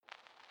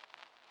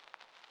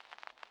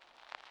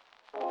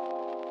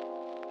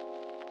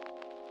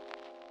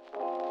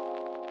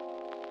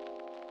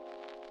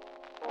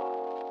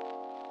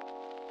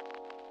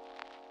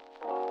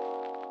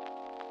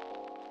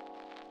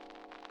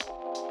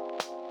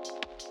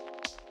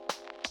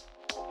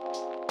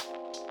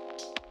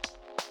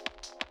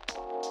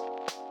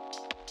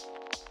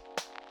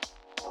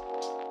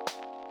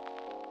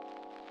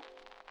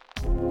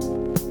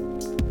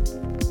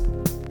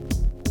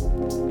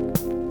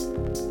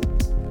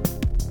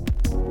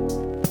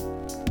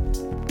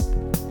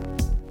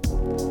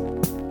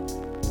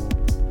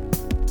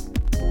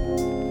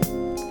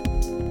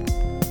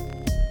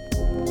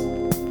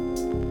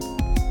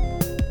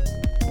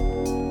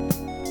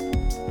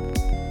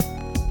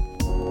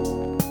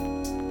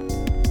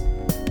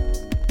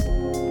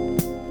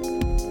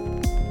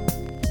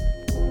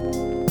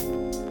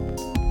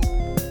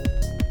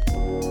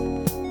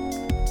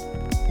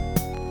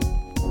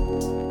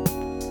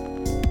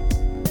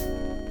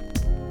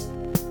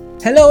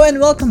Hello and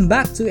welcome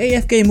back to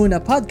AFK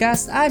Muna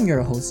Podcast. I'm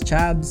your host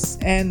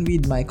Chabs and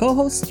with my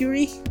co-host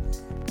Yuri.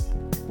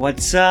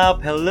 What's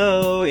up?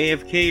 Hello,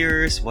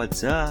 AFKers.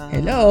 What's up?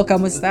 Hello,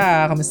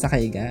 kamusta? Kamusta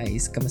kayo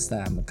guys?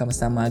 Kamusta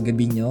ang mga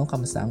gabi nyo?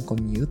 Kamusta ang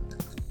commute?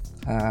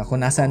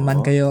 Kung nasaan man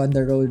kayo on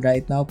the road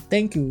right now,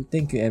 thank you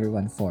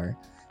everyone for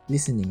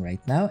listening right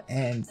now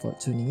and for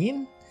tuning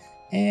in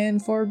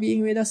and for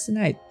being with us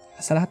tonight.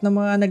 Sa lahat ng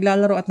mga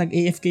naglalaro at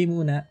nag-AFK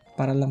muna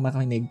para lang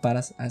makinig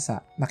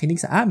makinig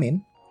sa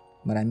amin.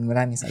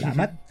 Maraming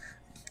salamat.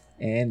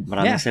 And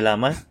Maraming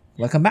salamat.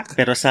 Welcome back.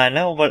 Pero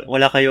sana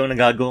wala kayong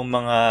nagagawang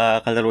mga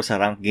kalaro sa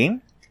rank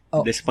game.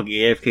 Dahil sa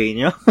pag-AFK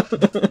nyo.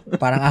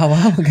 Parang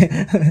awa.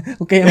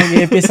 Huwag kayo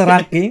mag-AFK sa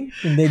rank game.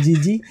 Hindi,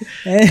 GG.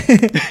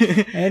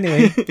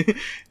 Anyway.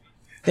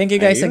 Thank you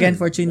guys again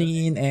for tuning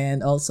in.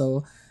 And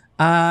also,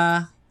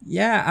 marami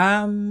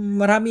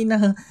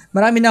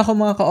na ako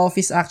mga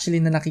ka-office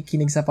actually na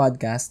nakikinig sa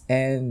podcast.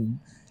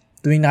 And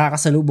tuwing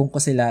nakakasalubong ko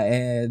sila,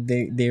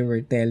 they were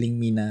telling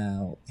me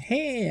na,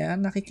 hey,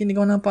 nakikinig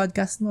ako ng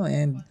podcast mo.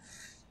 And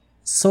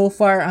so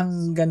far,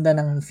 ang ganda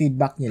ng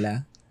feedback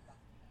nila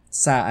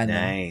sa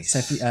nice.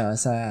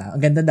 ang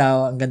ganda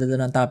daw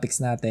ng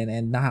topics natin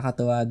and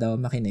nakakatuwa daw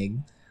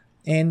makinig.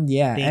 And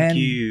Thank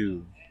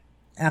you.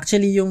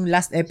 Actually, yung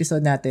last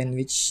episode natin,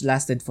 which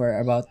lasted for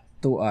about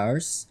 2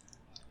 hours.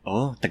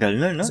 Oh,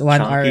 tagal na, no? So 1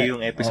 hour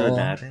yung episode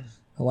natin.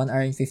 1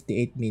 hour and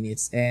 58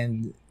 minutes.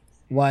 And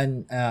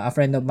a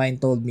friend of mine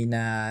told me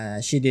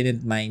na she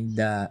didn't mind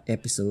the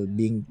episode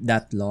being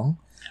that long.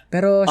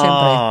 Pero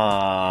syempre,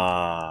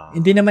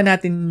 hindi naman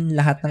natin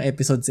lahat ng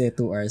episodes 2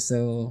 hours.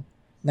 So,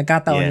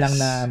 nagkataon lang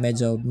na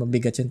medyo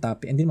mabigat yung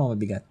topic. Hindi mo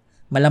mabigat.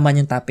 Malaman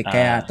yung topic,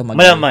 kaya tumagal.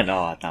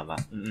 Malaman, tama.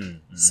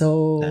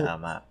 So,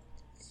 tama.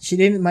 She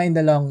didn't mind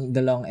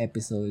the long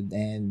episode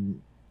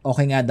and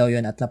okay nga daw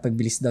yun at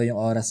napagbilis daw yung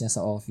oras niya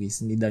sa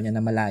office. Hindi daw niya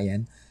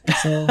namalayan.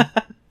 So,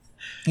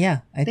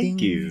 yeah, thank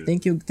you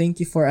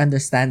for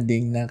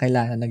understanding na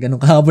kailangan na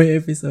ganun kahaba yung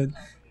episode.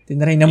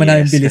 Tinry naman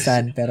namin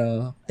bilisan,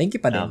 pero thank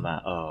you pa din.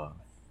 Tama,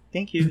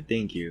 Thank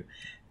you.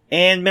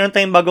 And meron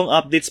tayong bagong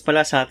updates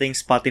pala sa ating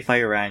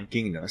Spotify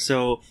ranking, no?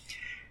 So,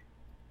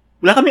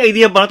 wala kaming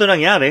idea ba na ito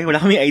nangyari? Wala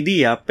kaming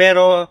idea,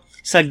 pero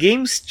sa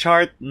games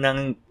chart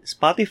ng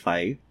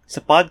Spotify,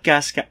 sa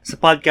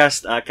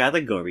podcast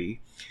category,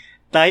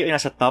 tayo ay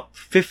nasa top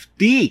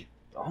 50.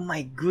 Oh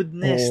my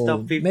goodness,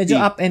 top 50. Medyo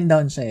up and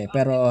down siya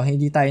pero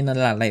hindi tayo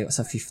nalalayo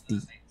sa 50.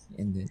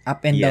 And then,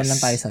 up and down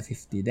lang tayo sa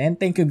 50. Then,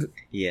 thank you.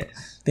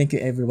 Yes. Thank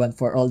you everyone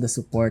for all the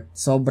support.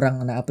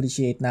 Sobrang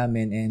na-appreciate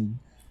namin and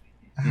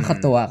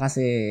nakakatuwa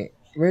kasi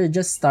we're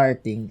just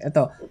starting.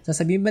 Ito,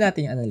 sasabihin ba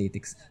natin yung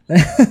analytics?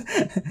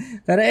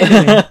 Pero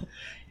anyway.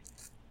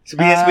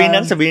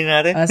 Sabihin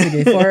natin.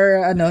 Sige,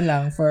 for a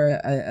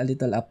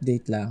little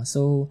update lang.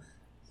 So,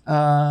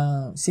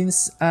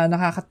 since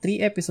nakaka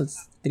 3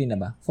 episodes, 3 na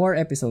ba? 4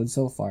 episodes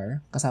so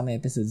far, kasama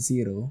episode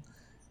 0.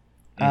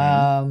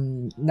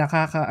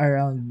 Nakaka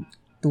around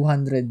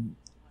 200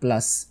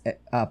 plus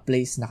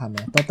plays na kami.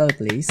 Total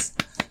plays.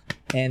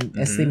 And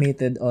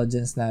estimated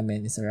audience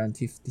namin is around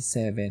 57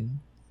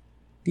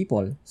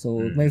 people.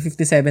 So, may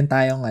 57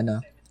 tayong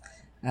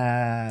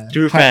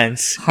true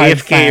fans.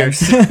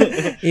 AFKers.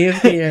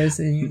 AFKers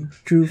and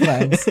true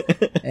fans.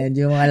 And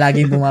yung mga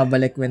laging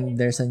bumabalik when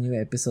there's a new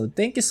episode.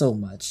 Thank you so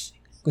much.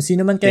 Kung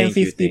sino man kayong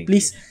 50,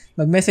 please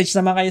mag-message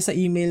naman kayo sa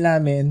email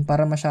namin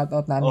para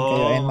ma-shoutout namin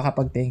kayo and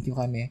makapag-thank you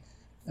kami.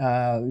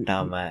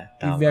 Tama.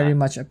 We very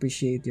much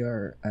appreciate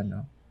your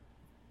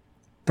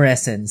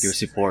presence. Your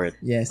support.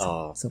 Yes,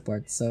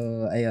 support.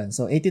 So, ayun.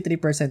 So,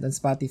 83% on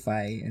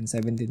Spotify and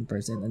 17%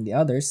 on the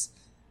others.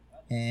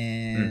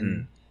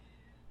 And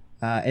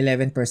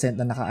 11%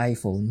 na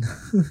naka-iPhone.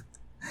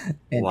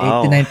 And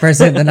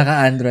 89% na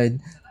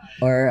naka-Android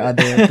or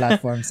other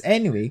platforms.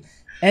 Anyway,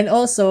 and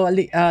also,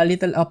 a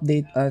little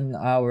update on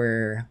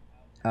our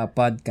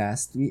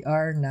podcast. We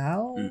are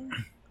now...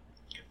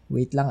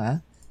 Wait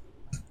lang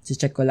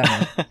check ko lang.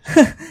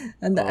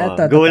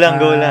 Go lang.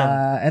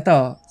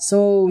 Ito.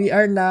 So, we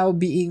are now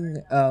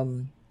being...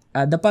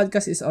 the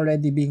podcast is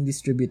already being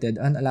distributed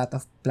on a lot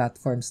of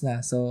platforms na.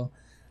 So,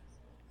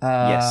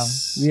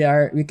 yes.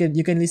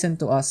 You can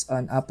listen to us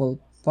on Apple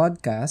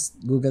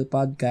Podcast, Google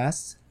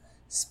Podcasts,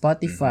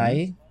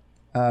 Spotify,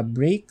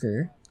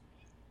 Breaker.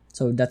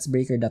 So, that's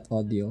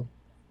breaker.audio.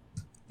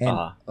 And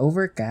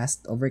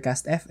Overcast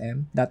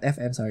FM,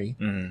 sorry.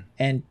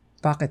 And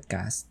Pocket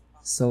Cast.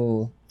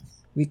 So,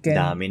 we can...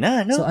 Dami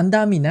na, no? So, ang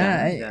dami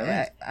na.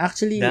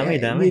 Actually,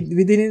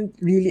 we didn't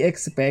really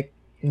expect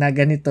na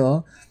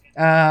ganito.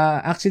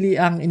 Actually,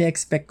 ang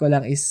ine-expect ko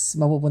lang is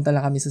mapupunta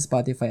lang kami sa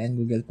Spotify and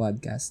Google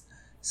Podcast.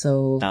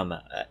 So,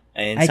 tama.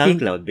 And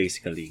SoundCloud,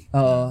 basically.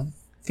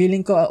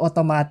 Feeling ko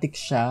automatic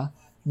siya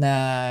na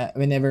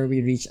whenever we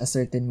reach a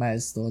certain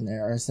milestone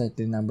or a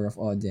certain number of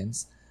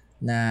audience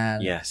na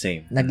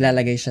same.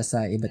 Naglalagay siya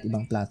sa iba't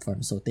ibang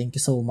platform. So, thank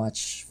you so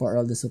much for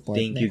all the support.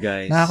 Thank you,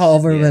 guys.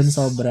 Nakaka-overwhelm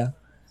sobra.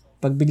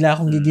 Pag bigla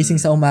akong gigising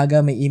sa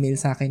umaga, may email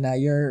sa akin na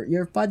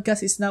your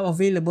podcast is now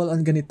available on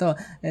ganito.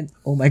 And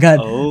oh my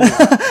God. Oh.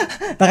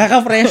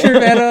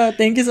 Nakaka-pressure pero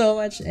thank you so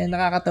much and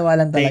nakakatawa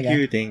lang talaga.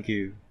 Thank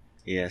you.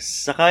 Yes.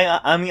 Saka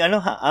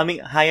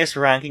aming highest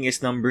ranking is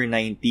number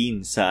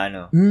 19 sa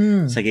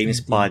sa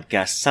Games 19.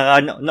 Podcast.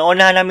 Saka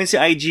naunahan namin si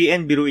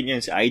IGN, biruin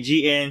yun, si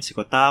IGN, si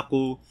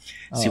Kotaku,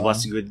 si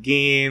What's Good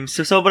Games.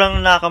 So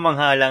sobrang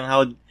nakamanghalang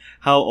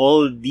how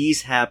all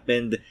these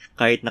happened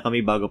kahit na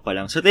kami bago pa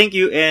lang. So thank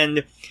you,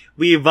 and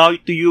we vow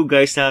to you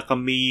guys na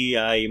kami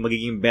ay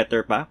magiging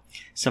better pa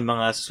sa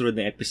mga susunod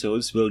na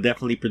episodes. We'll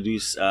definitely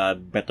produce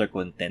better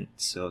content.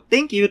 So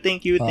thank you,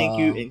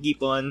 and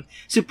keep on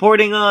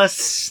supporting us.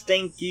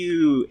 Thank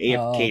you,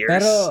 AFKers.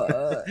 Pero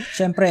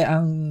syempre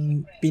ang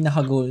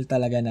pinaka-goal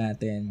talaga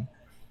natin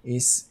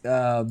is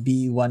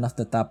be one of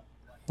the top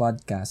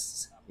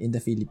podcasts in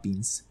the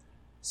Philippines.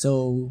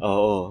 So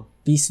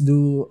please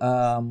do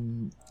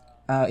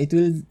it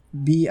will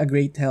be a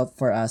great help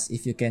for us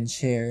if you can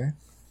share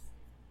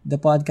the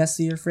podcast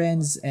to your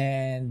friends,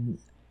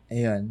 and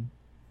ayun,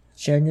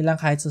 share nyo lang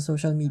kahit sa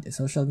social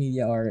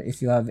media, or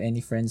if you have any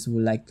friends who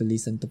like to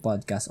listen to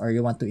podcasts or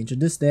you want to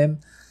introduce them,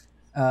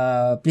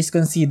 please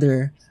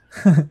consider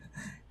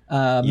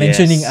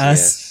mentioning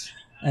us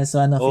as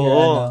one of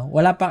your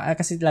wala pa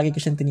kasi lagi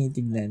ko siyang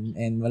tinitignan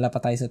and wala pa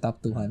tayo sa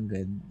top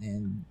 200,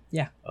 and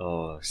yeah.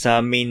 Sa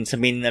main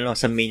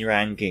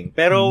ranking.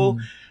 Pero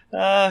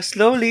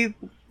slowly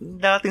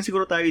dating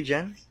siguro tayo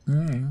diyan.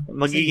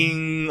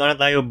 Magiging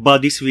tayo,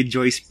 buddies with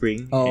Joy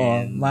Spring.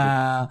 Oo,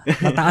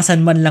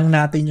 mataasan man lang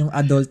natin yung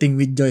adulting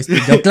with Joy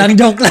Spring. Joke lang.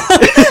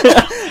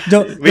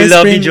 We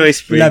love you, Joy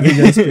Spring. We love you,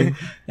 Joy Spring.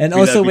 And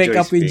also wake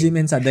up with Jim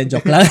and Sad.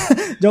 Joke lang.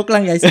 Joke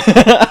lang, guys.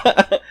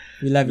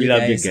 We love you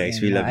guys.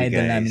 We love you guys.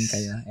 Idol namin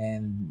kayo.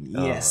 And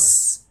yes.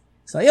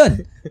 So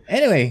ayun.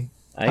 Anyway,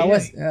 how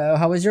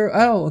was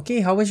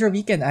your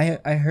weekend?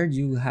 I heard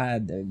you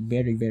had a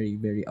very, very,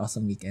 very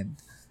awesome weekend.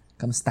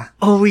 Kamusta?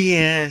 Oh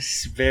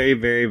yes, very,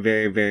 very,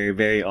 very, very,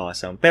 very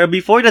awesome. Pero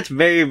before that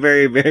very,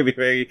 very, very,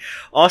 very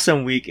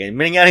awesome weekend,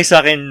 may nangyari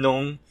sa akin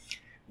nung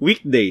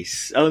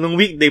weekdays. Nung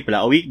weekday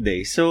pala,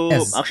 weekday. So,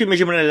 actually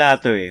medyo malala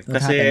to eh.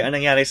 Kasi ang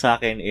nangyari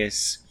sa akin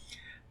is,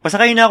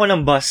 pasakay na ako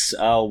ng bus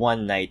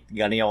one night.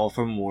 Galing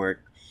ako from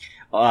work.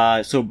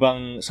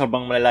 Sobrang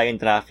malala yung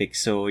traffic.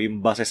 So,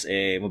 yung buses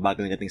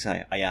mabagal dating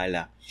sa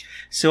Ayala.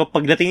 So,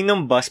 pagdating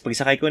ng bus,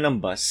 pagsakay ko ng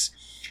bus,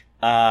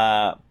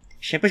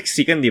 syempre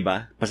siksikan, di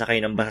ba?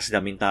 Pasakay ng bus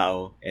sa daming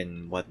tao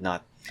and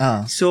whatnot.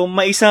 So,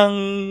 may isang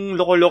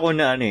loko-loko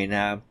na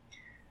na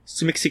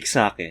sumiksik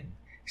sa akin.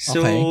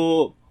 So,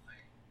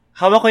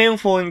 hawak ko yung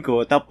phone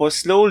ko,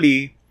 tapos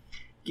slowly,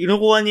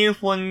 kinukuha niya yung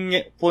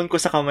phone ko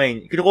sa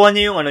kamay. Kinukuha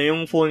niya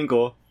yung phone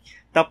ko,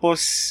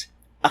 tapos,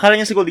 akala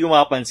niya siguro di ko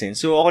makapansin.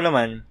 So, ako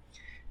naman,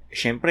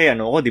 syempre,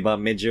 ako, di ba?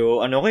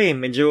 Medyo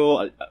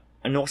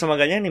ko sa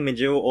mga ganyan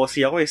medyo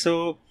OC ako eh.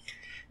 So,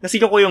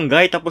 nasika ko yung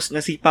guy, tapos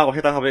nasipa ko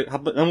siya,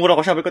 namura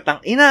ko siya, sabi ko,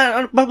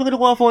 bakit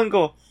kinukuha ang phone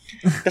ko?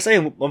 Tapos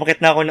ayun, umakit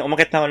na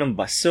ako ng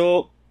bus.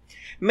 So,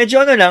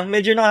 medyo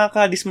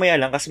nakakadismaya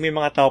lang kasi may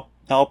mga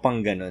tao pang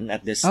ganun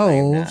at this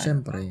time. Oo,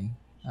 syempre.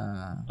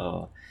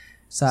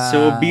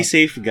 So, be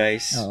safe,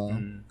 guys.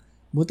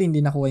 Buti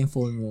hindi nakuha yung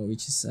phone mo,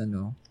 which is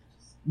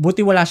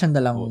buti wala siyang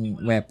dalang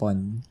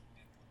weapon.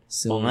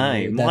 So,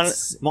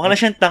 mukha na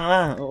siyang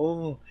tanga.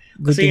 Oo.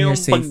 Kasi yung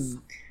pag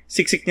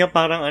siksik niya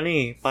parang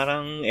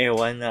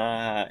ewan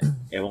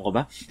ko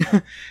ba?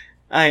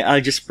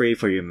 I'll just pray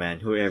for you, man,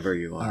 whoever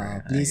you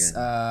are. Please,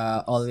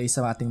 always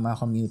sa ating mga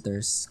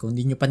commuters, kung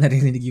hindi nyo pa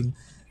naririnig yung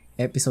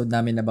episode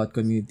namin about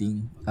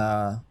commuting,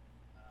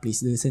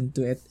 please listen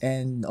to it.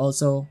 And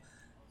also,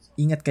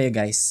 ingat kayo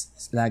guys,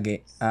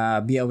 lagi.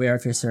 Be aware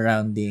of your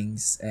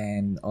surroundings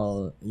and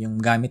all, yung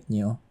gamit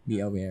nyo,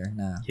 be aware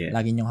na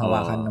lagi nyong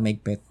hawakan na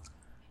maigpit.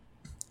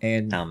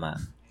 And,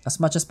 tama. As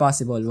much as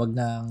possible, wag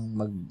nang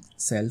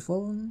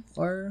mag-cellphone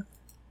or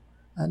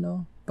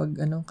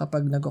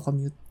kapag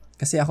nagko-commute.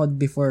 Kasi ako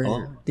before,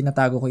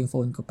 tinatago ko yung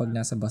phone ko pag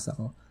nasa bus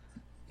ako.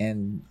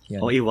 And,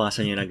 yan.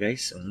 Iwasan nyo na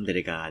guys.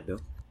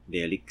 Delikado.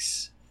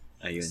 Delix.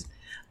 Ayun.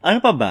 Ano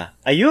pa ba?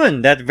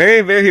 Ayun, that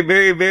very, very,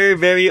 very, very,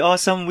 very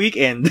awesome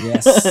weekend.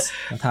 Yes.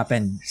 What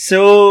happened?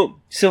 So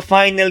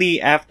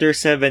finally, after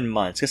 7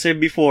 months, kasi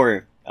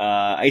before,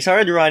 I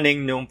started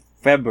running noong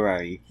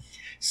February.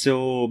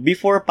 So,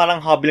 before, parang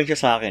hobby lang siya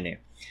sa akin eh.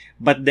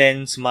 But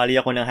then, sumali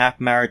ako ng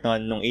half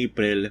marathon noong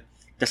April.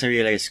 Tapos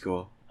na-realize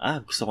ko,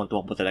 gusto kong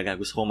tumakbo talaga.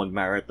 Gusto kong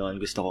mag-marathon.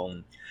 Gusto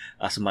kong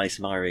sumali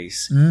sa mga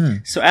race.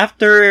 So,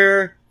 after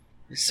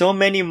so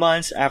many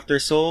months,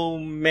 after so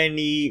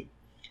many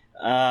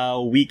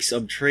weeks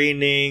of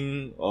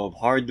training, of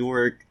hard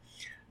work,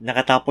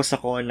 nakatapos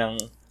ako ng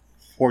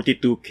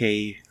 42K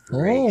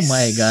race. Oh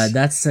my God,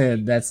 that's a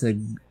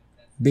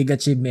big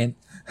achievement.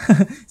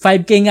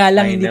 5K nga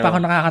lang, hindi pa ako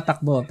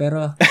nakakatakbo,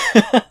 pero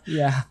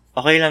yeah.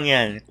 Okay lang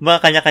yan. Mga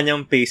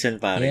kanya-kanyang pace yan,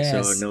 pare. Yes.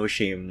 So, no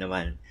shame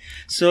naman.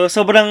 So,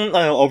 sobrang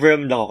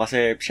overwhelmed ako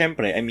kasi,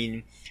 syempre, I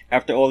mean,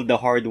 after all the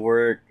hard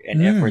work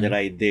and effort that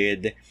I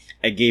did,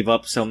 I gave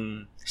up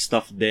some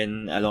stuff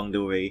din along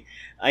the way.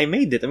 I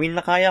made it. I mean,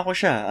 nakaya ko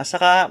siya. At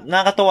saka,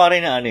 nakakatawa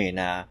rin na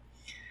na,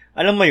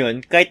 alam mo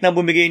yun, kahit na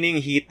bumigay na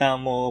yung hita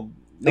mo,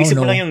 maisip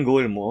mo lang yung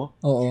goal mo.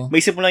 Oo.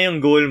 Maisip mo lang yung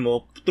goal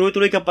mo,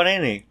 tuloy-tuloy ka pa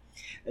rin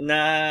na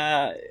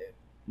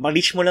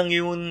ma-reach mo lang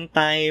yung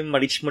time,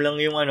 ma-reach mo lang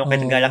yung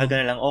kahit gala ka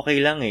na lang, okay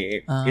lang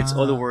It's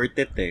all worth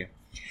it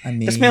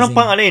Amazing. Tapos meron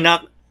pang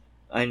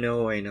I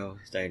know.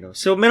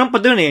 So, meron pa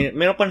dun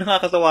meron pa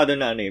nakakatawa dun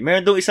na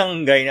meron dun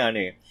isang guy na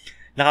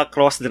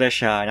naka-cross-dress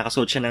siya,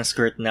 nakasuot siya ng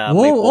skirt na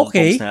may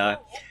pom-poms na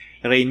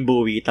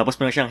rainbowy, tapos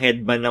meron siyang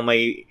headband na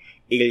may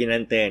alien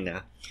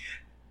antenna.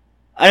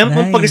 Alam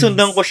kong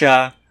pagsundan ko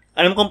siya,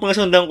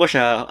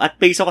 at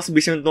pace ako kasi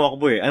busy nung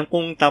tumakbo Alam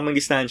kong tamang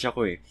distansya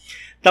ko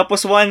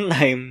Tapos one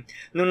time,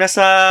 nung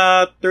nasa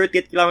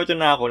 38 kilometer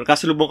na ako,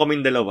 nakasulubong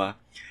kaming dalawa,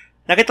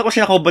 nakita ko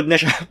siya nakahubad na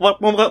siya.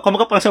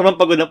 Kumaga parang sobrang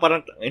pagod na,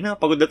 parang,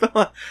 pagod na to.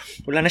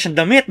 Wala na siyang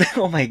damit.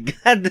 Oh my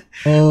God.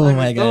 Oh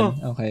my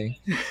God. Okay.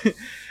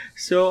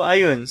 So,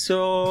 ayun.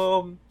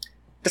 So,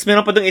 tas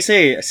meron pa dong isa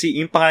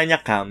yung pangalan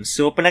niya Cam.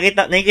 So,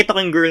 nakikita ko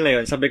yung girl na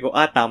yun, sabi ko,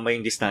 tama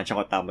yung distansya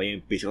ko, tama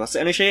yung pace ko.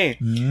 Kasi siya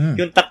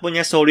yung takbo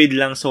niya, solid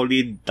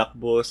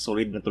takbo,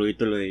 solid na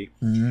tuloy-tuloy.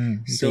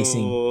 So,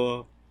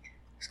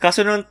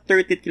 kaso nung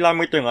 30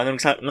 kilometer nung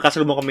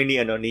nakasalubong kami ni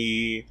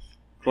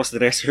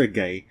cross-dresser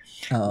guy,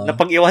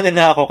 napag-iwanan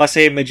na ako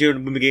kasi medyo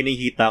bumigay na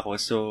yung hita ko.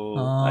 So,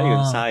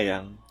 ayun,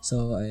 sayang.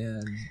 So,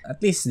 ayun. At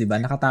least, di ba,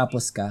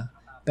 nakatapos ka.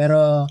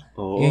 Pero,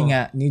 yun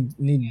nga,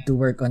 need to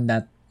work on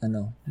that,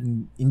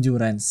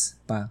 endurance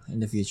pa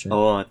in the future.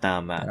 Oo,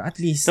 tama. Pero at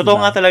least, totoo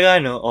nga talaga,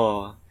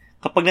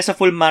 kapag nasa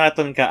full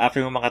marathon ka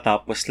after mo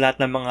makatapos, lahat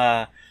ng mga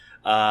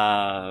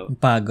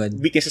pagod.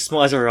 Weaknesses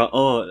mo as a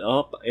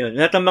yun.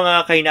 Lahat ng mga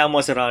kainaan mo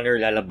as a runner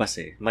lalabas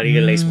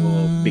ma-realize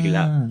mo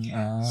bigla.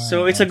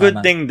 So, it's a good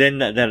thing then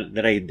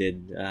that I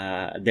did.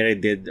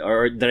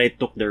 That I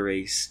took the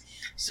race.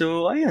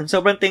 So, ayun.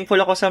 Sobrang thankful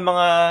ako sa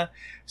mga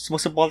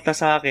sumusuporta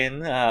sa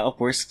akin. Of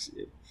course,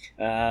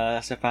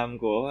 sa fam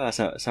ko,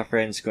 sa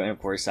friends ko, and of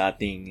course, sa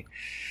ating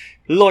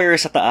lawyer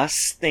sa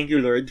taas. Thank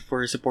you, Lord,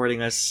 for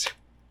supporting us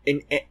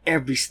in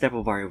every step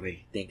of our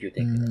way. Thank you.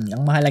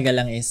 Ang mahalaga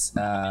lang is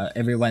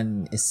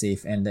everyone is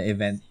safe and the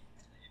event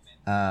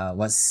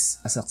was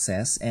a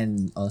success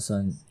and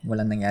also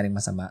walang nangyaring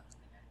masama.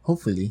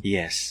 Hopefully.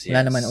 Yes.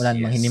 Wala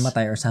namang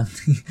hinimatay or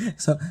something.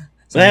 so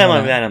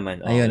wala naman.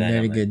 Ayun,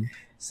 very good.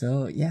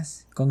 So,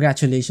 yes.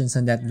 Congratulations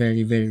on that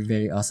very, very,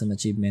 very awesome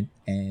achievement.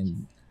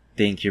 And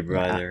thank you,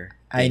 brother.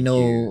 I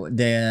know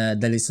the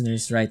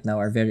listeners right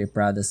now are very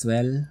proud as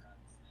well.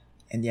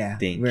 And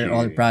we're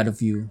all proud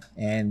of you.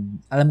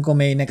 And alam ko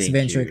may next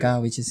venture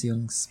ka, which is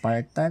yung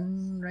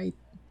Spartan, right?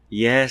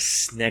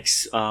 Yes,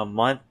 next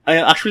month.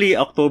 Actually,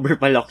 October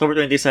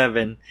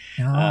 27.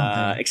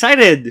 Okay.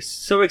 Excited!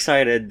 So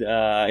excited.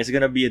 It's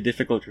gonna be a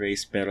difficult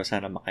race, pero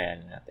sana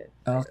makayanan natin.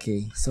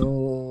 Okay.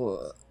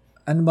 So,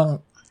 ano bang,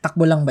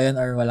 takbo lang ba yun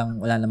or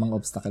wala namang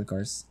obstacle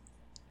course?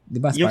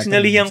 Diba Spartan? Yung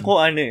sinalihan ko,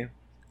 yung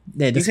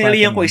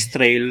sinalihan ko is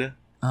trail.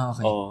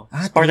 Okay.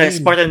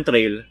 Spartan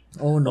Trail.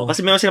 Oh, no.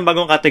 Kasi meron silang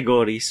bagong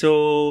category.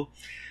 So,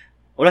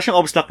 wala siyang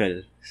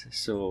obstacle.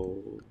 So,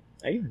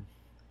 ayun.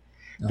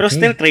 Pero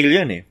still trail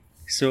yun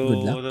So,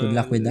 good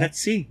luck with that.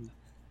 Let's see.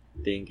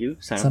 Thank you.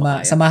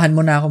 Sana samahan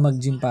mo na ako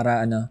mag-gym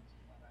para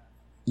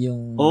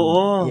yung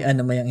mo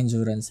yung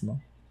endurance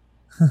mo.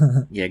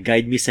 Yeah,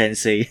 guide me,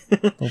 sensei.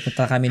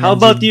 Pupunta kami ng How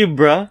about you,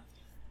 bro?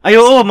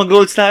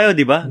 Mag-golds tayo,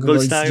 di ba?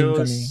 Golds tayo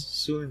kami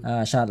soon.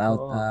 Shout out.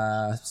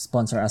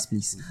 Sponsor us,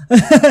 please.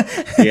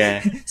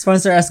 Yeah.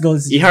 Sponsor us,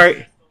 Golds.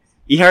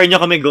 I-hire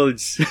nyo kami,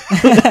 Golds.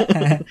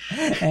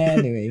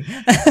 Anyway.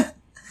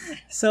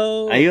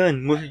 So,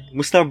 ayun.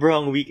 Musta,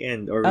 bro, ang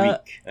weekend or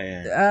week?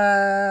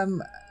 Ayan.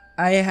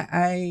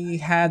 I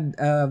had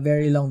a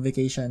very long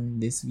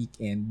vacation this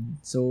weekend.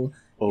 So,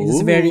 it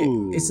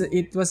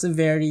was a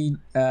very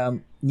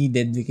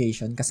needed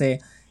vacation kasi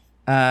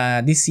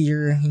this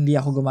year hindi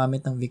ako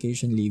gumamit ng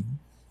vacation leave.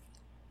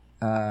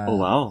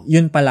 Wow.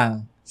 Yun pa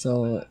lang.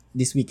 So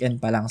this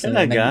weekend pa lang. So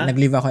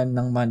nag-leave ako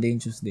ng Monday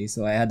and Tuesday.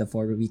 So I had a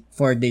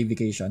 4-day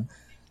vacation.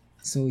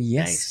 So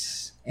yes.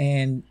 Nice.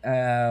 And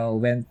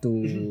went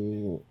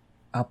to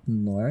up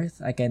north.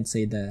 I can't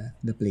say the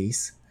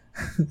place.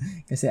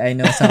 Kasi I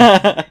know some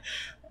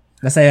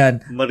basta yan.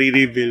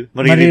 Marireveal.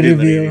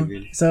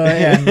 So,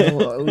 ayan.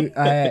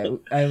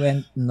 I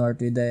went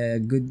north with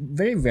a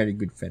very, very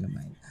good friend of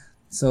mine.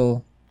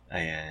 So,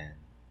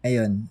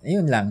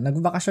 ayun lang.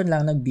 Nagbakasyon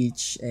lang,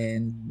 nag-beach,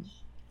 and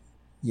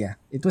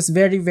it was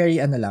very, very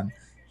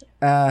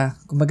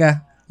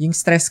kumbaga, yung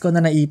stress ko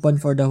na naipon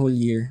for the whole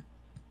year,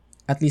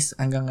 at least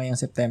hanggang ngayong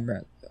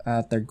September,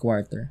 third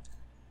quarter,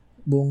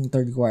 buong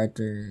third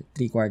quarter,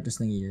 3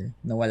 quarters ng year,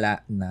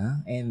 nawala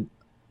na, and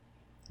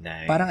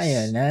nice. Parang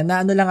ayun,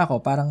 na lang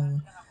ako,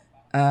 parang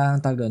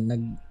tawag doon,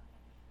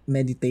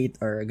 nag-meditate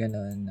or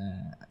gano'n,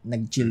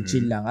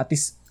 nag-chill lang. At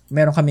least,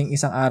 meron kaming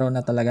isang araw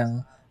na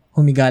talagang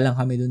humiga lang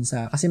kami dun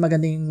kasi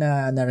magandang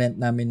na rent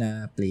namin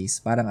na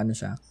place. Parang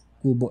siya,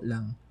 kubo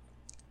lang.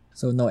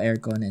 So, no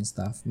aircon and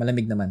stuff.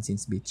 Malamig naman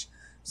since beach.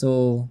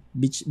 So,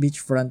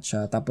 beachfront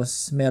siya.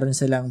 Tapos, meron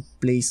silang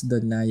place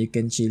doon na you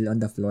can chill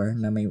on the floor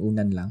na may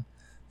unan lang.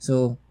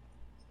 So,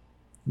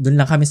 doon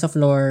lang kami sa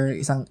floor.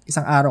 Isang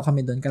araw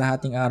kami doon.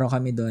 Kalahating araw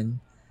kami doon.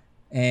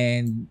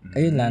 And,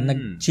 ayun lang.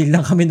 Nag-chill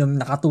lang kami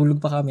doon. Nakatulog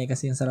pa kami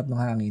kasi ang sarap ng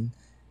hangin.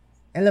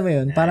 Alam mo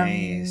yun, parang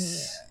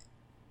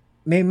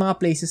may mga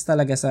places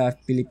talaga sa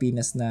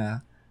Pilipinas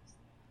na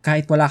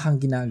kahit wala kang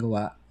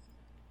ginagawa,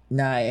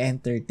 na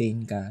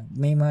entertain ka.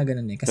 May mga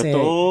ganun eh. Kasi,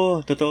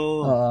 Totoo.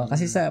 Oo,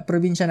 kasi sa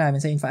probinsya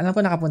namin, sa Infanta, alam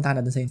ko nakapunta ka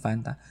na doon sa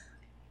Infanta.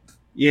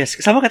 Yes,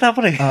 kasama kita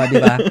pa rin. Oo,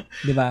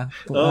 di ba?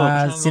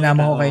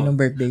 Sinama ko kayo nung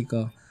birthday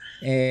ko.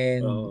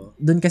 And,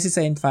 doon kasi sa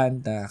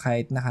Infanta,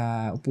 kahit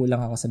nakaupo lang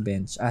ako sa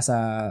bench, sa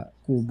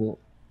kubo,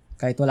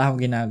 kahit wala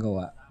akong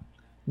ginagawa,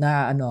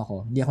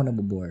 hindi ako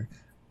nabobore.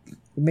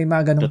 May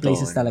mga ganung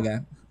places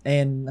talaga.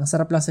 And, ang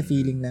sarap lang sa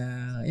feeling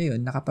na,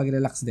 yun,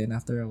 nakapag-relax din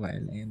after a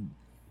while. And,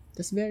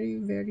 that's very,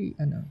 very,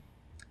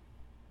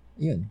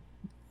 yun.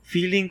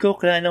 Feeling ko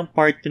kailangan ng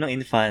part 2 ng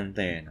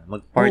Infante.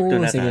 Mag-part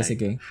 2 na tayo.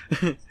 Sige.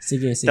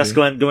 Tapos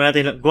gumawa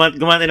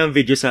natin ng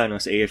video sa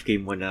AFK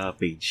mo na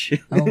page.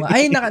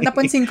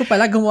 Napansin ko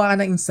pala, gumawa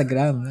ka ng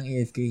Instagram ng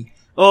AFK.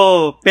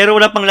 Pero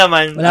wala pang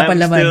laman.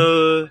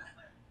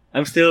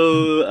 I'm still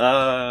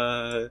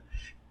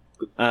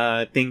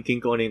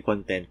thinking ko ano yung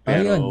content.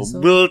 Pero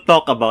we'll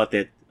talk about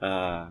it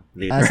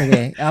later.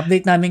 Sige.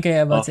 Update namin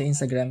kayo about sa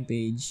Instagram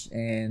page.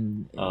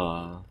 And,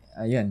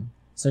 ayun.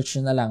 Search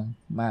nyo na lang.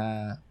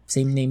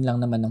 Same name lang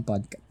naman ng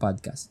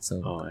podcast. So,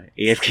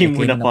 AFK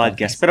muna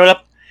podcast. Pero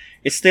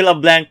it's still a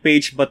blank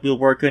page but we'll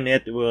work on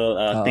it. We'll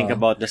think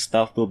about the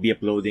stuff we'll be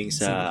uploading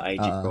sa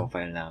IG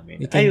profile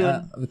namin.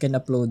 We can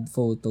upload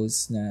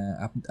photos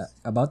na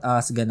about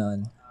us,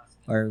 ganon.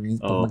 Or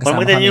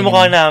magkasama kami. Yung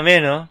mukha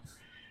namin, no?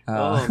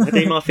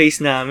 Pati yung mga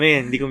face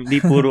namin. Hindi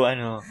puro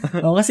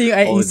kasi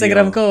yung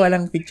Instagram ko,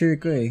 walang picture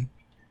ko eh.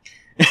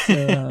 So,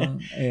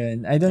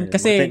 ayun.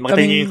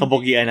 Makita nyo yung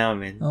kabugian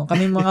namin.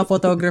 Kami mga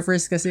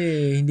photographers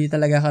kasi, hindi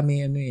talaga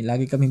kami,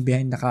 lagi kami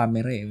behind the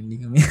camera eh.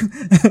 Hindi kami,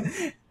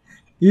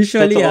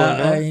 usually,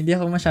 hindi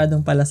ako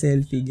masyadong pala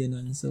selfie,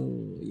 ganun. So,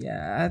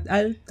 yeah,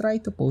 I'll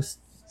try to post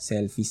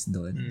selfies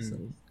doon.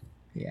 So,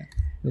 yeah.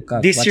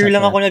 This year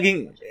lang ako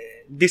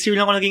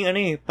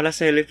naging pala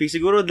selfie.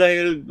 Siguro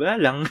dahil,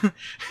 lang,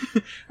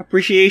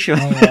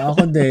 appreciation.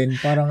 Ako din,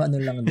 parang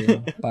lang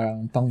din.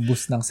 Parang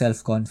pang-boost ng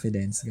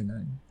self-confidence,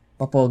 gano'n.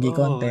 Papogi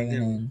konti,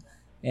 gano'n.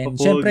 And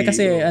syempre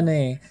kasi,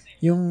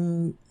 yung,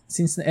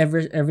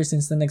 ever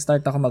since na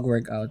nag-start ako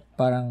mag-workout,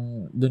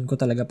 parang, dun ko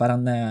talaga parang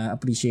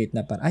na-appreciate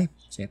na parang,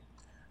 shit,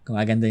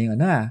 gumaganda yung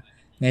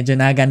medyo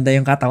naganda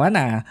yung katawan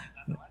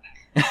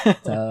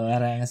So,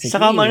 parang, sige.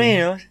 Saka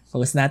no?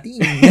 Post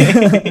natin.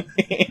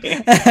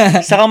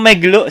 Saka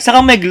may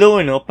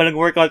glow, no? Pag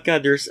nag-workout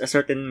ka, there's a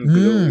certain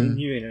glow in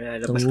you,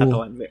 labas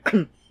katawan mo.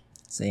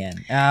 So, yan.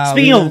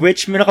 Speaking of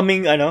which, meron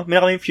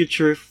kaming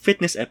future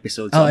fitness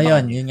episodes.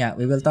 Yun nga.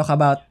 We will talk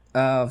about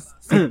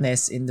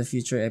fitness in the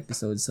future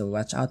episodes, so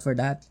watch out for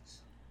that.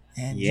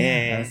 And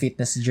our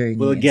fitness journey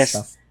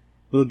stuff.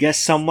 We'll guess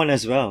someone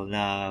as well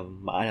na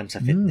maalam sa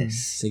fitness.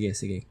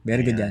 Sige.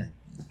 Very good yan.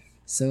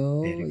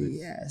 So,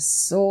 yes.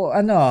 So,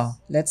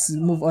 let's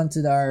move on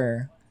to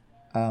our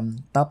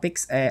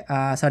topics.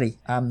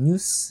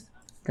 News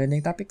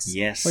trending topics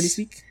for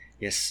this week.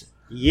 Yes.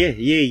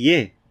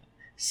 Yeah.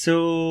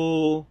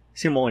 So,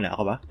 Simona,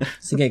 ako ba?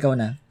 Sige, ikaw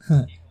na.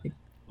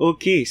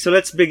 Okay, so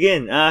let's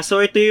begin. So,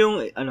 ito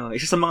yung,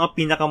 isa sa mga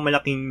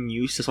pinakamalaking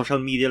news sa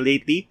social media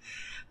lately.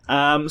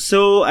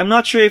 So, I'm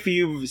not sure if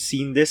you've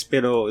seen this,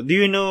 pero do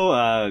you know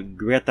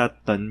Greta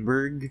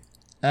Thunberg?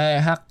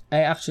 I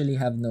actually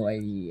have no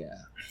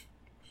idea.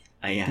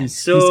 Ayan.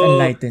 Please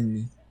enlighten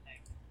me.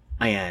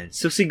 Ayan.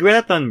 So, si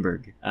Greta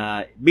Thunberg,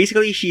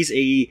 basically, she's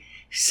a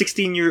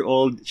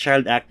 16-year-old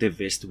child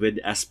activist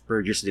with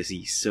Asperger's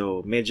disease.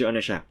 So, medyo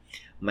siya,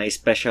 may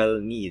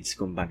special needs,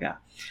 kumbaga.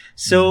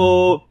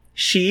 So,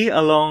 she,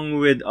 along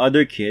with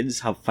other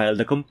kids, have filed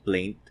a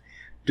complaint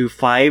to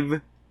 5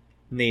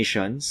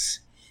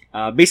 nations.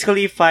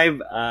 Basically,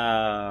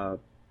 5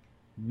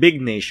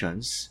 big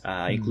nations,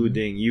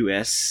 including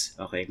US,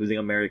 including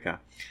America.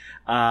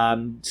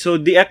 So,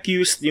 they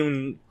accused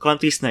yung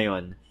countries na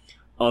yon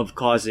of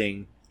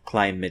causing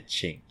climate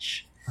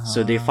change.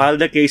 So, they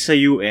filed a case sa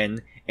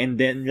UN, and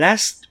then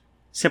last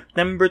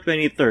September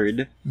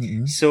 23rd,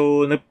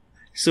 so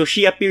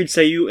she appeared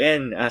sa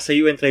UN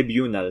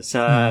Tribunal,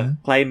 sa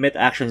Climate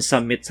Action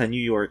Summit sa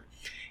New York,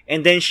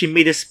 and then she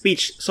made a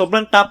speech.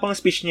 Sobrang tapang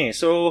speech niya.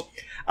 So,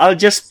 I'll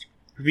just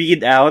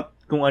read out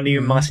kung ano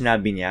yung mga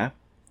sinabi niya.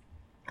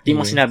 Yung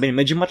mga sinabi niya,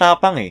 medyo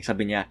matapang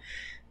Sabi niya,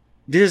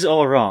 "This is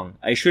all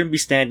wrong. I shouldn't be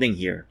standing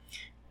here.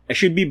 I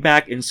should be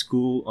back in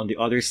school on the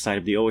other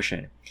side of the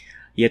ocean.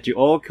 Yet you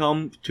all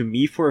come to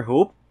me for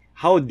hope?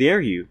 How dare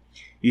you?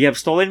 You have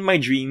stolen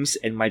my dreams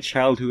and my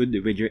childhood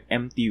with your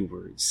empty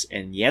words,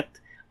 and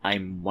yet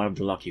I'm one of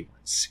the lucky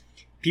ones.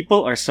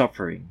 People are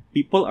suffering.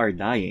 People are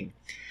dying.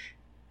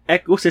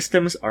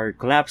 Ecosystems are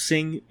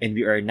collapsing, and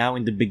we are now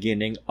in the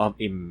beginning of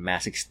a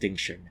mass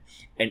extinction.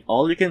 And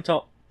all we can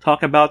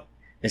talk about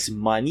is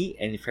money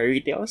and fairy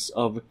tales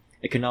of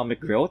economic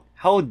growth.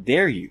 How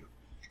dare you?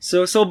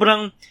 So,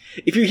 sobrang,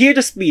 if you hear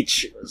the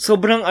speech,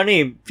 sobrang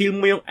feel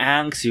mo yung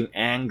angst, yung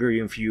anger,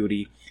 yung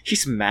fury.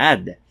 She's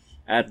mad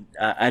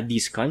at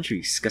these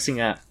countries.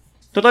 Kasi nga,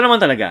 totoo naman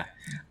talaga.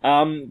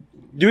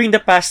 During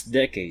the past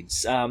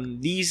decades,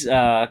 these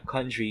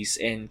countries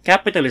and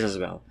capitalists as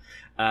well,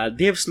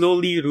 they have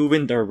slowly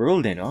ruined our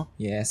world, no?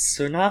 Yes.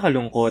 So,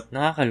 nakakalungkot.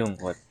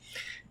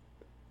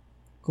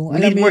 Kung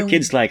We alam need mo more yung,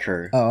 kids like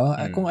her. Oo,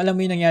 kung alam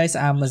mo yung nangyari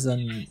sa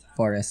Amazon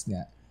forest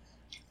nga.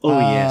 Oh,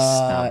 yes.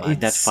 Tama.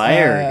 That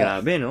fire.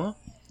 Grabe, no?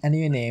 Ano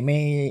yun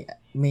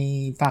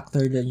may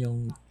factor din yung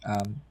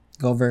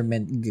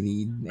government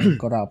greed and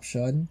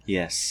corruption.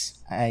 Yes.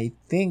 I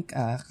think,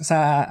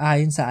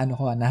 ayon sa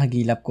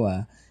nahagilap ko,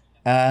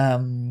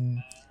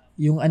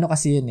 yung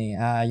kasi yun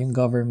yung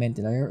government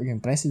nila,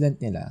 yung president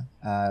nila,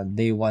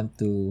 they want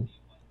to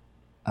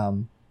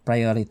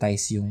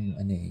prioritize yung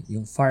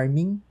yung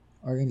farming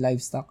or yung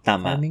livestock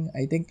Tama. farming,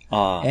 I think.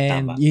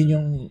 And tama. Yun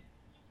yung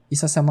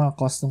isa sa mga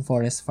cost ng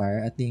forest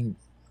fire. I think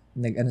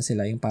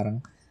sila yung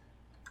parang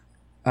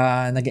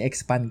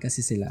nag-expand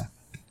kasi sila.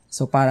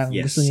 So parang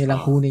gusto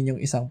nilang kunin yung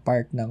isang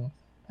part ng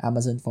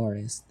Amazon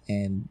forest,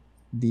 and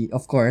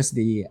of course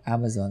the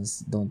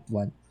Amazons don't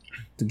want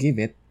to give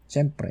it,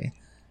 syempre,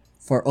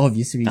 for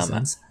obvious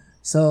reasons.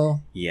 Tama. So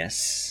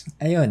yes.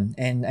 Ayun,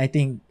 and I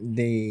think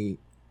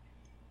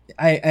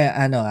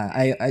I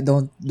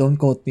don't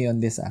quote me on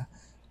this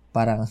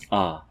parang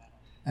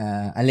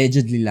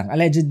allegedly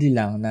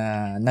lang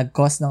na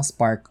nag-cause ng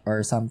spark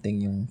or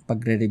something yung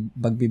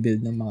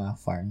pagbibuild ng mga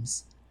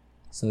farms.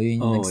 So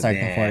yun yung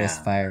nag-start ng forest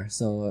fire.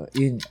 So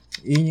yun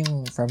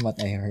yung from what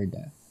I heard,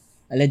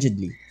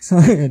 allegedly. So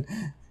yun.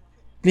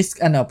 Please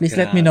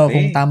let me know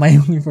kung tama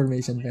yung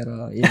information,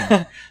 pero yun.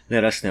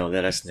 Let us know.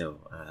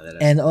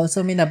 And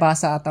also may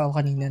nabasa ata ako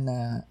kanina na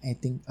I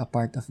think a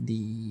part of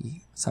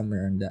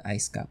somewhere on the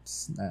ice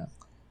caps na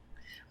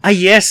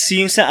yes,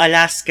 yung sa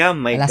Alaska,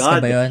 my Alaska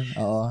God. ba yun?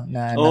 Oo,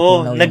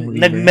 natunaw yung river.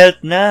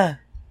 Nag-melt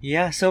na.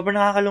 Yeah, sobrang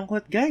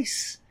nakakalungkot,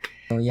 guys.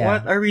 So, yeah.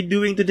 What are we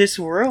doing to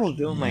this world?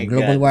 Oh my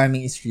Global God.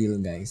 warming is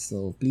real, guys.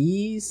 So,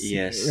 please,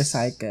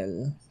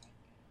 recycle.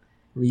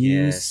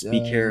 Reuse. Yes, be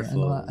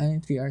careful.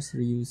 Ano 3 R's?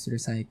 Reuse,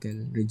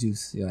 recycle,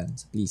 reduce. Yun.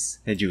 So, please.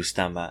 Reduce,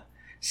 tama.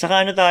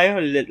 Saka tayo,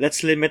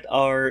 let's limit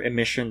our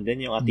emission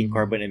din, yung ating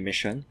carbon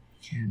emission.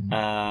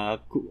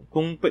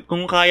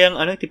 Kung kayang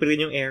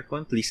tipirin yung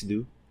aircon, please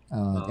do.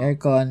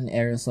 Aircon,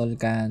 aerosol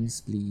cans,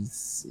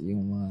 please.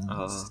 Yung mga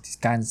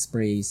can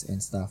sprays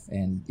and stuff.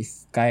 And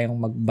if kayang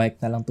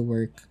mag-bike na lang to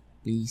work,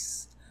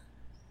 please.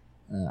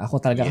 Ako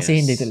talaga, kasi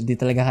hindi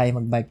talaga kaya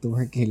mag-bike to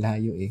work,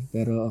 layo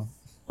Pero,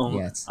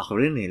 yes. Ako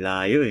rin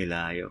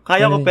layo.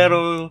 Kaya ko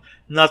pero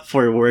not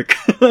for work.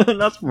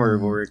 Not for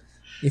work.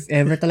 If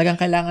ever talagang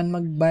kailangan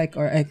mag-bike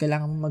or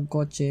kailangan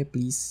mag-kotse,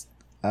 please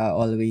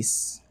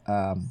always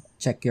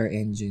check your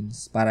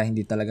engines para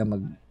hindi talaga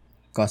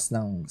cause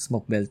ng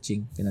smoke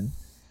belching, ganun.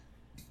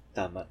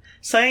 Tama.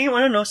 Sayang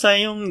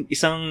yung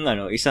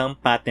isang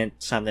patent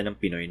sana ng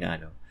Pinoy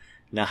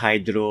na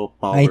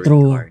hydro-powered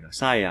car, no?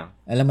 Sayang.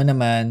 Alam mo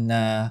naman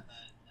na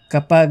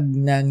kapag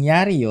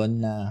nangyari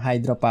yon na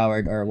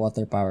hydro-powered or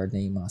water-powered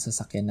na yung mga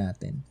sasakyan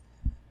natin,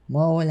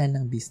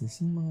 mawawalan ng business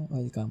yung mga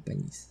oil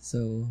companies.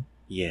 So,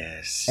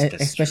 yes,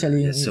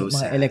 especially yung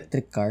mga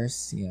electric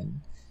cars,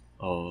 yun.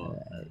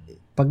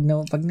 Pag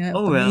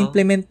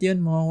na-implement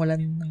yun,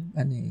 mawawalan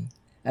ng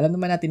alam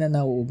naman natin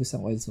na nauubos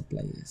ang oil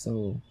supply.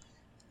 So,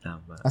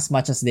 tama. As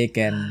much as they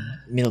can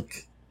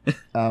milk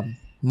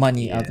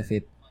money out of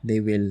it, they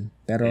will.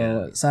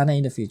 Pero sana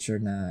in the future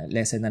na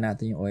lessen na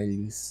natin yung oil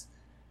use.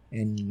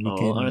 And we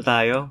can...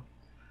 tayo?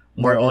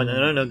 More on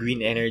green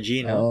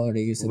energy, no?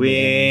 Reusable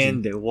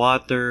wind, energy.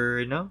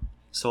 Water, no?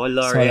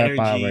 Solar energy.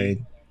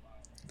 Powered.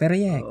 Pero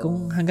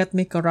kung hanggat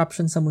may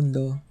corruption sa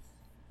mundo,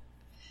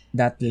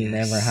 that will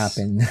never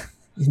happen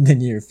in the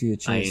near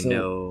future. I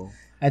know.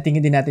 I think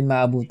hindi natin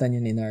maabutan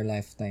yun in our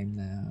lifetime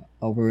na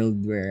a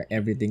world where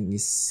everything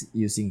is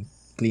using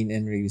clean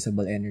and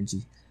reusable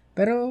energy.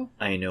 Pero,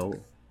 I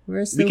know.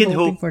 We're still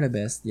hoping for the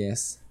best,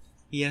 yes.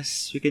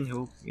 Yes, we can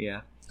hope,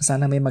 yeah.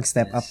 Sana may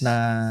mag-step up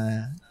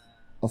na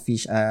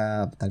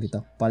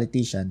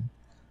politician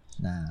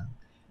na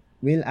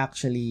will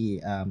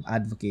actually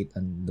advocate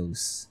on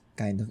those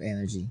kind of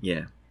energy.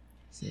 Yeah.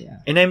 So,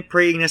 yeah. And I'm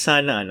praying na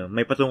sana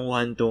may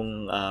patunguhan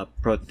tong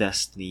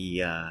protest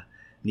ni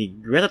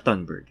Greta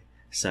Thunberg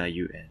sa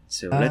UN.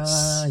 So let's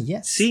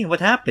see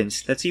what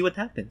happens. Let's see what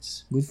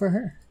happens. Good for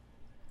her.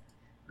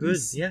 Good.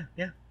 Yes.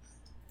 Yeah.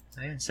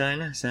 Ayan,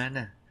 sana.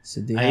 So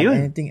do you have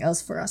anything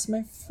else for us,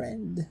 my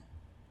friend?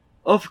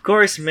 Of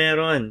course,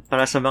 meron.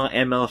 Para sa mga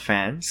ML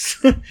fans.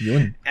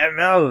 Yun.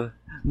 ML.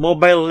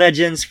 Mobile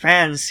Legends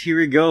fans.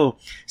 Here we go.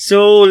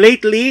 So,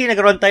 lately,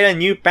 nagkaroon tayo ng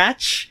new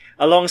patch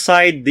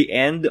alongside the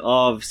end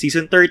of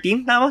Season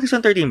 13. Tama? Season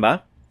 13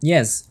 ba?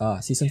 Yes.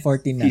 Season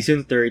 14 na.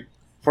 Season 13.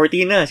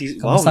 14 na.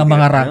 Kamusta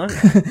mga rank?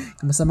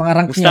 Kamusta mga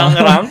rank Kamusta niya? ang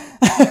rank?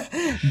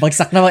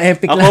 Bagsak na mga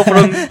epic Ako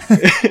lang.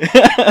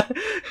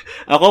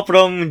 Ako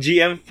from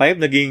GM5,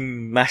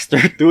 naging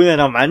Master 2 na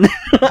naman.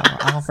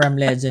 Ako from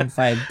Legend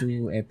 5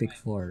 to Epic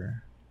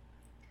 4.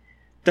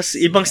 Tapos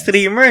ibang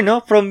streamer, no?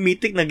 From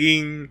Mythic,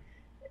 naging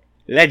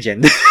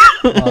Legend.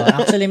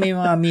 Actually, may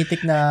mga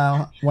Mythic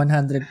na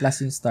 100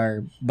 plus yung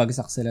star,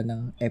 bagsak sila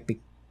ng Epic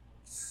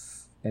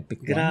 1.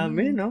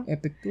 Grabe, no?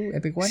 Epic 2,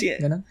 Epic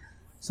 1, ganun.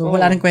 So,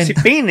 wala rin Si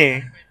kwenta. Pain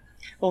eh.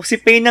 Si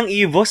Pain ng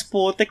EVOS,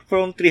 putek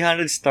from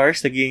 300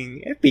 stars, naging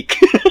Epic.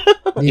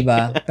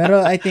 Diba? Pero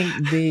I think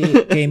they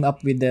came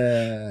up with the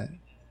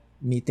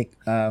Mythic,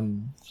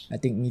 I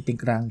think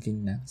Mythic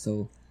ranking na.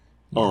 So,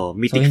 yeah.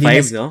 Mythic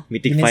So, 5, no?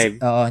 Mythic 5.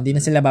 Hindi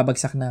na sila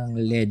babagsak ng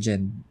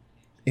Legend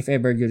if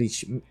ever you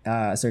reach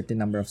a certain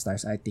number of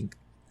stars, I think,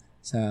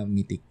 sa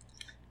Mythic.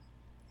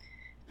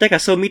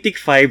 Teka, so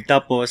Mythic 5,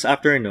 tapos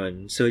after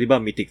nun, so di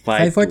ba Mythic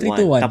 5, 5, 4,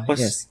 3, 2, 1.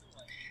 Tapos, Yes.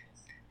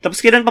 Tapos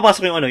kailan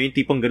papasok yung yung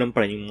tipong ganun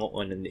pa rin, yung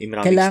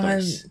maraming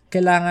stars?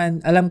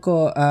 Kailangan, alam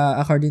ko,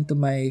 according to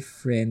my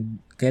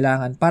friend,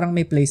 kailangan, parang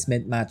may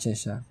placement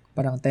matches siya.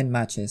 Parang 10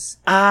 matches.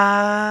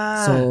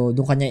 So,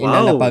 doon kanya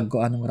ilalapag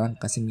ko anong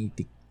rank kasi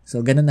Mythic.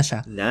 So, ganun na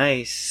siya.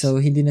 Nice. So,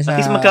 hindi na siya...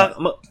 At least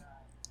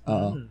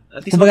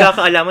At least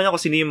magkakaalaman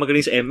ako sino yung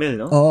magaling sa ML,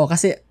 no? Oo,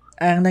 kasi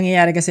ang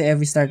nangyayari kasi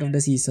every start of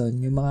the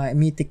season, yung mga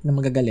Mythic na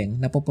magagaling,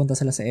 napupunta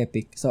sila sa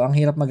Epic. So, ang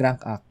hirap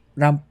mag-rank up.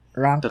 Rank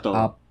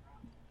up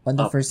on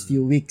the first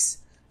few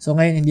weeks. So,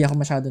 ngayon, hindi ako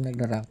masyado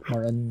nag-rank.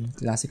 More on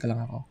classical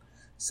lang ako.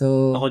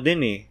 So, ako din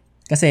eh.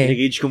 Kasi,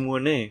 nag-gauge ko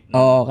muna eh.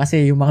 Oo,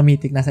 kasi yung mga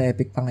Mythic nasa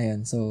Epic pa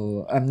ngayon.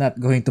 So, I'm not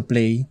going to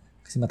play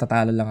kasi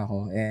matatalo lang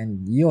ako.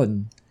 And,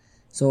 yun.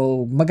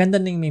 So, maganda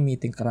na yung may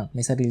Mythic rank.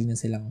 May sarili na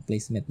silang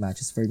placement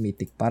matches for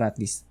Mythic para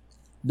at least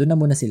doon na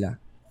muna sila.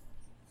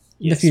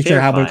 In the future,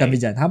 habol kami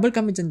dyan. Habol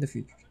kami dyan in the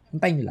future.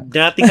 Antayin nyo lang.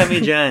 Dating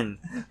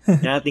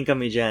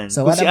kami dyan.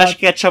 So, kung si Ash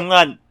Ketchum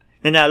nga,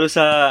 nanalo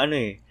sa,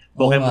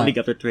 Pokemon League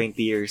after 20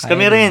 years. Kaya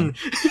kami rin.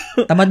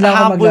 Tamad lang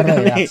ako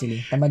maglaro actually.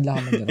 Tamad lang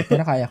ako maglaro.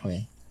 Pero kaya ko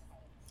eh.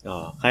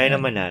 Kaya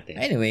naman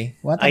natin. Anyway,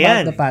 what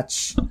about the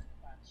patch?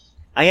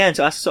 Ayan,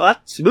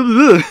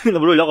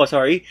 nabulol ako,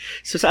 sorry.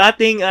 So, sa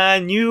ating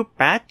new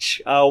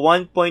patch,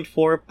 1.4.10,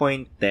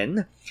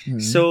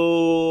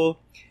 so,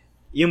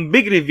 yung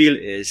big reveal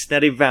is,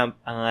 na-revamp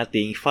ang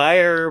ating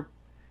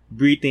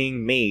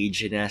fire-breathing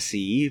mage na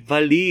si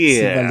Valir.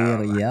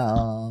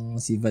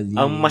 Si Valir.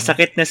 Ang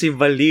masakit na si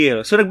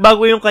Valir. So,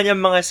 nagbago yung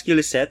kanyang mga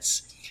skill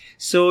sets.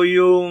 So,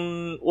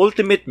 yung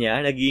ultimate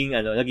niya,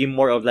 naging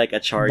more of like a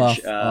charge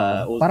buff.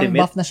 ultimate. Parang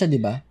buff na siya, di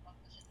ba?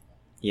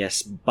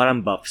 Yes,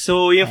 parang buff.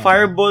 So, yung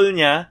fireball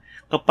niya,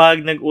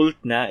 kapag nag-ult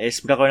na,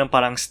 is magkakaroon ng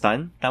parang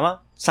stun.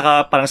 Tama?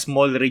 Saka parang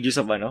small radius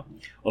of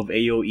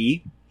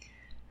AoE.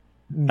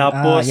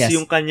 Tapos, yes.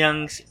 yung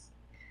kanyang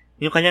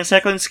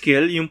second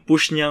skill, yung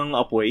push niyang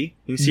apoy,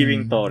 yung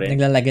Searing Torrent.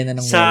 Naglalagay na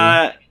ng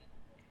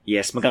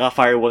Yes,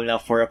 magkaka-firewall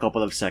na for a couple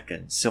of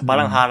seconds. So,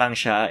 parang harang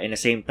siya and the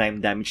same time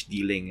damage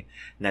dealing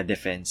na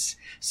defense.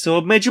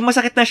 So, medyo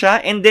masakit na siya.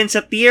 And then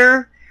sa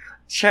tier,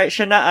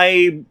 siya na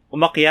ay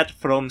umakyat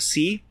from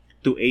C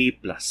to A+.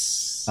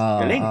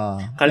 Galing.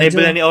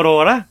 Ka-level na ni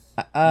Aurora.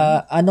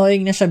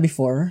 Annoying na siya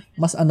before.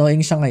 Mas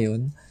annoying siya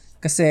ngayon.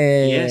 Kasi,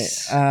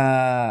 yes.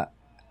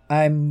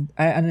 I'm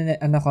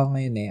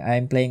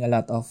playing a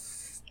lot of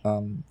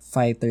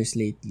fighters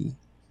lately.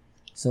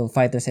 So,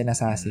 fighters and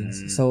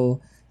assassins.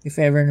 So, if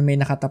ever may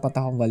nakatapat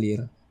akong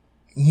Valir,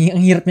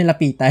 ang hirap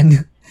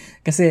nilapitan.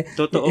 Kasi,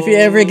 if you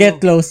ever get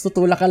close,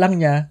 tutulak ka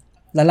lang niya,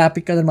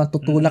 lalapit ka naman,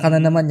 tutulak ka na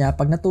naman niya.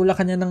 Pag natulak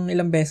ka niya ng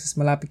ilang beses,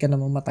 malapit ka na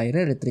mamatay,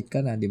 retreat ka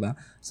na, di ba?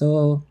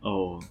 So,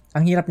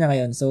 ang hirap niya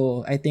ngayon.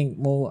 So, I think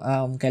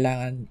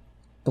kailangan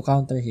to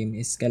counter him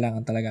is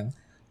kailangan talagang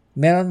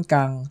meron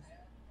kang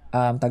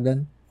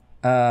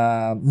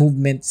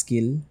movement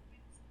skill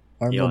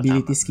or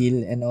mobility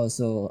skill and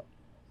also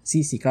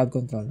CC, crowd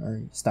control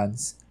or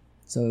stance.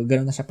 So,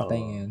 gano'n na siya patay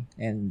ngayon.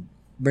 And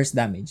burst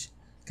damage.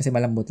 Kasi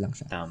malambot lang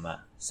siya.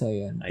 Tama. So,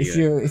 yun. If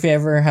you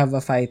ever have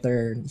a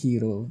fighter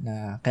hero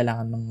na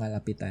kailangan mong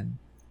malapitan,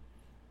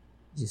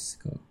 Diyos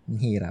ko, ang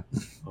hirap.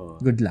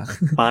 Good luck.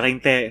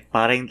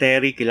 Parang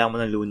Terry, kailangan mo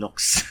ng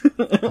Lunox.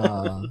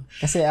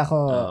 Kasi ako,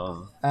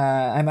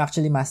 I'm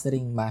actually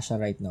mastering Masha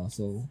right now.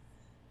 So,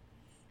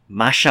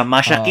 Masha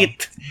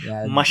Kit.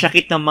 Yeah.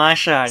 Masakit na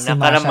Masha na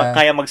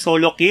kaya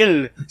mag-solo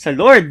kill sa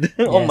Lord.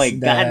 Yes, oh my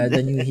God.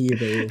 The new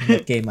hero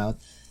that came out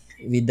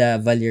with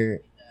the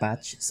Valir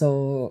patch.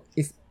 So,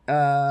 if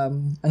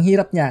ang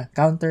hirap niya,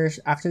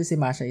 actually si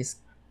Masha is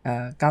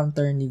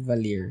counter ni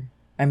Valir.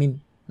 I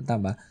mean,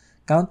 tama ba?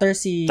 Counter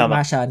si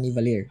Masha ni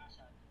Valir.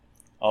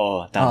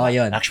 Tama.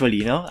 Yun.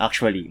 Actually, no?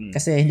 Actually.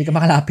 Kasi hindi ka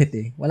makalapit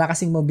eh. Wala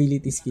kasing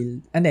mobility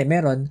skill.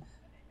 Meron.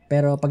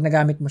 Pero pag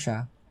nagamit mo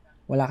siya,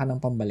 wala ka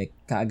nang pambalik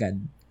kaagad.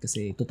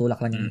 Kasi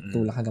tutulak lang yung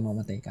tutulak hanggang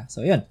mamatay ka.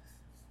 So, yun.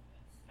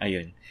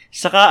 Ayun.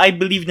 Saka, I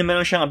believe na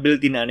meron siyang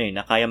ability na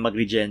na kaya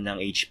mag-regen ng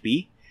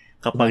HP.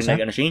 Kapag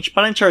siya,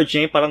 parang charge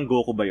niya, parang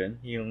Goku ba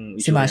yun? Yung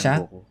si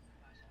Masha? Goku.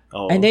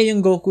 Hindi, yung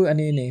Goku,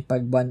 yun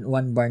pag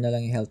one bar na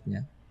lang yung health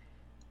niya.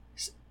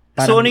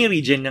 So, ano yung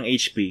region ng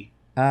HP?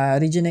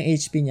 Region ng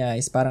HP niya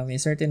is parang may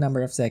certain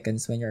number of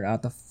seconds when you're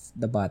out of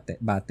the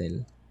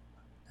battle.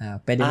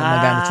 Pwede mo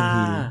magamit yung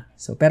heal.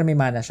 So, pero may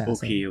mana siya.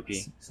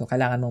 Okay. So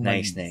kailangan mo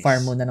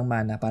mag-farm muna ng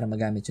mana para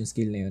magamit yung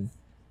skill na yun.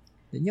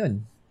 Then yun.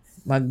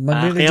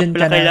 Magre-regen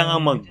ka kailangan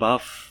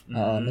mag-buff.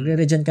 Oo,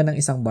 magre-regen ka ng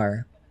isang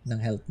bar ng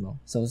health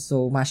mo. So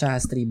Masha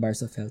has 3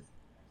 bars of health.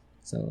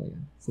 So,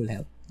 yun, full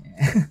health.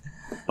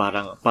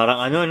 parang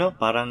ano, no?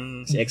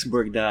 Parang si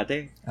Xborg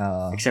dati.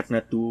 Oo. Except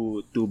na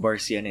 2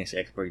 bars yan si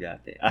Xborg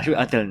dati. Actually,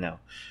 until now.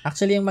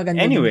 Actually, yung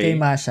maganda din kay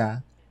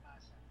Masha,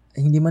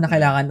 hindi mo na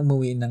kailangan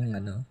umuwi ng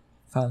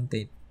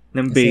fountain.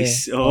 Ng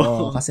base.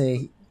 Oo,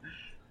 kasi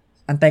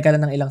antay ka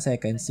lang ng ilang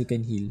seconds, you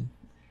can heal.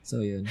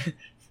 So, yun.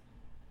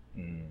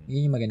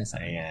 Yun yung maganda sa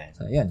akin.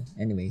 So, yun.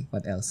 Anyway,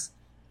 what else?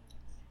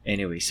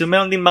 Anyway, so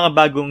meron din mga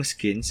bagong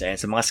skins. Ayan,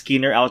 sa mga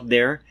skinner out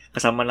there,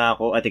 kasama na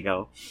ako at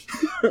ikaw.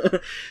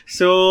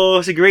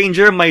 So, si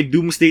Granger, may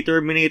Doomsday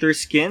Terminator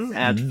skin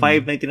at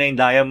 599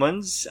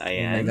 diamonds.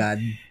 Ayan. Oh my God.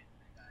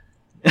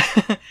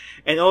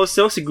 And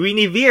also, si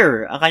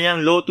Guinevere, ang kanyang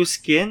Lotus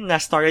skin na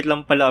Starlight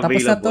lang pala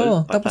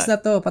available. Patapos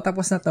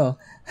na to.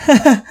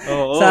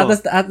 Oo. So,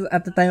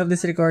 at the time of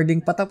this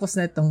recording, patapos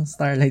na itong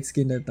Starlight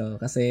skin na to.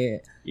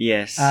 Kasi,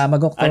 yes.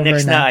 Mag-October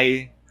next na.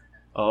 I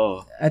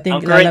think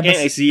ang current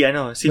ngayon ay si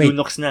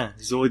Lunox na,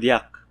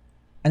 Zodiac.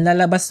 Ang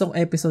lalabas tong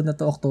episode na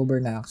to,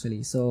 October na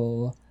actually.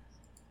 So,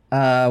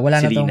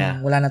 wala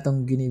na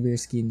tong Guinevere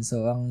skin.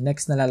 So, ang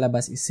next na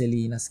lalabas is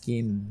Selena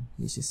skin,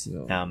 which is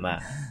yung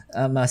tama.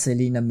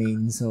 Selena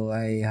main. So,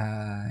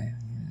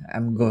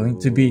 I'm going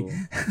to be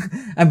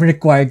I'm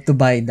required to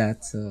buy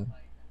that. So,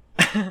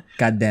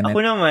 God damn it.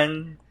 Ako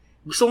naman,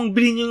 gusto kong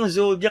bilhin yung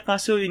Zodiac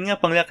kaso yun nga,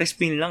 pang lucky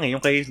spin lang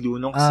yung kay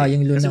Lunox.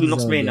 Yung Lunox kasi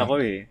Lunox Zodiac. main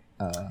ako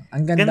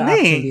ang ganda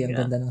actually, ang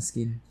ganda ng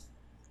skin.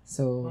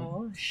 So,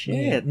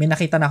 shit. May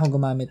nakita na akong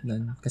gumamit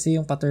nun. Kasi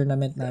yung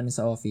pa-tournament namin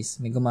sa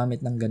office, may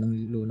gumamit ng ganong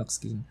Lunox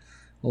skin.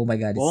 Oh my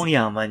God. Ang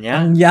yaman niya.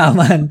 Ang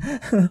yaman.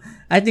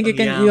 I think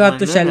you have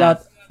to shell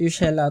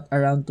out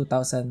around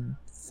 2,400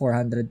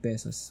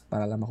 pesos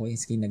para lang makuha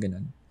yung skin na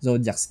ganon.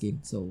 Zodiac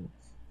skin. So,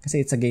 kasi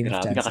it's a game of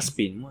chance. Grabe,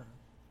 kaka-spin mo.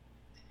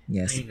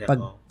 Yes.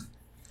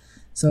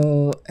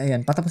 So,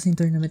 ayan, patapos yung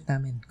tournament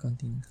namin.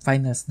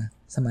 Finals na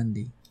sa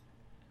Monday.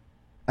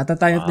 At the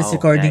time of this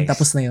recording, nice.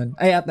 tapos na yun.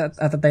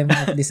 At the time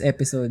of this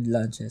episode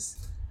launches,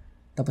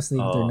 tapos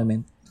na yung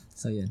tournament.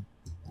 So, yun.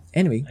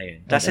 Anyway.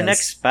 Tapos sa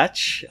next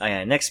patch,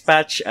 ang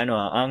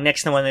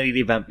next naman na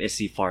re-revamp is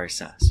si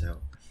Farsa.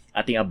 So,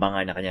 ating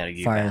abangan na kanya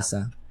revamp.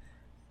 Farsa.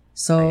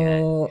 So,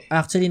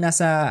 actually,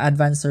 nasa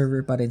advanced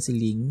server pa rin si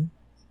Ling.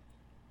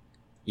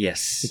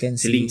 Yes.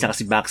 Si Ling tsaka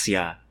si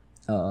Baxia.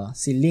 Oo.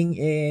 Si Ling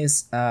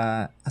is,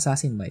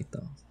 assassin ba ito?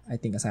 I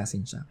think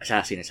assassin siya.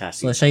 Assassin.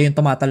 So, siya yung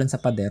tumatalon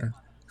sa pader.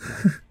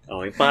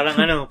 Parang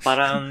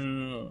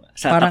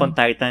sa Attack on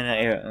Titan na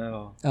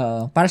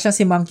para siya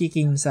si Monkey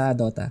King sa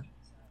Dota.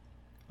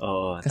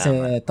 Oo, kasi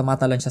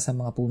tumatalon siya sa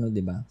mga puno, 'di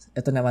ba?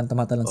 Ito naman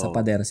tumatalon sa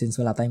pader since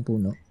wala tayong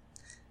puno.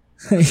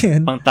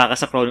 Ayun.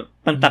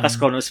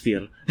 Pangtakas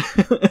Chronosphere.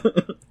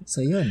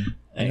 So yun.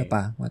 Ano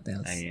pa? What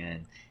else?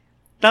 Ayan.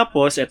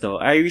 Tapos ito,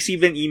 I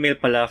received an email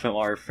pala from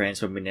our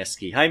friends from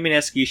Mineski. Hi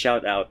Mineski,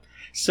 shout out.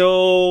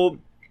 So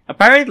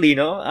apparently,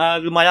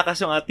 lumalakas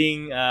yung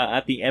ating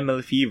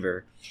ML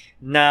Fever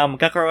na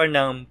magkakaroon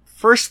ng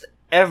first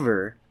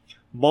ever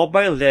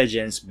Mobile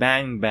Legends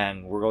Bang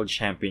Bang World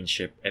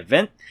Championship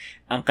event.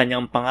 Ang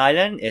kanyang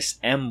pangalan is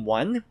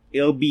M1.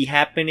 It'll be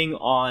happening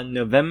on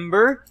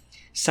November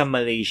sa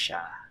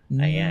Malaysia.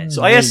 Ayan.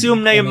 So, I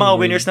assume na yung mga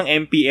winners ng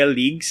MPL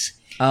leagues,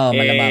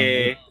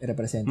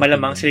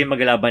 malamang sila yung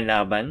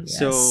maglalaban-laban.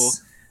 Yes. So,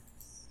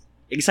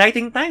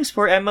 exciting times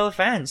for ML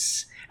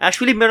fans.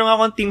 Actually, meron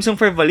akong team song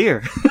for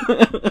Valir.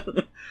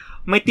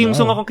 May team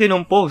song akong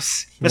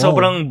kinumpos na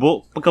sobrang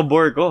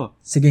pagka-bore ko.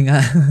 Sige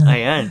nga.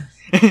 Ayan.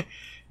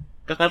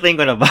 Kakantayin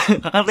ko na ba?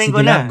 Kakantayin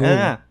ko na.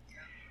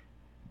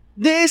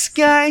 This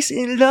guy's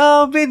in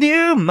love with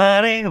you,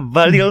 mare.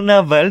 Valir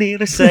na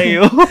valir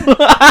sa'yo.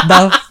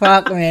 The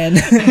fuck, man.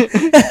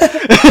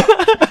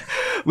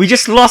 We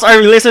just lost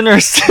our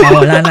listeners.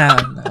 Wala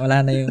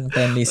na yung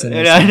 10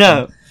 listeners.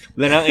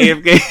 Wala na ang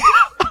AFK.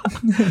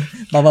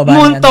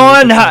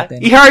 Munton!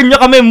 I-hire nyo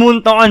kami,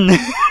 Munton!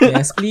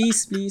 Yes,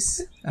 please.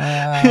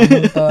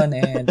 Munton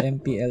and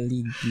MPL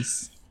League,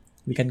 please.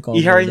 We can call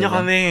i-hire nyo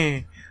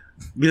kami.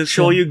 We'll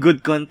show you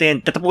good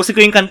content. Tatapusin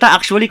ko yung kanta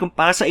actually kung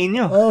para sa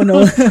inyo. Oh,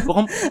 no.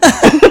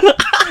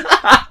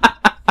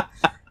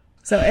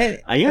 So,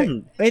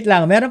 ayun. Wait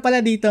lang. Meron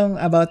pala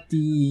ditong about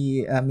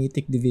the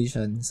Mythic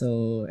Division.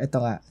 So, eto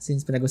nga.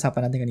 Since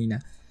pinag-usapan natin kanina.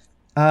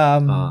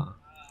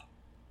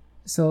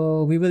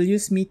 So, we will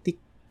use Mythic.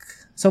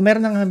 So,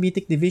 meron ng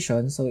Mythic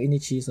Division. So, in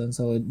each season.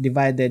 So,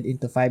 divided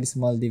into 5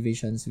 small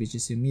divisions, which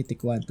is yung Mythic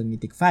 1 to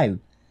Mythic 5.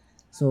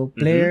 So,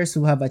 players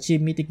who have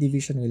achieved Mythic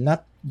Division will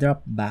not drop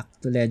back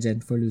to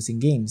Legend for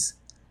losing games.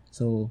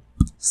 So,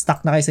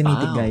 stuck na kayo sa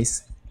Mythic,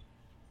 guys.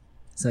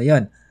 So,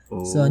 yun.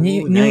 So,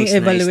 new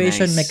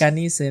evaluation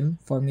mechanism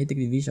for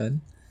Mythic Division.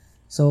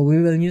 So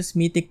we will use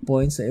Mythic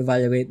points to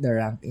evaluate the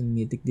rank in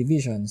Mythic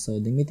Division. So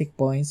the Mythic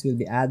points will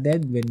be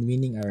added when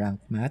winning a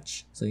ranked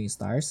match. So yung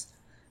stars.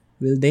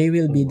 While they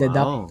will be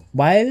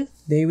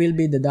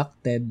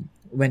deducted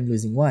when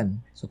losing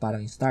one. So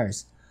parang yung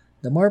stars.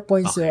 The more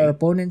points your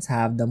opponents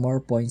have, the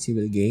more points you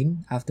will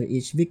gain after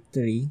each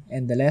victory,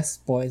 and the less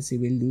points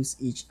you will lose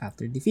each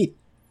after defeat.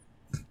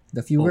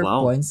 The fewer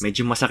points...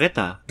 Medyo masakit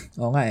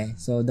Oo nga eh.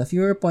 So, the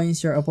fewer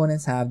points your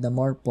opponents have, the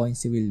more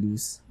points you will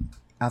lose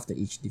after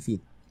each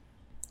defeat.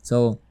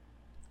 So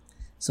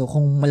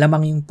kung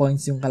malamang yung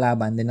points yung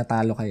kalaban, then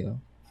natalo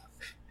kayo.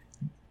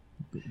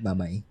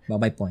 Bye-bye.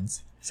 Bye-bye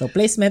points. So,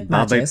 placement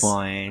matches. Bye-bye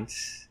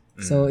points.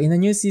 So, in a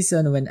new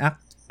season, when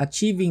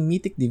achieving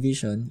Mythic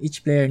Division,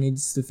 each player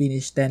needs to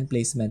finish 10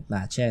 placement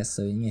matches.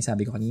 So, yun yung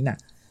sabi ko kanina.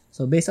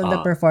 So, based on the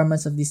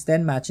performance of these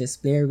 10 matches,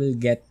 player will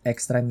get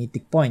extra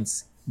Mythic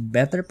points.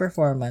 Better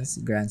performance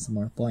grants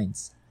more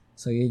points.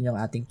 So, yun yung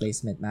ating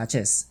placement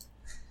matches.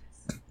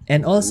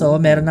 And also,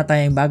 meron na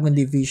tayong bagong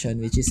division,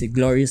 which is a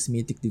Glorious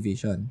Mythic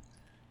Division.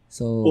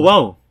 So,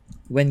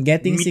 when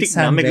getting Mythic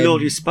 600... na, may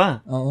Glorious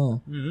pa. Oo.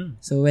 Mm-hmm.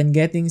 So, when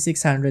getting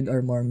 600 or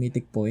more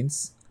Mythic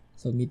points,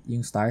 so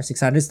yung stars,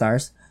 600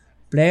 stars,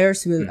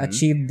 players will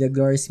achieve the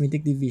Glorious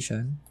Mythic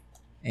Division,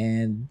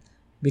 and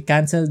we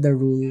cancel the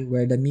rule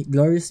where the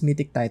Glorious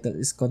Mythic title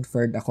is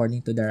conferred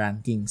according to the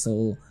ranking.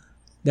 So,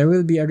 there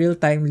will be a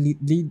real-time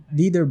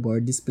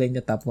leaderboard displaying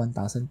the top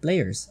 1,000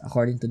 players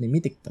according to the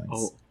Mythic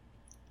points.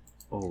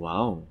 Oh,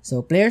 wow. So,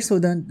 players who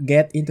don't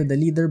get into the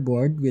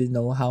leaderboard will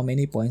know how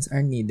many points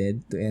are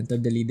needed to enter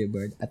the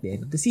leaderboard at the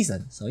end of the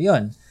season. So,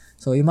 yun.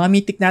 So, yung mga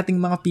Mythic nating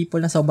mga people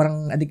na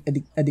sobrang adik,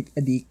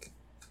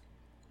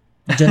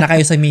 diyan na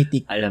kayo sa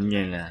Mythic. Alam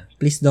niya na.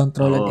 Please don't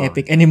troll an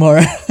Epic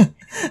anymore.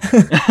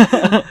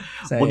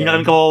 Huwag niyo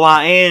na kami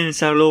kawawain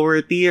sa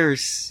lower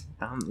tiers.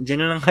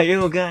 Diyan na lang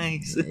kayo,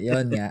 guys.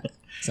 Yun nga.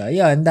 So,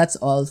 yun. That's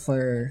all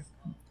for...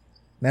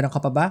 Meron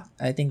ka pa ba?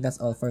 I think that's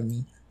all for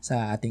me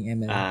sa ating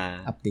ML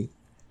update.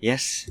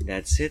 Yes,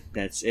 that's it.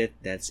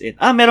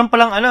 Meron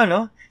palang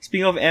no?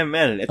 Speaking of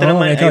ML, ito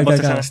naman ay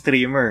basta sa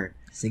streamer.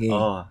 Sige.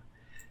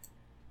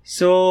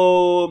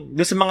 So,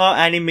 doon sa mga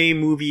anime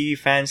movie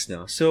fans,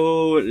 no?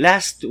 So,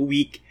 last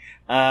week,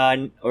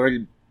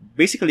 or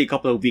basically a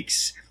couple of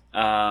weeks,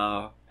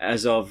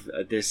 as of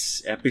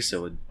this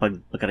episode,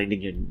 pagkarinig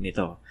nyo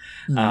nito,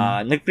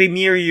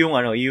 nag-premiere yung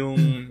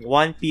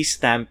One Piece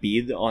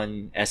Stampede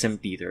on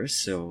SM Theaters.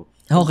 So,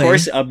 of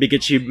course, a big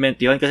achievement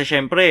yun. Kasi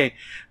syempre,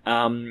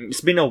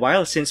 it's been a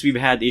while since we've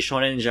had a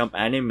Shonen Jump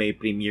anime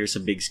premiere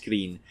sa big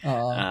screen.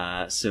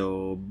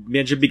 So,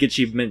 medyo big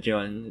achievement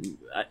yun.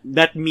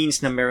 That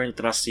means na meron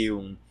trust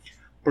yung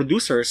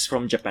producers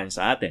from Japan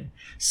sa atin.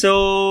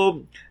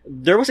 So,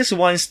 there was this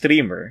one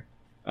streamer.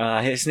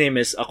 His name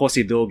is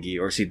Sidogi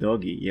or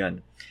Sidogi.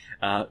 Yan.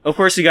 Of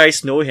course, you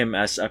guys know him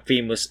as a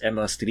famous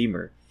ML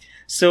streamer.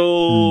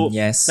 So,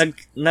 yes.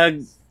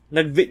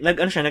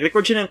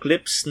 Nag-record siya ng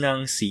clips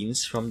ng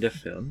scenes from the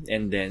film,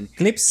 and then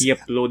clips? He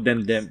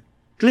uploaded them.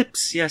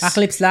 Clips, yes.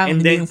 Clips lang,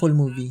 and hindi then, yung full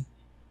movie.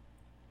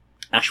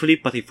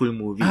 Actually, pati full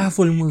movie.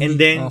 Full movie. And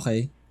then,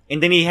 and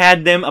then he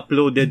had them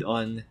uploaded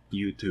on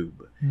YouTube.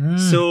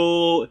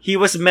 So, he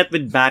was met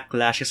with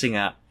backlash kasi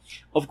nga,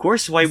 of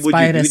course, why would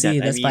you do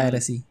that? That's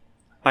piracy.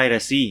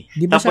 Piracy.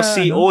 Diba Tapos siya,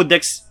 si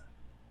Odex,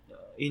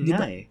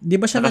 Di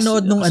ba siya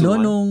nanood nung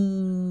nung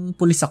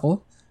Pulis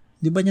Ako?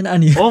 Di ba niya na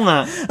yun? Oo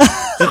nga.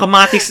 Yung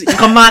kamatis ni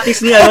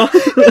Kamatis!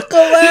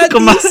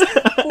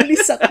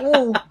 Pulis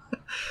Ako!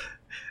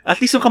 At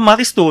least yung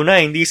kamatis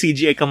tunay, hindi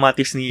CGI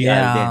kamatis ni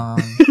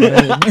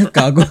Alden.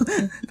 Kago.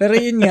 Pero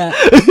yun nga.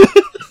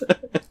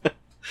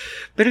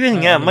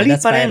 Mali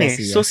pa rin eh.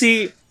 Yes.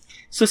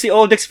 So si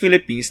Oldex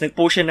Philippines,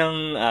 nag-post siya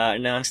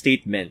ng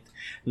statement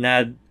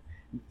na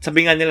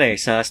sabi nga nila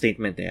sa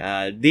statement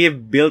they've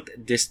built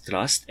this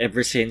trust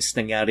ever since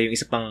nangyari yung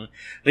isa pang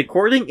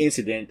recording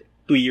incident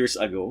 2 years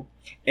ago,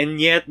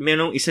 and yet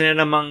merong isa na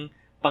namang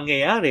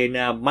pangyayari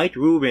na might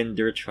ruin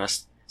their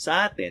trust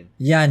sa atin.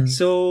 Yan.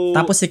 So,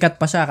 tapos sikat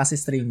pa siya kasi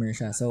streamer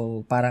siya.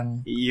 So,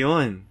 parang...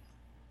 Yun.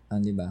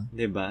 Di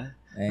ba?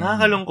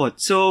 Nakakalungkot.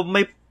 So,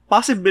 may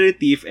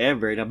possibility if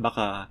ever na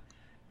baka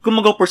kung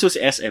mag-pursue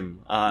si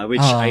SM,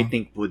 which I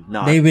think would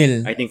not. They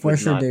will. I think for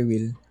sure not. They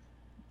will.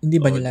 Hindi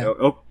ba nila?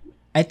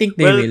 I think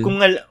they will.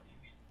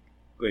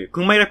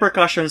 Kung may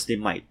repercussions,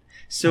 they might.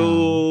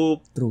 So,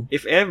 true.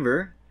 If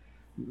ever,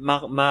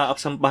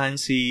 maapsampahan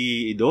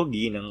si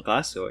Doggy ng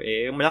kaso,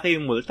 malaki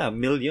yung multa.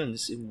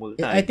 Millions yung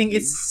multa. I think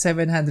it's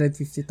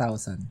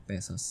 750,000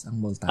 pesos ang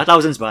multa.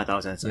 Thousands ba?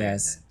 Thousands.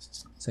 Yes.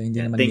 So, hindi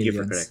naman thank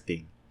millions.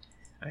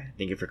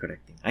 Thank you for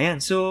correcting.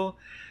 Ayan, so,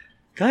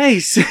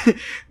 guys,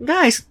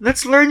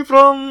 let's learn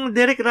from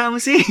Derek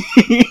Ramsey.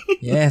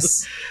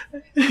 Yes.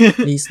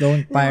 Please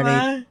don't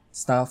pirate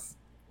stuff.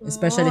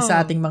 Especially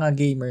sa ating mga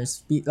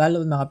gamers,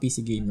 lalo mga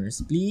PC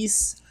gamers.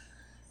 Please,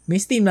 may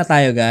Steam na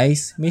tayo,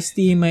 guys. May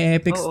Steam, may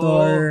Epic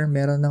Store,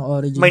 meron ng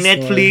Origin may Store.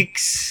 Netflix.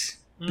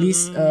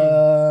 Please,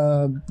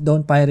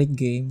 don't pirate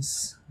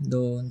games.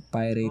 Don't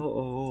pirate.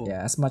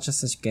 Yeah, as much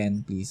as you can,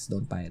 please,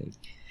 don't pirate.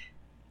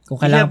 Kung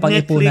You kailangan have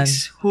pag-ipunan,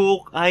 Netflix,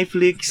 Hook,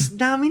 iFlix,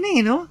 dami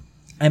na no?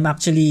 I'm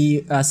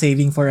actually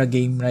saving for a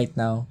game right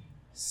now.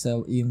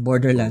 So, yung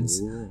Borderlands.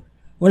 Oh.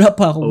 Wala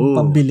pa akong Oh.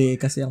 pambili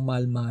kasi ang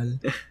mahal-mahal.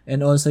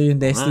 And also yung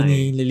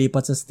Destiny, Ay.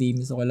 lilipat sa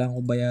Steam. So, kailangan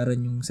ko bayaran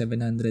yung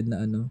 700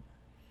 na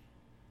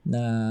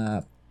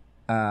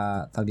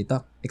tawag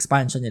dito,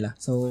 expansion nila.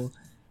 So,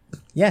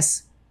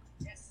 yes.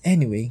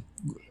 Anyway,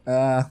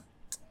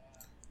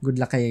 good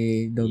luck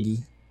kay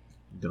Doggy.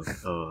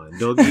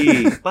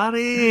 Doggy.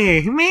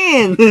 Pare,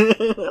 man.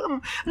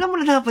 alam mo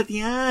na dapat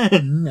yan.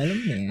 Alam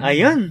mo na yan.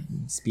 Ayun.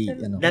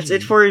 That's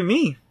it for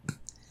me.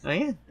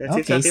 Ayan. That's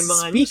it sa ating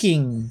mga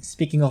news.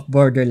 Speaking of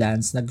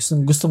Borderlands, na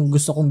gusto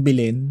kong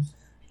bilhin,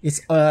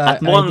 it's at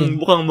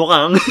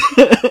mukhang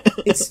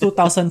it's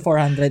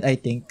 2,400 I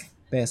think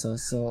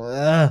pesos. So,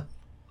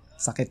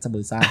 sakit sa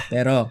bulsa.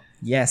 Pero,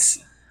 yes.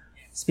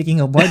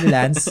 Speaking of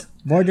Borderlands,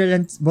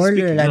 Borderlands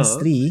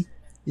 3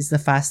 is the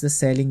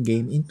fastest selling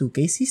game in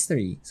 2K's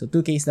history. So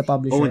 2K is the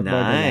publisher of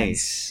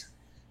Borderlands.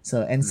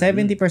 So, and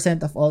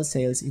 70% of all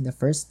sales in the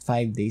first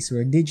 5 days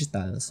were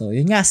digital. So,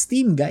 yun nga,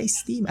 Steam,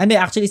 guys. Steam. And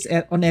actually, it's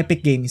on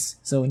Epic Games.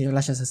 So, hindi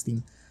wala siya sa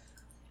Steam.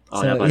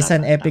 So, it's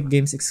an Epic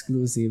Games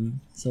exclusive.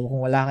 So,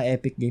 kung wala ka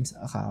Epic Games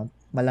account,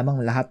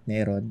 malamang lahat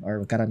meron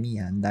or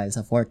karamihan dahil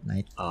sa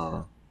Fortnite.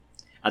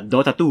 At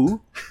Dota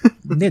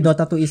 2? Hindi,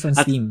 Dota 2 is on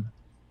Steam.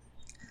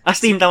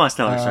 Steam, tama.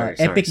 Sorry.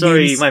 Epic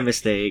Sorry, Games, my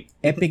mistake.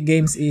 Epic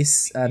Games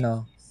is,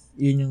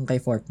 yun yung kay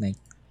Fortnite.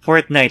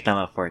 Fortnite.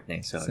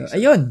 Sorry. So,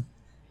 ayun.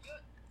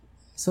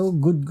 So,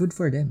 good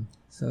for them.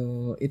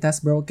 So, it has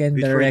broken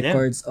the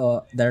record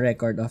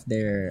of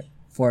their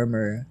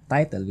former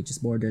title, which is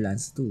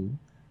Borderlands 2.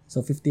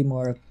 So,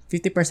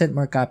 50%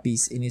 more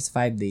copies in its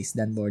 5 days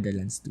than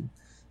Borderlands 2.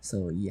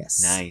 So,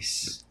 yes.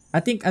 Nice. I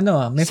think,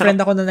 may friend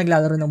ako na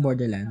naglalaro ng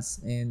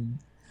Borderlands and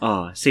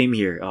same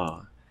here.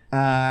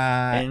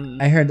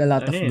 I heard a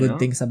lot of good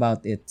things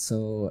about it.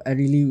 So, I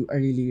really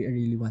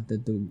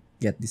wanted to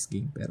get this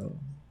game, pero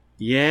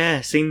yeah,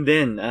 same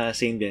din.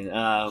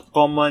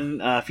 Common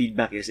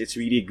feedback is it's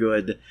really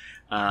good.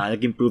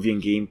 Nag-improve yung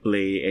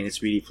gameplay and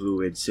it's really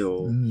fluid.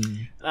 So,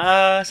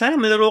 sana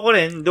malaro ko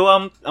rin. Though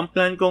ang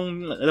plan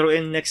kong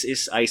laruin next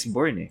is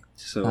Iceborne eh.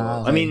 So,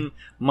 okay. I mean,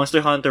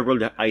 Monster Hunter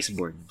World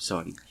Iceborne.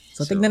 Sorry.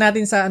 So, tignan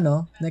natin sa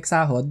next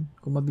sahod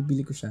kung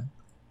mabibili ko siya.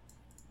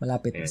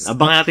 Malapit.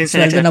 Abangan natin sa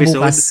next episode.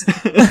 Bukas.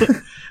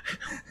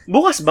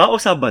 Bukas ba o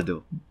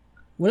Sabado?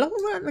 Walang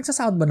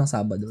nagsasahod ba ng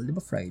Sabado? Di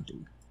ba Friday?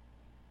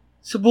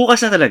 So, bukas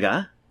na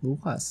talaga?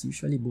 Bukas.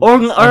 Usually bukas.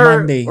 Or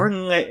Monday.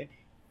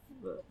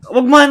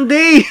 Wag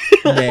Monday!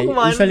 Hindi.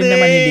 Usually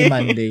naman hindi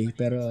Monday.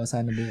 Pero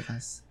sana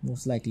bukas.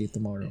 Most likely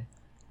tomorrow.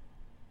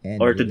 And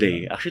or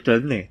today.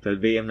 Actually, 12 na eh.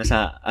 12 a.m.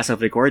 na as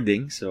of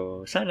recording.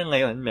 So, sana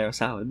ngayon meron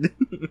sahod.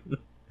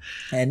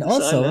 And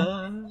also,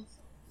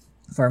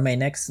 for my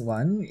next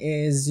one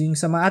is yung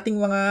sa mga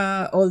ating mga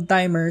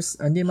old-timers,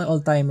 or hindi man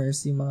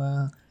old-timers, yung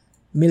mga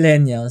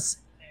millennials,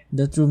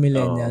 the true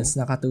millennials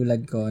na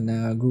katulad ko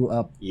na grew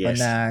up on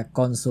a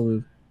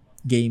console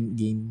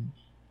game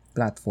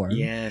platform.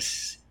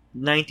 Yes.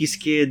 90s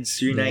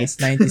kids unite.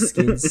 Yes, 90s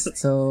kids.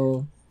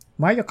 So,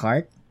 Mario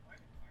Kart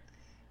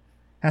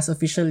has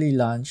officially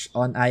launched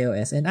on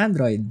iOS and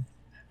Android.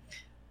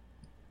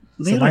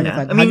 Meron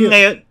na? I mean,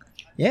 ngayon?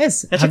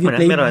 Yes. Have you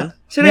played? Meron?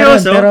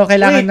 Seryoso? Meron, pero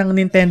kailangan ng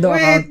Nintendo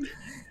account.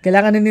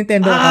 Kailangan ng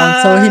Nintendo account.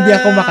 So, hindi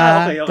ako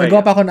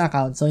gagawa pa ako ng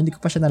account. So, hindi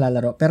ko pa siya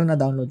nalalaro. Pero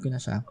na-download ko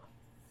na siya.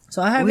 So,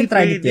 I haven't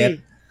tried it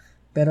yet.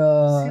 Pero,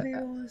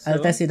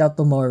 I'll test it out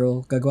tomorrow.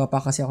 Gagawa pa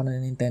kasi ako ng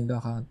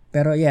Nintendo account.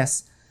 Pero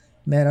yes,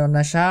 meron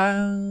na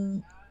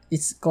siyang,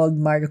 it's called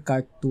Mario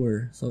Kart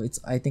Tour. So,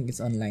 I think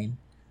it's online.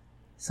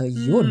 So,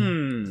 yun.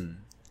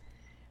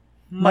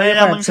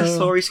 Malamang sa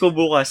stories ko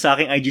bukas, sa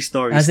aking IG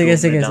stories. Sige.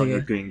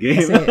 Ko yung game.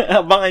 Kasi,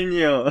 abangan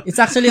nyo. It's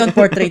actually on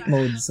portrait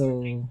mode. So,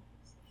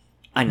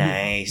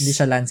 nice. Hindi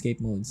siya landscape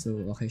mode. So,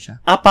 okay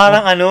siya.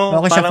 Parang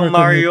okay parang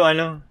Mario,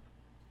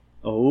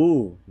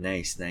 Oh,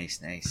 nice.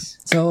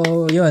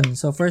 So, yun.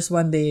 So, first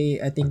one,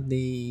 I think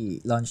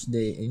they launched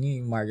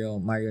yung Mario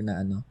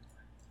na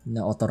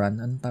na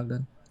autorun. Anong tawag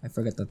doon? I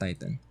forgot the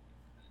title.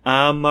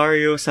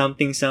 Mario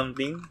something.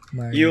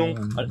 Mario, yung,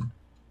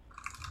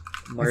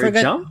 Mario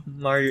Jump?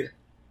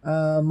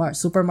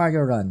 Super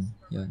Mario Run.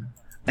 Yun.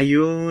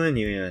 Ayun.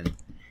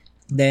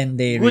 Then,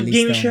 they good released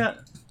game siya.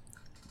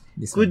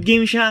 Good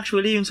game siya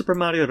actually, yung Super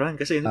Mario Run.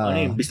 Kasi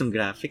yung based on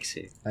graphics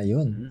eh.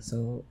 Ayun.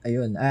 So,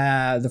 ayun.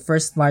 The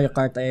first Mario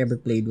Kart I ever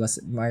played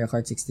was Mario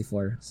Kart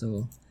 64.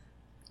 So,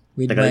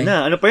 tagal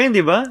na. Ano pa yun,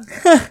 di ba?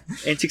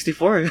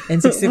 N64.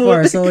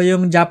 N64. So,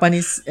 yung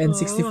Japanese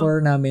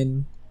N64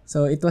 namin.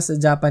 So, it was a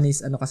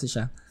Japanese, kasi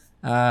siya.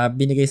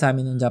 Binigay sa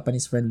amin ng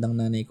Japanese friend ng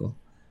nanay ko.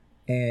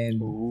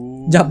 And,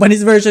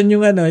 Japanese version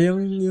yung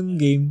yung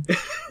game.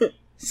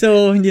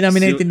 So, hindi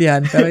namin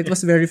naintindihan. Pero it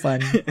was very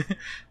fun.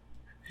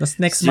 Tapos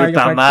next Mario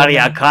Kart. Super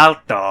Mario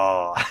Kart.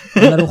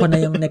 Nalaro ko na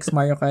yung next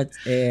Mario Kart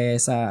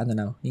sa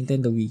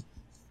Nintendo Wii.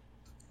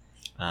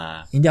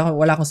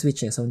 Wala akong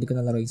Switch so hindi ko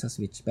nalaro yung sa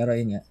Switch. Pero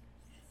yun nga.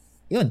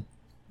 Yun.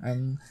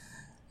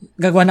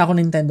 Gagawa na ako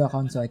ng Nintendo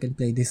account so I can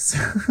play this.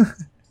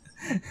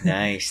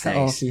 Nice, sa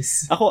nice.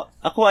 office.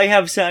 Ako I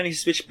have sa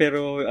Switch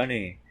pero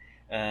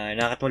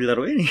nakakatawa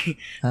laruin eh.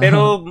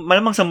 Pero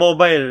malamang sa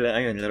mobile,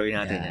 ayun, laruin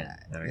natin yan.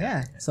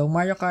 Yeah. So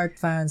Mario Kart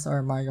fans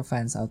or Mario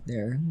fans out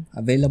there,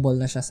 available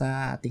na siya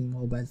sa ating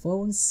mobile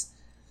phones.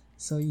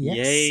 So yes.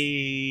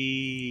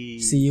 Yay!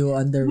 See you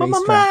on the Mama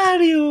racetrack.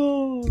 Mario!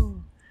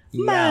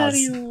 Yes.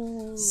 Mario!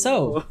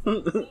 So,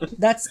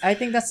 I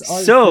think that's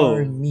all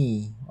for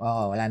me.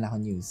 Oh, wala na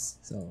akong news.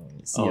 So,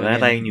 see you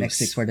again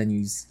next week for the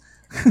news.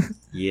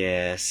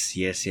 Yes.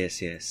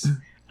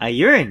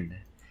 Ayun.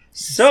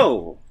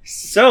 So,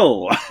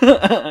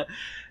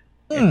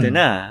 ito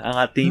na ang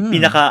ating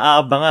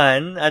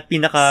pinaka-aabangan at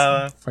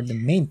for the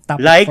main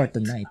topic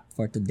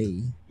for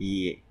today.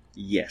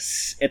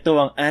 Yes. Ito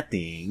ang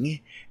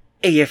ating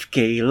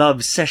AFK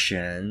Love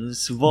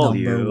Sessions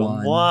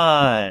Volume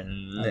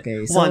 1.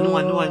 Okay, so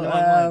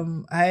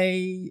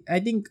I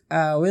think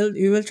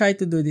we will try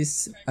to do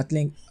this at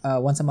least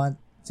once a month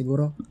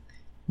siguro.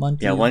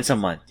 Monthly. Yeah, once a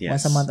month. Yes.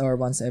 Once a month or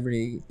once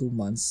every 2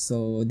 months.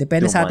 So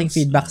depende sa ating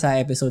feedback sa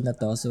episode na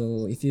to.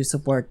 So if you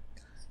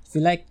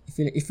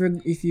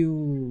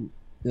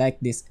like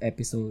this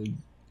episode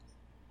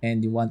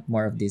and you want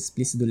more of this,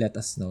 please do let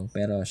us know.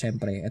 Pero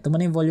syempre, ito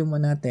muna yung volume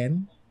 1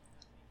 natin.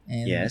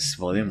 And yes,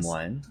 volume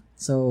 1.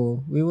 So,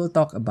 we will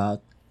talk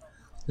about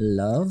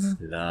love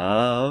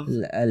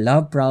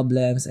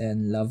problems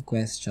and love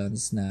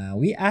questions na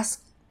we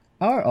ask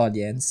our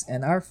audience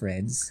and our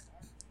friends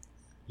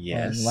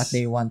on what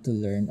they want to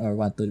learn or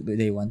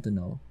they want to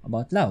know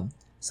about love.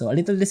 So, a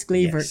little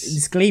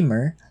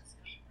disclaimer,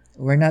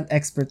 we're not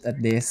expert at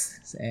this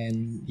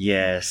and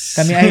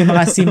kami ay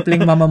mga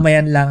simpleng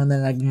mamamayan lang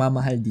na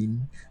nagmamahal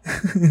din.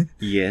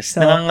 Yes,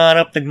 so,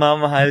 nangangarap,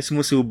 nagmamahal,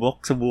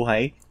 sumusubok sa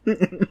buhay.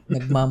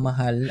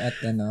 Nagmamahal at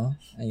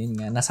ayun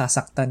nga,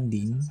 nasasaktan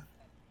din.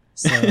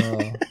 So,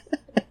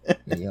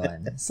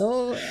 yun.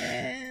 So,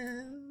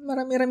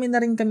 marami-rami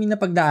na rin kami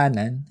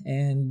napagdaanan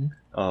and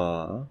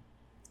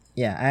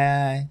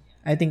yeah,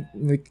 I think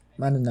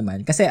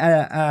kasi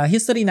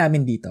history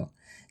namin dito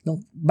nung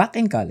back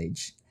in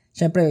college.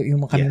 Syempre,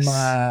 yung kami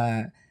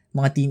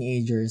mga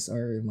teenagers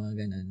or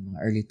mga ganun, mga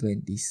early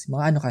 20s.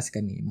 Mga kasi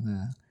kami,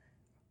 mga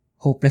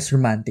hopeless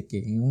romantic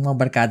eh. Yung mga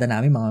barkada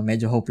namin, mga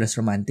medyo hopeless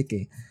romantic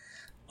eh.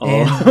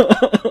 And,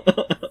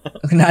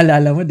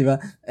 naalala mo, di ba?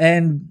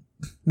 And,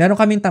 meron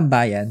kaming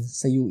tambayan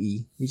sa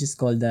UE, which is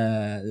called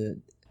the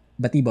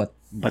Batibot.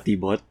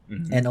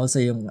 Mm-hmm. And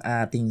also yung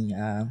ating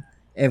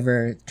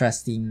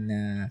ever-trusting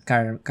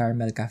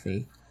Carmel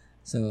Cafe.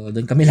 So,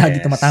 doon kami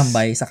lagi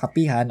tumatambay sa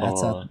kapihan at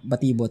sa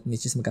Batibot,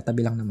 which is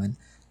magkatabi lang naman.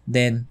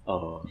 Then,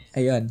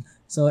 ayun.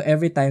 So,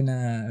 every time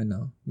na,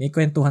 may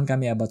kwentuhan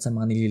kami about sa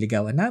mga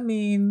nililigawan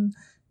namin,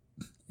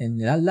 and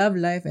love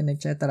life, and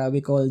etc. We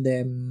call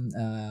them,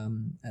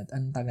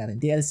 anong tawag natin?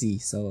 TLC.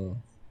 So,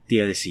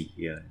 TLC,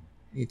 yeah.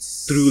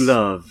 It's True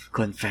Love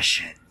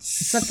Confessions.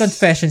 It's not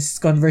confessions, it's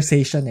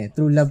conversation eh.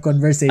 True Love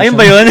Conversation. Ayun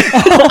ba yun?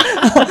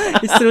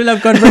 It's True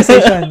Love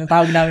Conversation.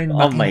 Tawag namin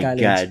back in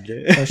college. God.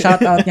 So,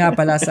 shout out nga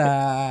pala sa,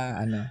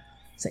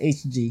 sa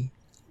HG.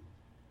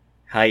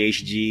 Hi,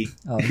 HG.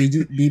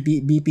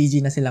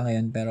 BPG na sila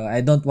ngayon, pero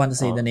I don't want to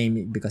say the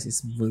name because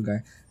it's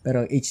vulgar.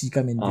 Pero HG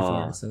kami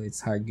before, so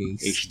it's Hard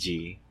Gays.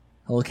 HG.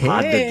 Okay.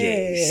 Hard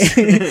Gays.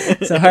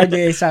 So, Hard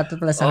Gays. Shout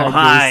out pala sa Hard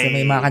Gays. So,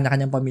 may mga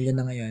kanya-kanyang pamilya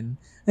na ngayon.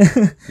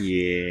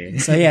 Yeah.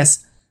 So,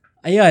 yes.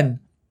 Ayun.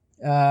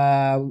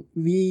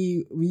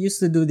 We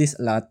used to do this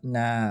a lot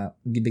na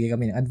bibigay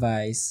kami ng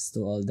advice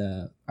to all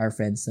our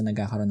friends na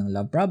nagkakaroon ng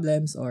love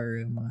problems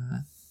or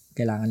mga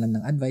kailangan lang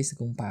ng advice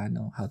kung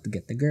paano, how to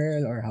get the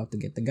girl or how to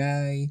get the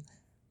guy.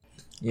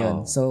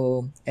 Yun.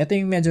 So, ito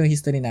yung medyo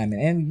history namin.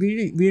 And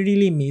we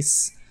really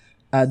miss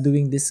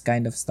doing this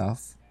kind of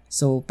stuff.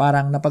 So,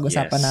 parang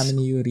napag-usapan namin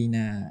ni Yuri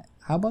na,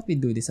 how about we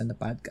do this on the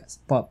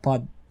podcast?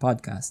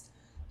 Podcast.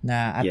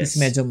 Na at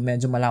least medyo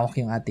malawak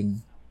yung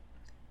ating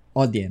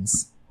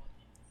audience.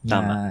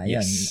 Tama.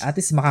 Yun. At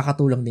least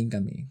makakatulong din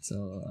kami.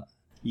 So,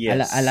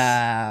 ala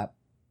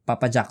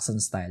Papa Jackson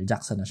style.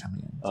 Jackson na siya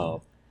ngayon.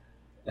 So,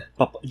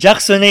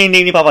 Jackson na yung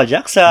name ni Papa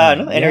Jack sa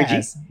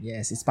Energy?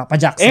 Yes, it's Papa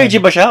Jackson.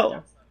 Energy ba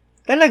siya?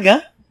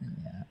 Talaga?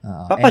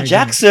 Papa Energy,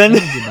 Jackson?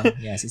 Energy ba?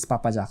 Yes, it's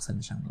Papa Jackson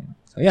siya ngayon.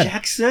 So, yun.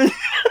 Jackson?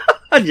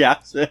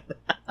 Jackson.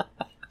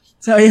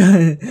 So,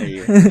 yun.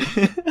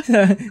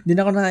 Hindi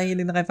na ako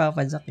nakakinig na kay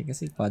Papa Jack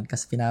kasi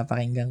podcast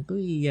pinapakinggan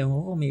ko eh.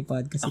 Mo ko may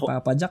podcast si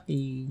Papa Jack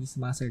eh.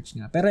 Ma-search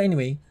nga. Pero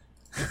anyway,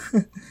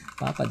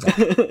 Papa Jack.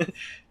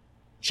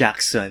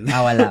 Jackson.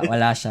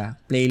 Wala siya.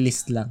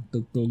 Playlist lang.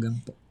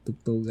 Tugtugang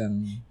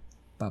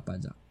Papa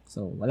Jack.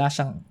 So, wala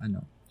siyang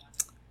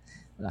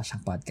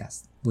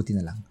podcast. Buti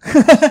na lang.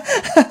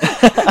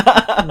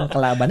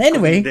 Kalaban.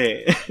 Anyway.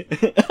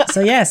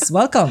 So, yes.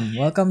 Welcome.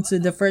 Welcome to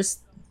the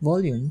first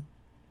volume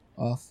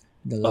of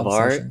the Love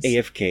Sessions.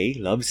 AFK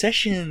Love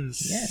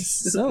Sessions.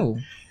 Yes. So,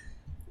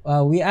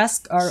 we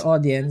ask our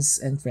audience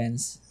and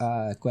friends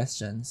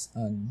questions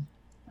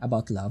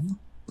about love.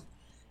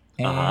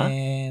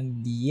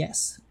 And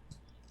yes.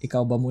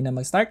 Ikaw ba muna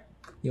mag-start?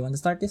 You want to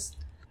start this?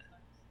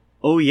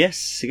 Oh, yes.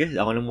 Sige,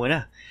 ako na muna.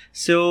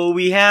 So,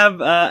 we have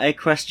a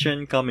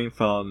question coming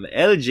from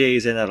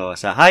LJ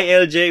Zenarosa. Hi,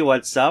 LJ.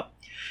 What's up?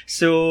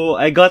 So,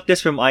 I got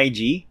this from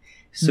IG.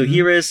 So,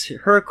 here is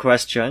her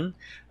question.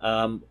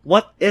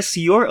 What is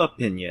your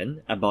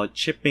opinion about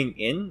chipping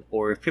in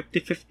or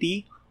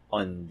 50-50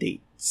 on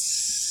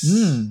dates?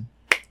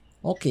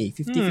 Okay,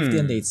 50-50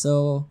 on dates.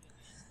 So,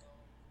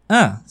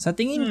 sa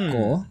tingin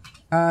ko,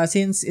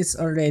 since it's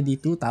already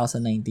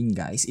 2019,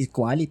 guys,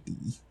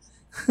 equality.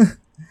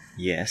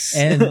 Yes.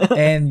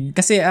 and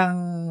kasi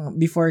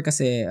before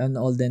kasi on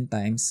olden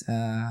times,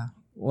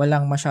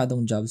 walang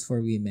masyadong jobs for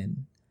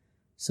women.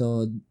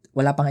 So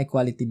wala pang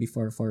equality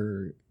before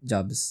for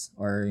jobs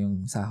or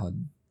yung sahod.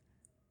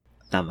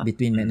 Tama.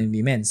 Between men and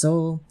women.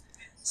 So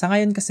sa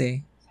ngayon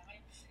kasi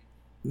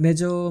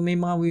medyo may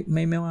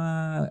mga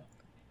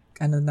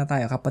ano na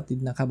tayo,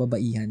 kapatid na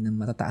kababaihan na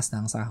matataas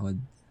na ang sahod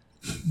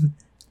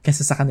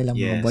kaysa sa kanilang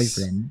mga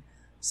boyfriend.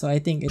 So I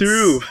think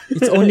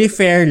it's only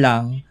fair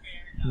lang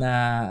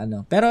na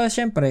ano. Pero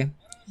syempre,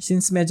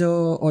 since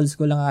medyo old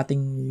school lang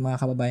ating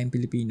mga kababayang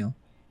Pilipino,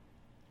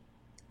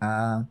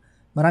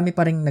 marami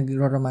pa ring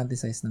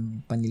nagro-romanticize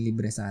ng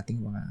panlilibre sa ating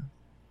mga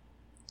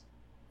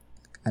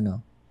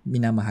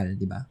minamahal,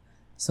 di ba?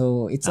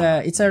 So it's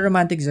a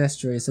romantic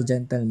gesture, it's a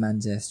gentleman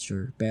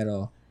gesture,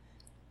 pero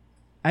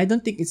I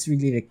don't think it's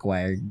really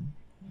required,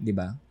 di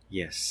ba?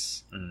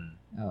 Yes.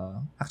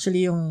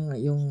 Actually yung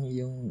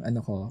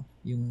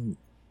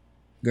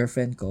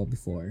girlfriend ko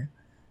before,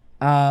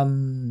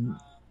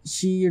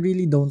 she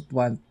really don't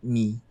want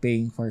me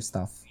paying for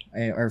stuff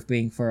or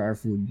paying for our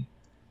food.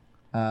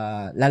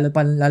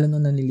 Lalo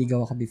nung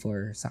nanliligaw ako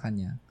before sa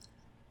kanya.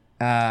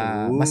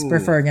 Mas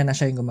prefer niya na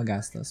siya yung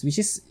gumagastos, which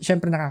is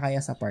syempre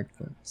nakakaya sa part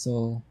ko.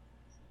 So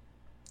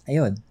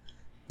ayun.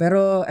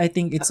 Pero I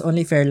think it's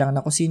only fair lang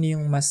na kung sino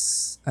yung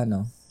mas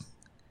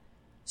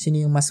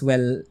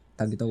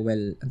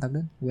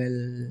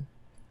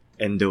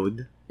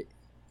endowed.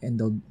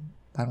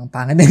 Parang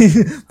pangit.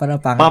 Parang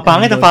pangit.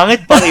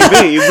 Pangit. Parang iba.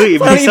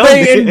 Parang iba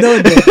yung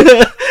endowed.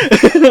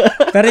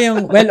 Pero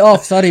yung well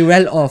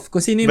off.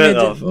 Kung sino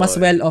yung mas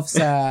well off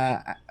sa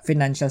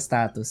financial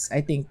status, I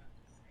think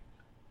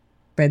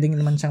pwedeng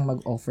naman siyang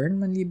mag-offer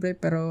naman libre,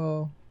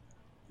 pero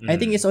I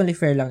think it's only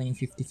fair lang yung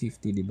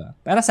 50-50, di ba?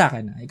 Para sa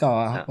akin,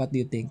 ikaw, what do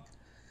you think?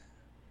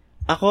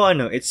 Ako,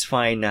 it's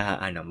fine na,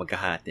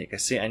 magkahati.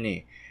 Kasi,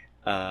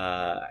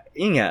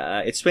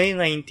 it's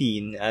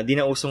 2019, di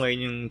na uso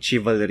ngayon yung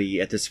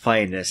chivalry at its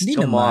finest. Di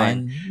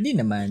naman.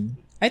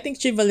 I think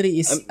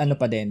chivalry is,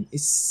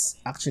 is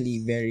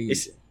actually very,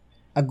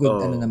 a good,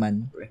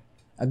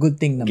 a good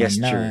thing naman,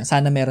 gesture. Na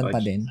sana meron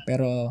pa din.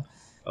 Pero,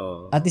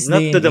 at this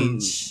day and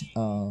age,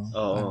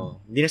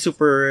 di na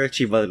super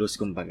chivalrous,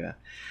 kumbaga.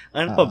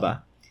 Ano pa ba?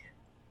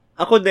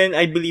 Ako din,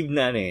 I believe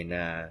na,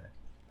 na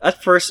at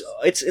first,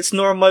 it's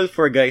normal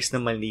for guys na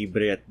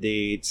manlibre at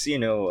dates,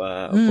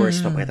 of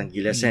course, papakitang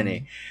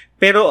gilasan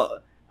Pero,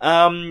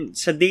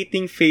 sa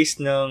dating phase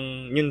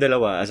ng yung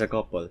dalawa as a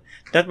couple,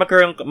 that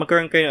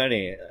magkaroon kayo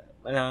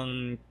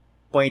ng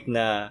point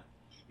na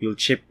you'll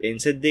chip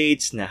in sa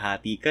dates, na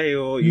hati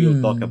kayo,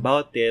 you'll talk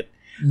about it,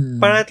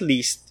 para at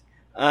least,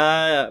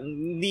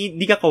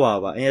 di ka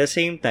kawawa. And at the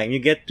same time,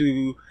 you get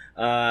to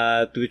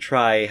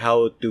try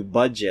how to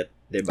budget,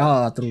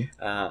 diba? True.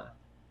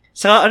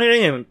 Sa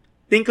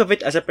think of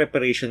it as a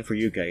preparation for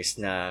you guys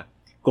na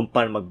kung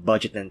paano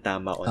mag-budget ng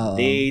tama on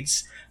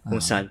dates, kung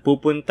saan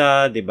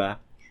pupunta, diba?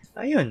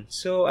 Ayun.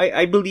 So,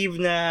 I believe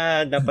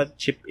na dapat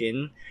chip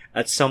in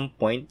at some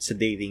point sa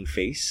dating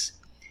phase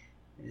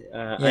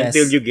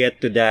until you get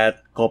to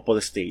that couple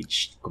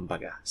stage,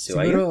 kumbaga. So,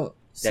 siguro,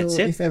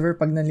 that's it. If ever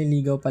pag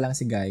naliligaw pa lang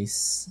si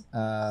guys,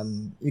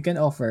 you can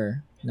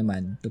offer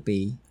naman to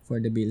pay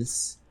for the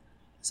bills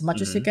as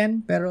much as you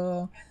can,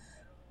 pero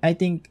I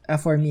think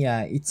for me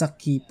it's a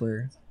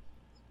keeper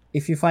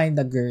if you find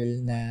a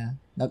girl na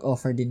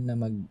nag-offer din na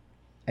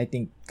I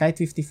think kahit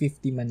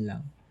 50-50 man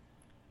lang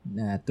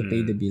na to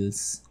pay the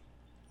bills.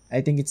 I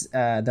think it's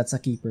that's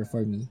a keeper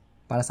for me,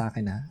 para sa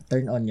akin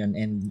turn on yon,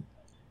 and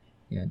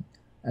yun,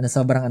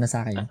 sobrang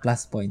sa akin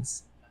plus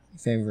points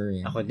if ever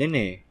yan. Ako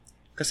din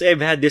kasi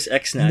I've had this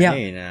ex na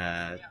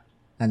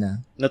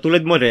na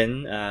tulad mo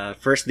rin,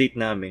 first date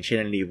namin,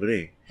 siya ng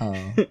libre.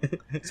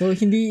 So,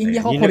 hindi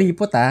ako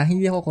kuripot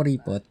Hindi ako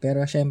kuripot. Pero,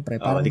 syempre,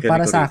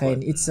 para sa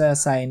akin, it's a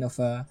sign of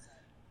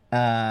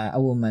a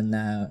woman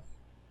na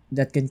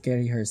that can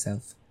carry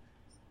herself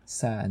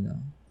sa,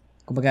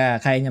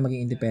 kumbaga, kaya niya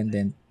maging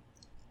independent.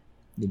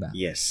 Diba?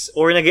 Yes.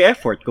 Or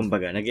nag-e-effort,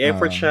 kumbaga.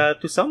 Nag-e-effort siya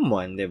to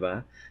someone,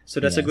 diba?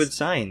 So, that's a good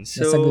sign.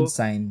 So, that's a good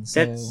sign.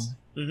 So, that's,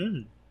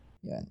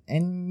 yan.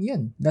 And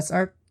yun,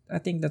 I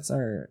think that's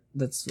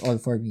all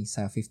for me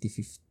sa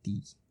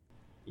 50-50.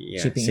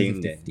 Yeah, shipping same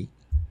 50-50. Then.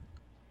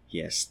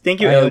 Yes.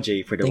 Thank you,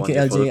 LJ, for the wonderful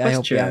question. Thank you, LJ. I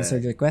hope we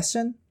answered your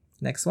question.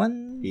 Next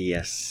one.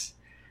 Yes.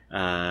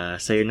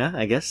 Sa'yo na,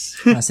 I guess.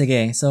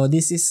 Sige. So,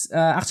 this is,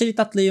 actually,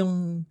 tatlo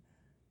yung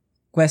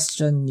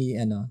question ni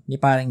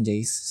paring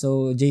Jace.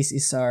 So, Jace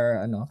is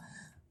our,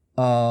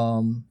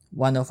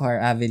 one of our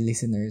avid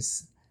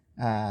listeners.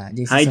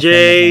 Jace Hi, is a friend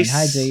of mine.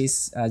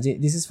 Jace. Hi, Jace.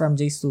 This is from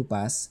Jace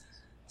Tupas.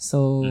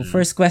 So,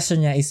 first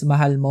question niya is,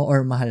 mahal mo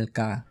or mahal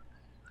ka?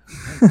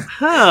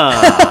 Ha!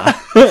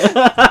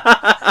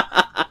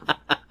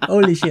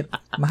 Holy shit.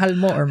 Mahal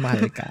mo or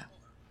mahal ka?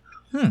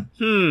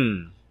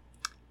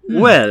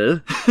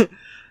 Well,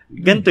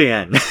 ganito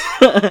yan.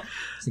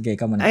 Sige,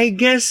 ikaw muna. I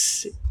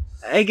guess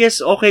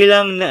okay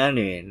lang na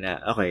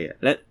okay.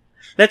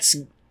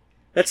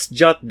 Let's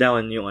jot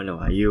down yung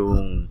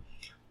yung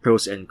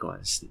pros and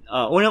cons.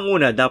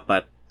 Unang-una,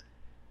 dapat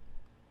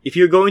if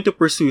you're going to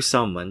pursue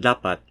someone,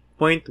 dapat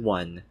point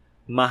one,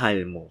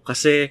 mahal mo.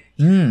 Kasi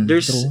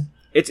True.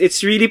 it's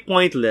really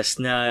pointless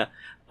na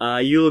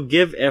you'll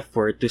give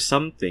effort to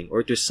something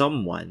or to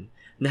someone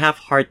na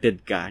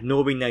half-hearted ka,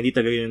 knowing na hindi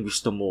talaga yun ang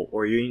gusto mo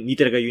or hindi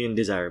talaga yun yung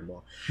desire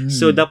mo.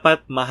 So,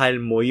 dapat mahal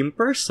mo yung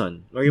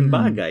person or yung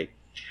bagay.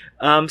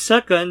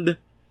 Second,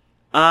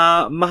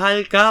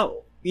 mahal ka.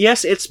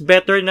 Yes, it's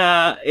better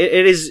na,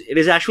 it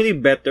is actually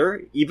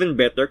better, even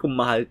better kung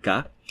mahal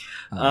ka.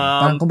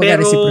 Parang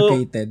kumbaga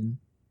reciprocated.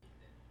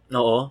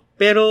 Oo.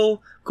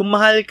 Pero, kung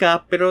mahal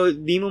ka, pero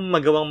di mo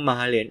magawang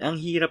mahalin, ang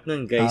hirap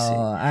nun, guys.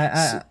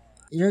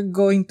 You're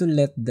going to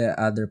let the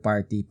other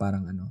party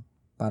parang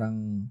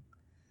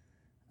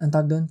ang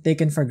tawag doon,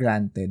 taken for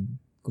granted,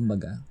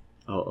 kumbaga.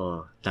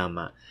 Oo,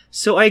 tama.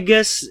 So, I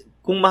guess,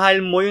 kung mahal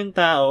mo yung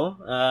tao,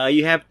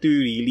 you have to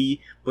really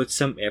put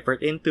some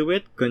effort into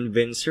it,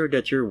 convince her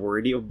that you're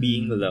worthy of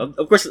being loved.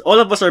 Of course,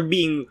 all of us are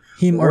being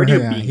worthy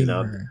of being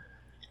loved.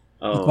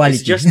 Equality.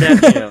 It's just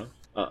that,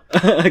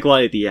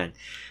 equality yan.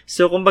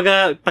 So,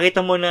 kumbaga,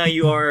 pakita mo na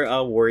you are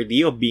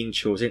worthy of being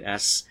chosen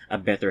as a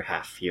better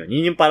half. Yun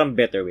yung parang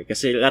better way.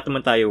 Kasi lahat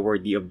naman tayo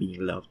worthy of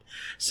being loved.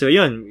 So,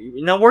 yun.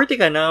 Na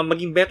worthy ka na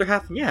maging better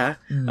half niya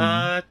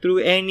through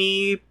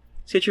any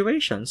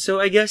situation. So,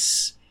 I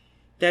guess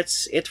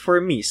that's it for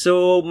me.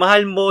 So,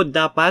 mahal mo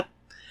dapat.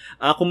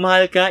 Kung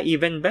mahal ka,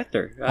 even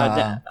better.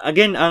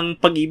 Again,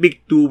 ang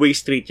pag-ibig, two-way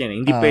street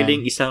yan. Hindi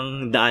pwedeng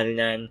isang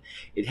daanan.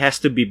 It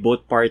has to be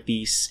both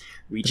parties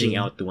reaching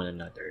out to one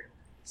another.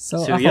 So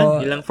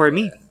yun lang for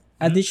me.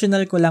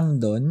 Additional ko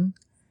lang doon.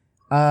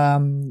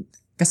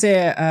 Kasi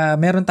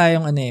meron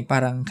tayong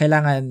parang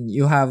kailangan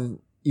you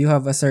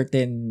have a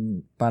certain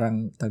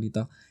parang tawag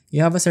dito.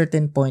 You have a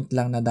certain point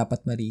lang na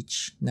dapat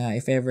ma-reach na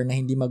if ever na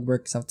hindi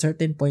mag-work sa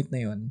certain point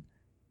na yon,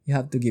 you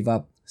have to give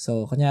up.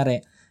 So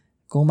kunyari,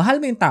 kung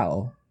mahal mo yung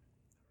tao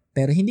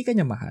pero hindi ka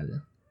niya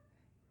mahal,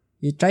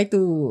 you try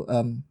to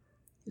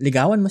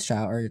ligawan mo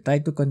siya or try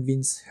to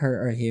convince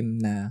her or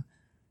him na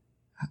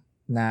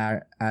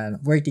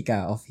worthy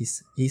ka of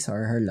his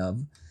or her love.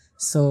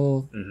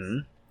 So,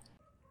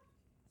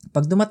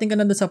 pag dumating ka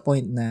na doon sa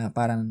point na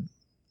parang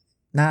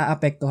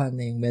naaapektuhan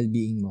na yung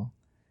well-being mo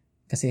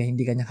kasi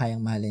hindi ka niya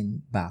kayang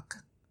mahalin back,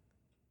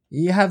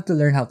 you have to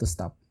learn how to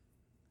stop.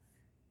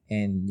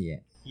 And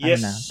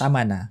yes.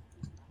 Tama na.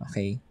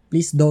 Okay?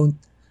 Please wag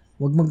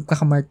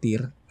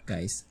magkakamartir,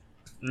 guys.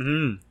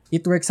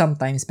 It works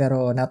sometimes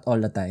pero not all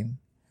the time.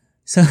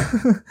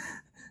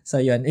 So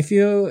yun, if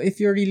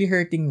you're really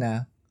hurting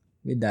na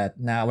with that,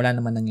 na wala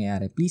naman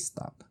nangyayari, please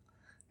stop.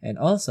 And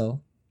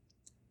also,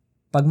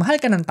 pag mahal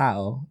ka ng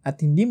tao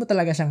at hindi mo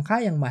talaga siyang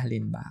kayang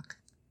mahalin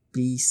back,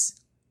 please,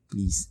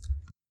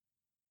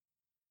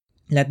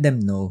 let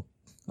them know.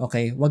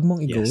 Okay? Wag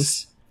mong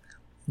i-ghost.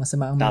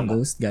 Masama ang mga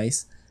ghost,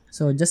 guys.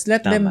 So, just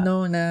let them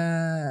know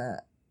na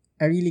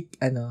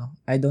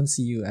I don't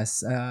see you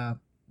as,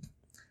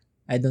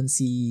 I don't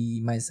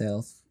see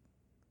myself.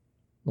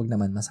 Wag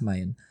naman, masama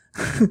yun.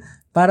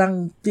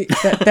 Parang,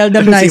 tell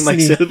them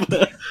nicely.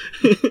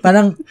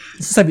 Parang,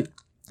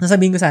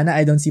 sasabihin ko sana,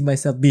 I don't see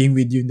myself being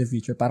with you in the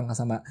future. Parang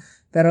kasama.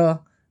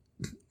 Pero,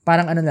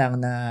 parang lang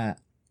na,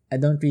 I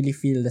don't really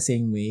feel the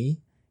same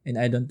way, and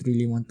I don't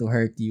really want to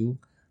hurt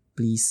you.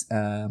 Please,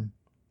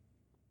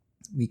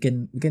 we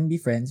can be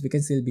friends. We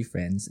can still be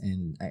friends,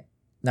 and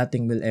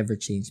nothing will ever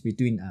change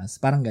between us.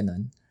 Parang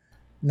ganon.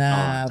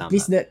 Na,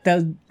 please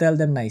tell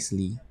them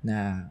nicely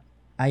na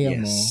ayaw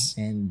mo,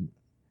 and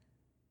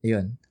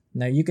yun.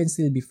 Now, you can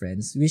still be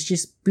friends. Which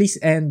is, please,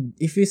 and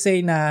if you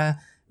say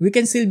na, we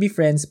can still be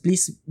friends,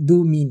 please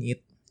do mean it.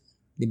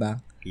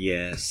 Diba?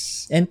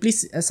 Yes. And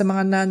please, sa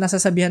mga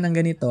nasasabihan ng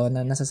ganito,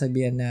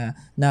 nasasabihan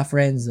na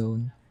friend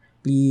zone,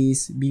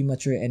 please be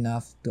mature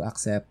enough to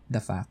accept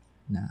the fact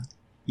na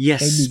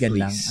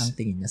kaibigan lang ang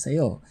tingin niya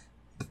sa'yo.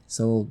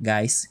 So,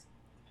 guys,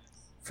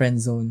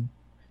 friend zone.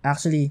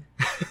 Actually,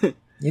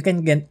 you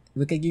can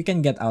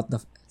get out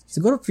of,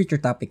 siguro future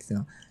topics,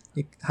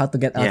 how to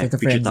get out of the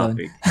friend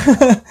zone.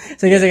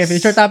 Sige,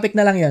 future topic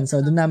na lang yun. So,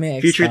 doon namin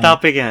expand. Future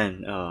topic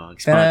yan.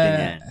 Expand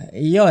yan.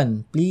 Yun,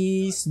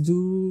 please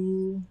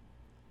do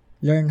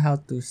learn how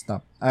to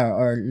stop.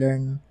 Or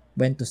learn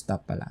when to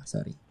stop pala.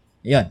 Sorry.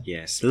 Yun.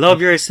 Yes.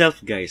 Love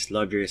yourself, guys.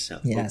 Love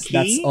yourself. Yes, okay?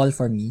 That's all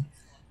for me.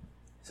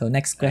 So,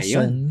 next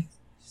question.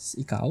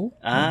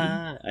 Ikaw?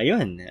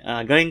 Ayun.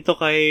 Galing to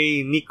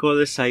kay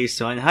Nicole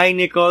Saison. Hi,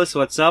 Nichols.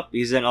 What's up?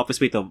 He's an office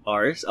mate of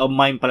ours.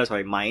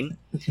 Mine.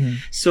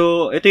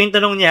 So, ito yung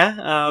tanong niya,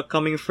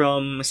 coming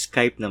from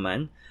Skype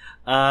naman.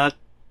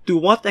 To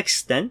what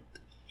extent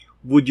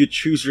would you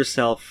choose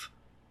yourself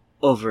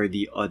over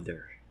the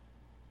other?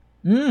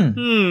 Mm.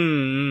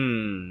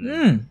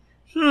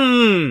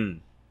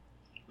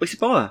 Pag-isip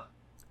ako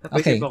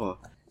Okay.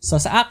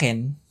 So sa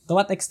akin, to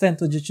what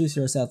extent would you choose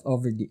yourself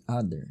over the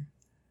other?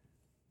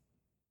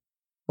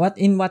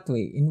 In what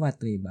way? In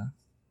what way ba?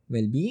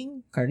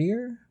 Well-being?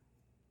 Career?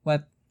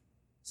 What?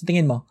 Sa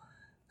tingin mo?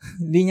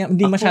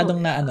 Hindi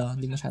masyadong na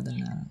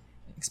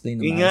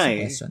explain ng sa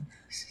question.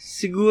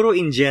 Siguro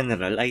in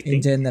general, I think.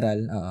 In general,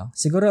 oo.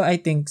 Siguro I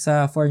think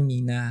for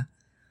me na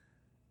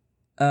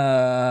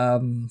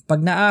pag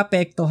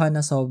naapektuhan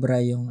na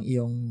sobra yung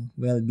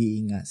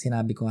well-being nga,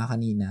 sinabi ko nga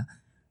kanina,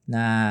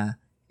 na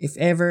if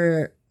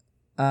ever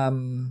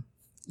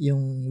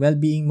yung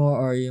well-being mo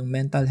or yung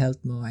mental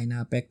health mo ay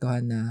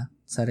naapektuhan na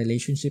sa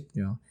relationship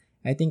nyo,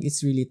 I think it's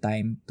really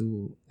time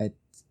to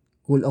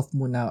cool off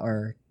muna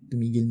or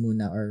tumigil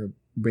muna or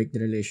break the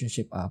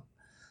relationship up.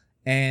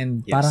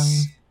 And parang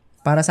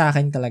para sa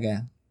akin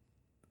talaga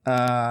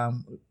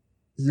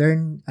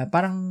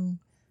parang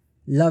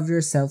love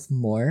yourself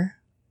more.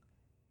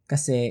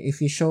 Kasi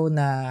if you show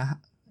na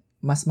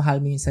mas mahal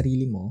mo yung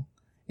sarili mo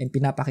and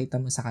pinapakita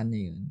mo sa kanya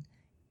yun,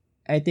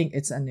 I think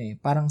it's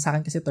parang sa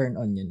akin kasi turn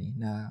on yun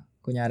na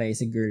kunyari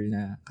si girl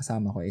na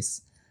kasama ko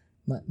is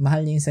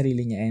mahal niya yung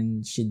sarili niya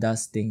and she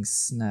does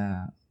things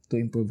na to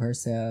improve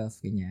herself,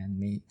 ganyan.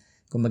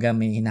 Kumbaga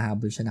may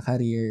hinahabol siya na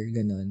career,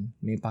 ganun.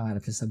 May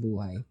pangarap siya sa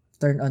buhay.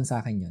 Turn on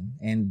sa akin yun.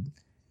 And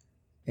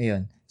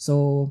ayun.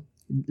 So,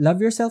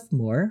 love yourself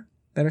more,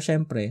 pero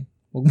syempre,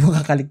 huwag mo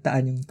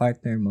kakaligtaan yung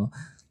partner mo.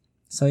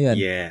 So, yun.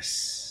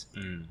 Yes.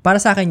 Para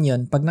sa akin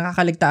yun, pag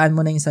nakakaligtaan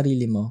mo na yung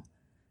sarili mo,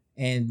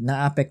 and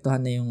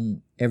naapektuhan na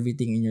yung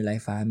everything in your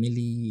life,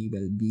 family,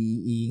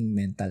 well-being,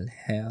 mental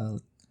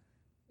health,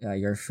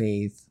 your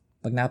faith,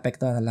 pag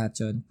naapektuhan na lahat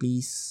yun,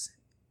 please,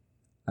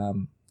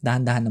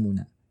 dahan-dahan na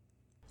muna.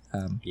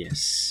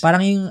 Yes.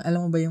 Parang yung,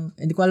 alam mo ba yung,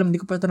 hindi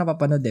ko pa ito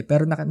napapanood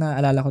pero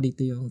naalala ko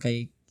dito yung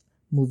kay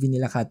movie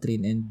nila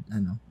Catherine and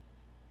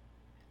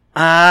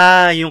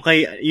yung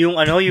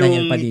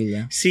Daniel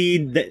Padilla.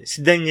 Si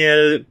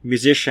Daniel,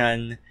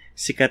 musician,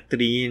 si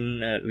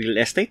Catherine, real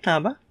estate na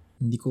ba?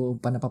 Hindi ko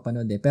pa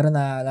napapanood pero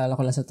naalala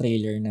ko lang sa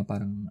trailer na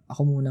parang,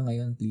 ako muna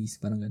ngayon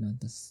please, parang gano'n,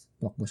 tapos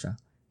tuwakbo siya.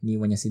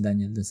 Iniwan niya si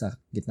Daniel dun sa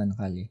gitna ng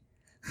kalye.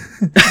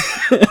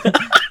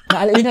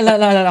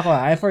 Naalala ko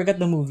I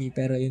forgot the movie,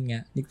 pero yun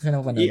nga, hindi ko siya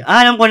napapanood.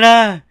 Alam ko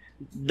na!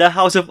 The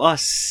House of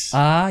Us.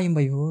 Yun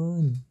ba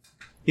yun?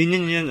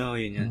 Yun.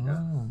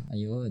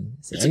 Ayun.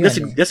 So,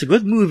 that's a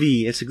good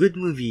movie. It's a good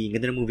movie.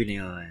 Ganda ng movie na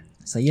yun.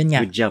 So, yun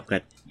nga. Good job,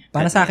 Kat.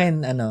 Para sa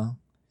akin,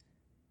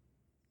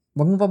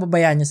 wag mo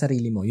pababayaan yung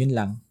sarili mo. Yun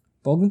lang.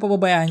 Huwag mo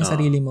pababayaan yung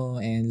sarili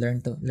mo and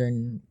learn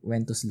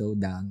when to slow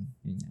down.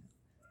 Yun nga.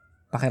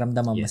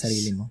 Pakiramdaman mo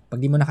sarili mo. Pag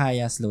di mo na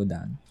kaya, slow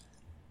down.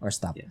 Or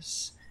stop.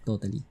 Yes.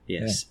 Totally.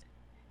 Yes.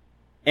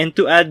 And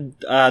to add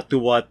to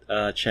what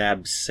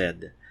Chabs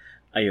said,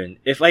 ayun,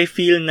 if I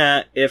feel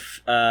na if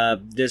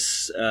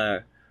this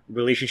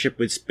relationship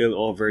would spill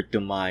over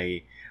to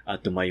my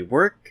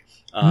work,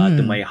 to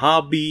my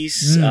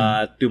hobbies,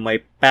 to my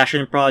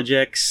passion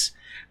projects,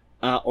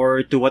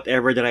 or to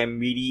whatever that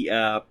I'm really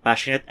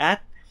passionate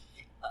at,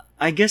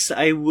 I guess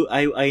I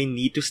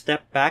need to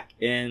step back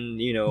and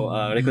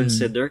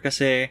reconsider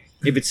kasi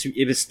if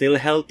it's still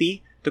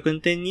healthy to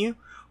continue,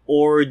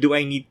 or do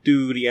I need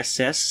to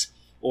reassess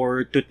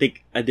or to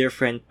take a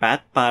different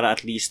path para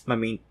at least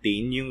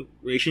ma-maintain yung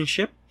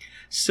relationship.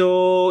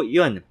 So,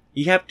 yun.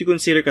 You have to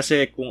consider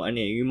kasi kung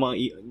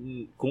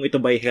kung ito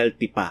ba'y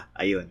healthy pa.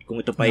 Ayun.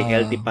 Kung ito ba'y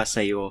healthy pa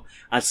sa'yo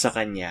at sa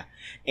kanya.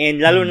 And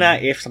lalo na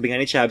if, sabi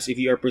nga ni Chabs, if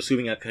you are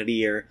pursuing a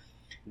career,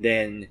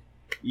 then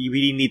you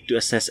really need to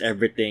assess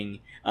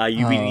everything.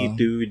 You really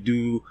need to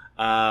do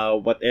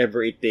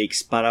whatever it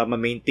takes para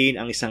ma-maintain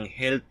ang isang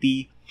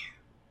healthy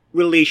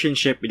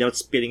relationship without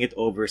spilling it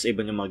over sa iba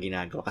ng mga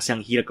ginagawa. Kasi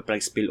ang hirap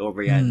kapag spill over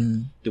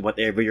yan to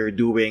whatever you're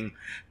doing.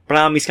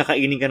 Promise,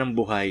 kakainin ka ng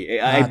buhay.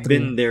 I've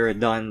been there,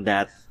 done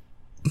that.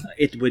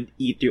 It would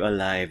eat you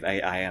alive.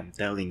 I am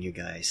telling you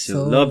guys.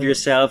 So love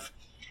yourself.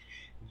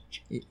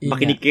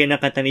 Makinig kayo ng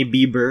kanta ni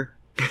Bieber,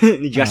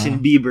 ni Justin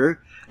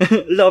Bieber.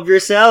 Love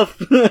yourself.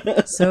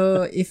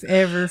 So, if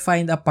ever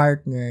find a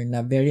partner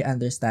na very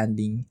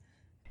understanding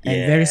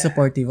and very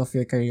supportive of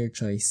your career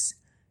choice,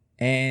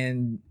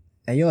 and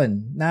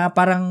ayun, na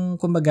parang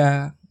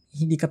kumbaga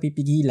hindi ka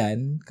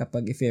pipigilan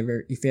kapag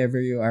if ever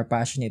you are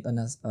passionate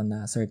on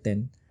a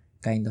certain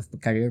kind of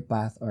career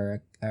path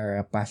or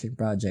a passion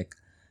project,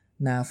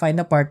 na find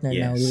a partner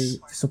na will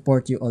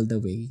support you all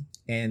the way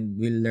and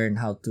will learn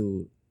how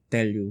to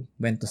tell you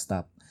when to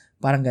stop.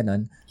 Parang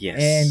ganon. Yes,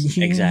 and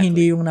exactly.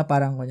 Hindi yung na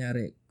parang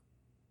kunyari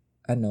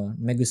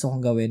may gusto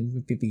kong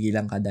gawin,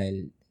 pipigilan ka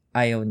dahil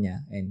ayaw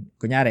niya. And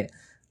kunyari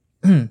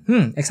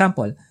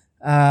example,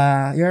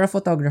 you're a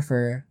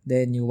photographer,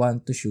 then you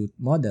want to shoot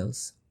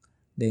models.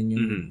 Then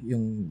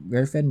yung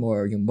girlfriend mo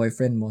or yung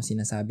boyfriend mo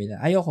sinasabi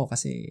na ayoko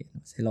kasi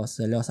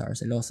seloso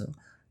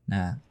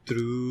na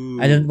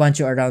True. I don't want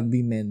you around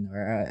women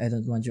or I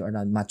don't want you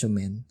around macho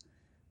men.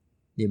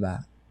 'Di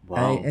ba?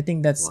 Wow. I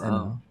think that's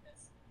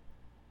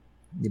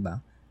 'di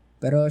ba?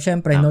 Pero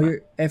syempre, Tama. know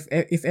your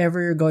if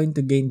ever you're going to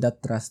gain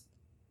that trust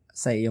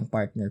sa iyong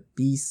partner,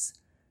 please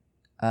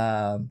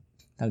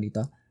tawag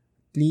dito,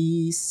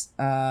 please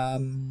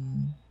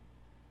earn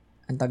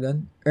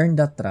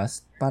that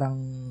trust. Parang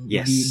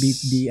Yes.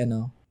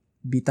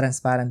 be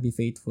transparent, be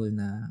faithful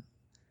na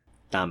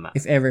Tama.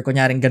 if ever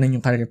kunyaring ganun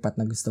yung career path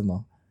na gusto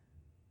mo,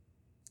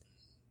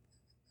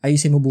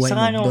 ayusin mo buhay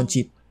Saka mo, don't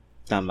cheat.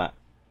 Tama.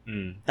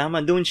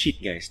 Tama, don't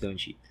cheat guys, don't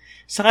cheat.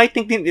 Saka I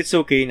think din it's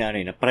okay na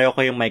pareho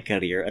kayong may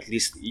career, at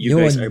least you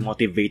guys are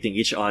motivating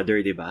each other,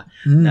 'di ba?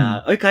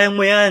 Na, oy, kaya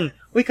mo 'yan.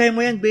 Oy, kaya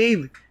mo 'yan,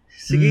 babe.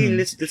 Sige,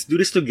 let's do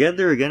this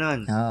together,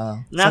 ganon.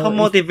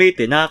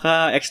 Nakaka-motivate,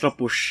 nakaka-extra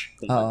push.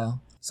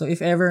 Oo. So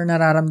if ever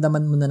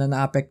nararamdaman mo na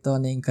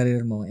naapekto na yung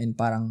career mo and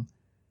parang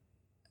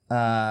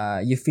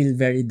you feel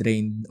very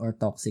drained or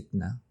toxic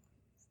na,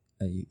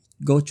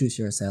 go choose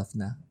yourself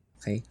na.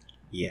 Okay?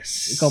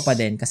 Yes. Ikaw pa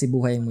din kasi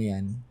buhay mo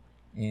 'yan.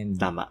 And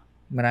tama.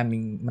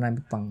 Marami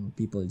pang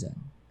people dyan.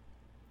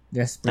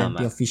 There's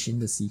plenty of fish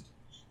in the sea.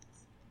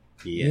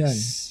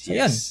 Yes. So,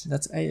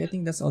 I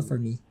think that's all for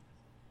me.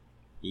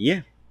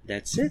 Yeah,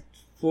 that's it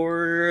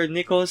for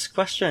Nicole's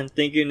question.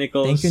 Thank you,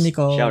 Nicole.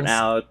 Shout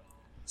out.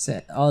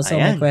 Also,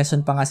 may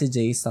question pa nga si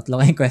Jace. Tatlo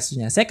nga yung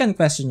question niya. Second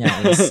question niya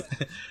is,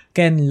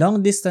 can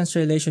long-distance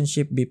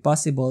relationship be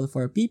possible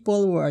for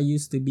people who are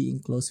used to being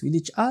close with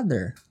each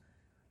other?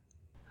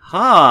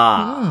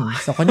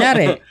 So,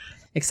 kunyari,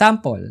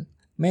 example,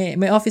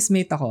 may office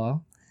mate ako.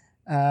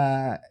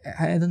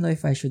 I don't know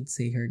if I should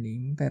say her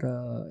name,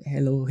 pero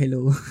hello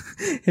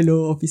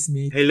office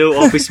mate. Hello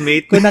office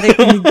mate. Kung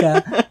nakikinig ka.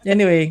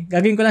 Anyway,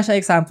 gagawin ko lang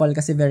siya example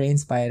kasi very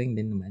inspiring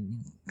din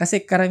naman.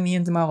 Kasi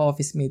karamihan sa mga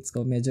office mates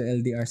ko, medyo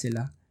LDR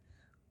sila.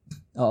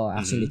 Oo,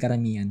 actually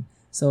karamihan.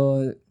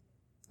 So,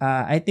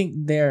 I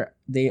think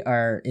they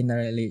are in a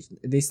relation.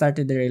 They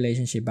started their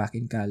relationship back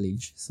in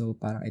college. So,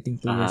 parang I think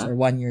 2 years or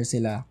 1 year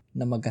sila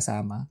na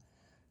magkasama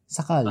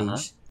sa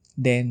college.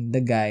 Then,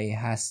 the guy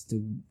has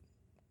to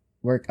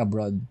work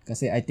abroad.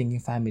 Kasi I think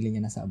yung family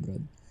niya nasa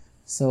abroad.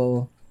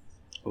 So,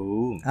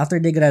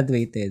 after they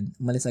graduated,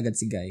 umalis agad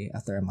si guy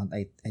after a month,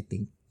 I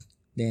think.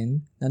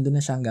 Then, nandun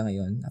na siya hanggang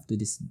ngayon. After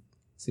this,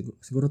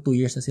 siguro 2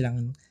 years na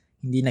silang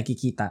hindi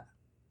nakikita.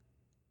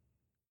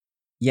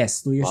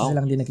 Yes, 2 years na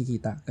silang hindi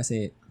nakikita.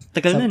 Kasi,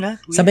 tagal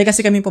na. Sabay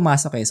kasi kami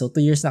pumasok So, 2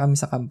 years na kami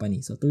sa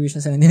company. So, 2 years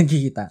na silang hindi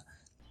nakikita.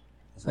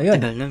 So, yun.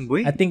 Tagal na,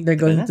 boy. I think they're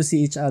going to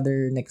see each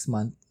other next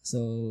month.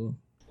 So,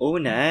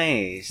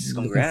 nice. Congrats.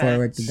 Looking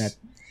forward to that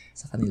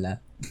sa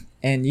kanila.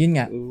 And yun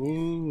nga.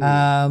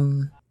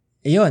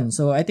 Ayun.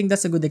 So, I think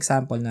that's a good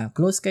example na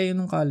close kayo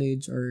nung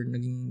college or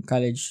naging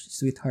college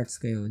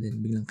sweethearts kayo, then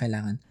biglang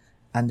kailangan,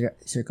 under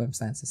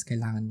circumstances,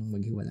 kailangan yung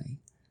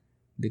maghiwalay.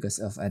 Because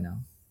of, I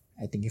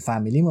think yung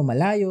family mo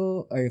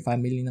malayo or yung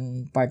family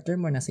ng partner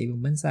mo nasa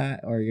ibang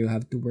bansa or you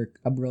have to work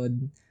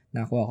abroad,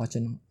 nakakuha ka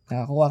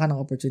ng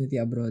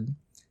opportunity abroad.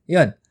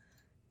 Yun.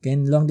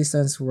 Can long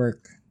distance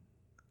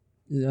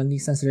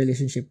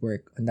relationship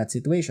work on that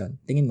situation?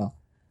 Tingin mo?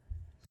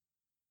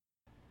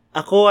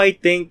 Ako, I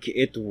think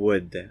it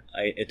would.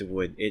 It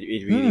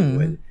really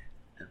would.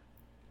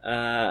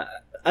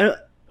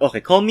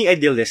 Okay, call me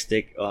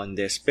idealistic on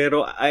this,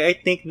 pero I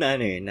think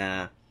na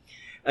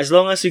as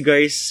long as you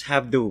guys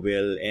have the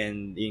will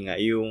and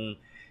yung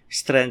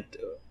strength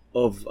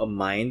of a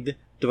mind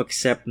to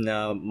accept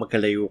na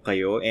magkalayo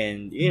kayo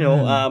and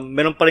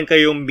meron pa rin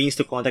kayong means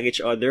to contact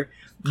each other,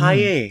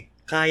 kaya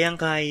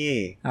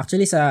Kayang-kaya.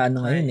 Actually, sa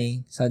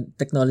ngayon sa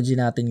technology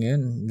natin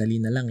ngayon,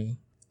 dali na lang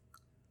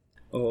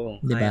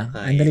Oo, diba? kaya.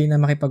 Ang dali na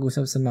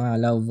makipag-usap sa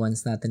mga loved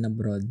ones natin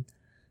abroad.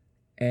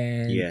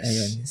 And,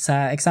 ayun.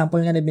 Sa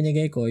example nga na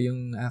binigay ko,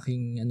 yung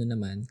aking,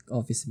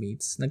 office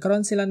mates,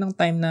 nagkaroon sila ng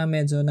time na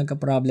medyo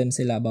nagka-problem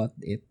sila about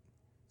it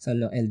sa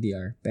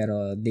LDR.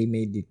 Pero, they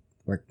made it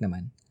work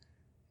naman.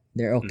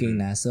 They're okay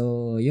na.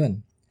 So,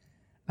 yun.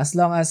 As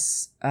long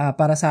as,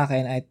 para sa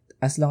akin,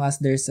 as long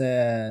as there's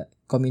a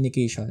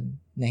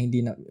communication, na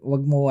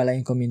wag mo wala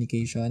yung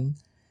communication,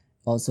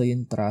 also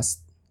yung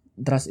trust.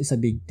 Trust is a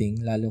big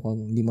thing, lalo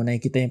kung hindi mo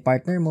nakikita yung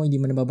partner mo, hindi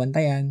mo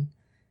nababantayan.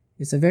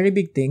 It's a very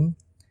big thing.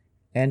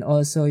 And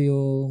also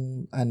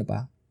yung,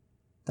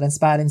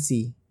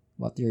 transparency,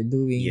 what you're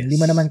doing. Yes. Hindi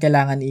mo naman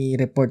kailangan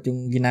i-report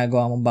yung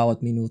ginagawa mong bawat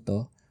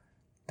minuto.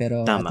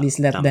 Pero at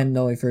least let them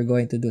know if you're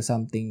going to do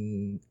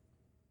something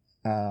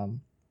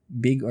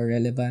big or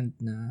relevant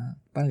na,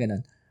 parang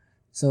ganun.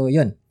 So,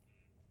 yun.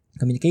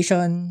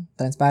 Communication,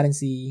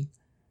 transparency,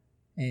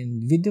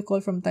 and video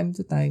call from time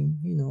to time,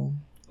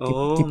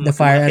 keep the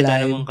fire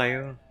alive. Naman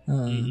kayo.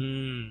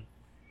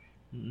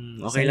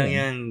 Okay lang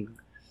yan.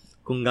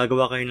 Kung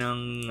gagawa kayo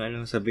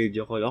ng sa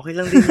video call, okay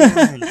lang din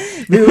yan.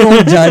 We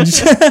won't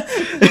judge.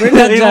 We're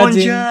not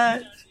judging.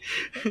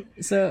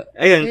 So,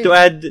 ayun, to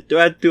add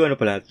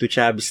to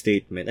Chab's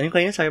statement. Ayun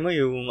kanina sabi mo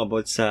yung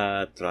about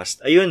sa trust.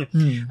 Ayun,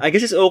 I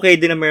guess it's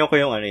okay din na meron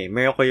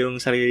kayong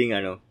sariling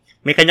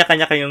may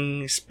kanya-kanya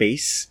kayong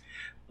space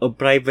of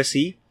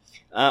privacy.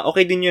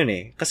 Okay din yun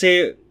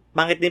Kasi,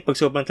 pangit din pag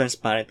sobrang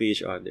transparent with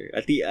each other.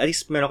 At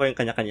least meron kayong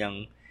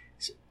kanya-kanyang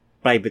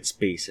private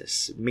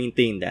spaces.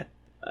 Maintain that.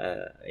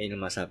 Ayun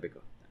ang masabi ko.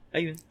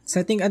 Ayun. So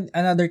I think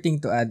another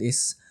thing to add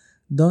is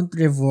don't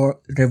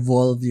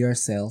revolve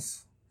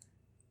yourself.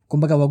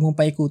 Kumbaga, wag mong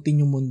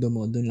paikutin yung mundo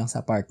mo dun lang sa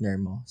partner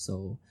mo.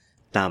 So,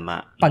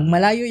 Tama. pag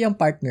malayo yung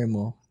partner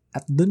mo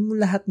at dun mo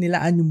lahat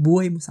nilaan yung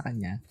buhay mo sa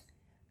kanya,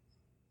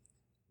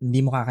 hindi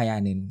mo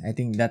kakayanin. I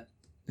think that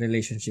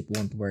relationship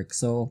won't work.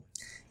 So,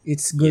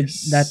 it's good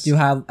that you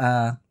have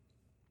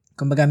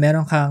kumbaga,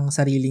 meron kang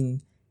sariling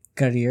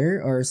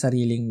career or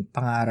sariling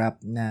pangarap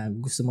na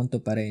gusto mong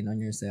tuparin on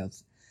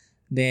yourself.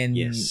 Then,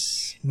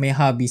 may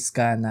hobbies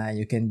ka na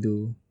you can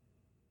do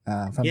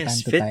from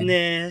time to time.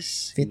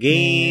 Fitness,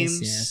 games.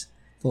 Yes.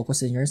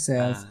 Focus on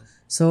yourself.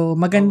 So,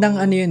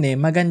 magandang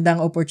magandang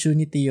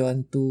opportunity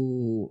yon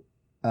to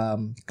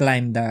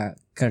climb the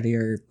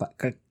career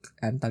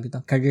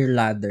career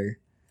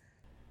ladder.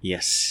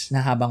 Yes.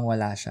 Na habang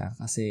wala siya.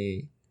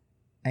 Kasi,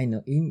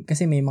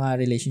 kasi may mga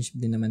relationship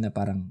din naman na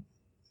parang,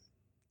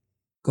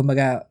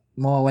 kumbaga,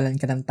 mawawalan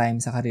ka ng time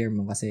sa career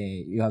mo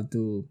kasi you have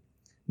to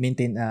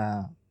maintain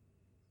a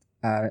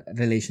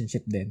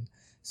relationship din.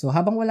 So,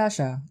 habang wala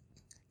siya,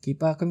 keep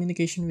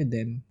communication with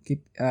them,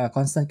 keep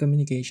constant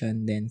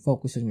communication, then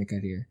focus on your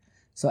career.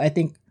 So, I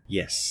think,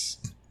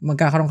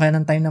 magkakaroon kayo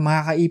ng time na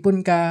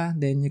makakaipon ka,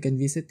 then you can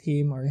visit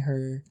him or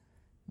her,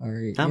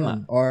 or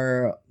yun.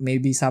 Or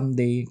maybe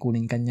someday,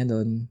 kunin ka niya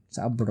doon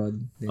sa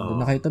abroad, then doon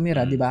na kayo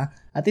tumira, di ba?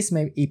 At least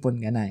may ipon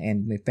ka na,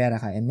 and may pera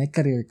ka, and may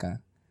career ka,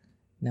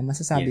 na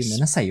masasabi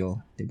mo na sa'yo,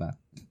 di ba?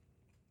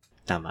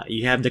 Tama.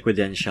 You have the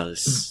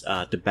credentials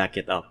to back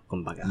it up,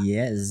 kumbaga.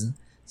 Yes.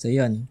 So,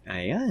 yun.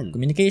 Ayan.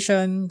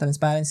 Communication,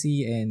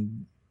 transparency,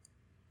 and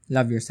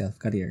love yourself,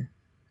 career.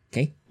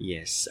 Okay?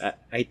 Yes.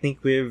 I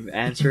think we've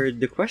answered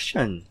the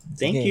question.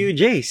 Thank you,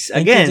 Jace.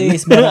 Thank Again. You,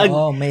 Jace.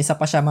 May isa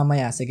pa siya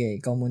mamaya. Sige,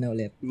 ikaw muna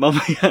ulit.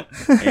 Mamaya.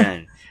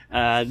 Ayan.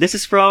 This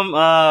is from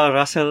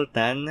Russell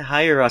Tan.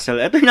 Hi, Russell.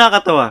 Ito yung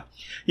nakakatawa.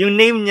 Yung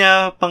name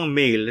niya pang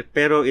male,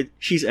 pero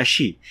she's a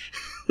she.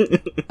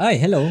 Ay,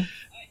 hello.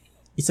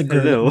 It's a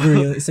girl.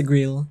 Hello. It's a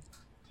grill.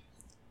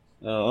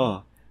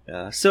 Oo.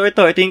 So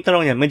ito yung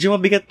tanong niya. Medyo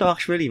mabigat to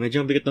actually.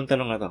 Medyo mabigat tong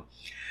tanong na to.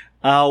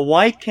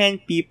 Why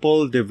can't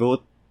people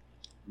devote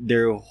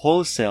their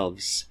whole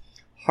selves,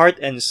 heart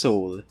and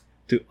soul,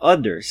 to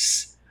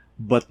others,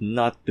 but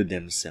not to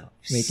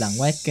themselves? Wait lang.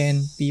 Why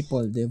can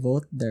people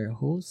devote their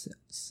whole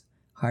selves,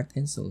 heart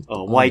and soul to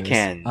others? Why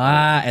can?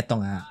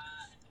 Eto nga.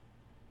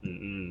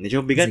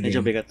 Medyo bigat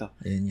to.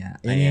 Ayun nga.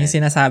 Yun yung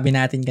sinasabi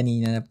natin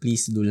kanina na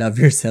please do love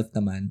yourself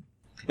naman.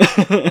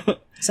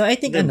 So I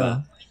think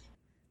diba?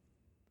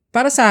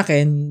 Para sa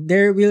akin,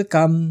 there will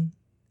come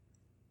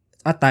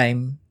a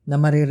time na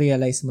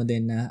marirealize mo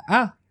din na,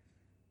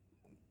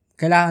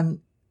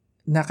 kailangan,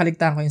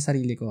 nakaligtaan ko yung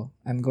sarili ko.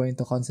 I'm going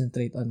to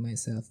concentrate on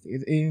myself.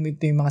 Ito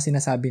yung mga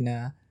sinasabi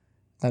na,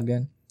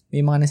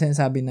 may mga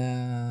sinasabi na,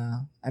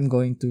 I'm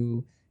going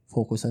to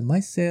focus on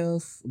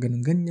myself,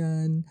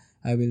 ganun-ganyan.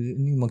 I will,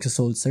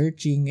 magsa-soul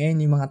searching,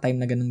 yung mga time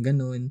na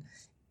ganun-ganun.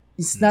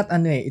 It's not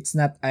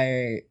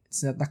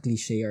a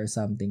cliche or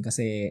something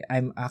kasi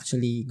I'm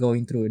actually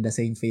going through the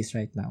same phase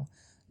right now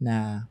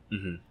na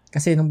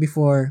kasi nung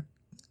before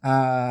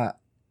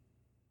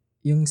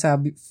yung sa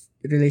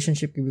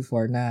relationship ko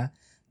before na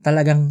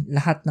talagang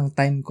lahat ng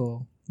time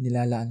ko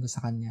nilalaan ko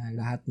sa kanya,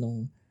 lahat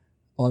ng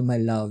all my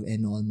love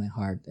and all my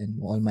heart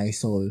and all my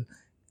soul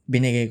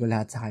binigay ko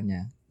lahat sa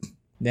kanya.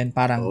 Then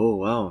parang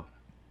wow.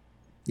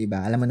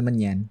 Diba? Alam mo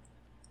naman 'yan.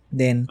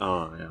 Then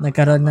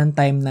nagkaroon ng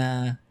time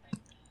na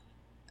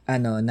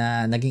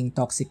na naging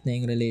toxic na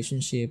yung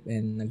relationship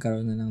and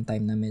nagkaroon na ng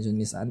time na medyo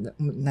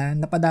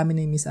napadami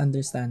na yung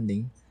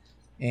misunderstanding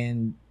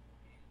and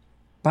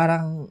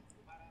parang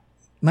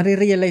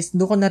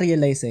doon ko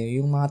na-realize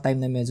yung mga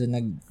time na medyo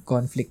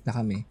nag-conflict na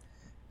kami.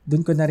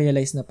 Doon ko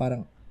na-realize na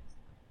parang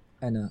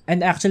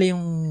and actually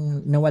yung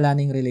nawala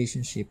na yung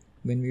relationship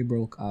when we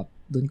broke up,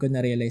 doon ko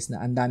na-realize na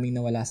ang daming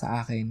nawala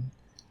sa akin,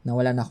 na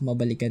wala na ako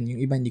mabalikan,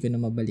 yung iba hindi ko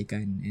na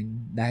mabalikan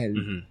and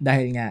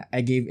dahil nga I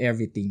gave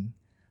everything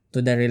to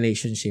the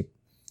relationship.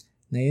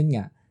 Na yun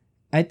nga.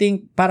 I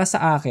think, para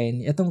sa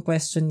akin, itong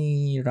question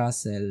ni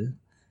Russell,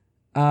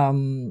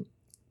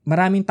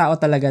 maraming tao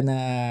talaga na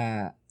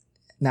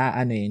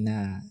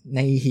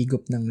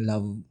nahihigop ng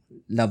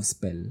love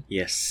spell.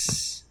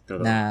 Yes.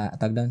 Totoo. Na,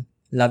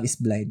 love is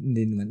blind.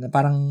 Hindi naman. Na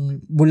parang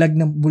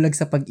bulag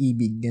sa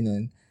pag-ibig,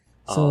 ganun.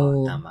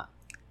 So, tama.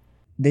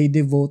 They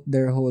devote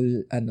their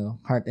whole,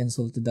 heart and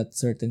soul to that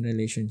certain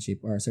relationship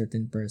or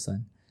certain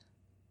person.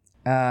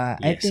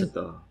 I think,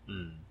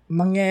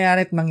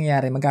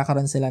 mangyayari,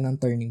 magkakaroon sila ng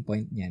turning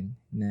point niyan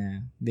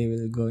na they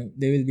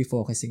will be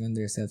focusing on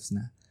themselves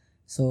na.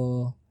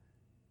 So,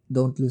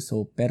 don't lose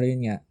hope. Pero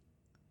yun nga,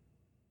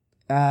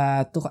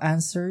 to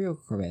answer your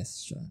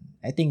question,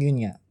 I think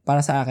yun nga, para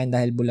sa akin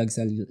dahil bulag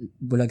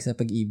sa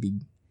pag-ibig.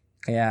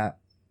 Kaya,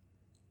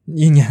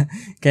 yun nga,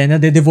 kaya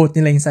na-devote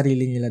nila yung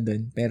sarili nila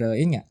dun. Pero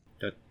yun nga.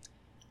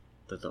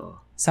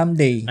 Totoo.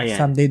 Someday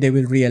they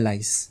will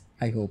realize,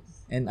 I hope.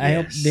 And I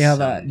hope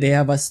they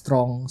have a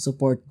strong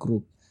support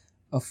group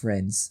of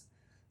friends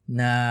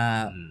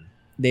na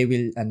they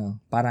will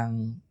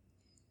parang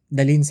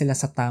dalhin sila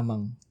sa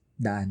tamang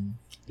daan.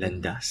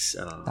 Landas.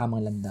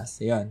 Tamang landas.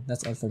 Yun,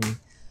 that's all for me.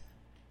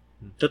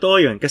 Totoo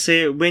yun.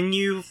 Kasi when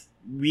you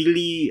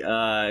really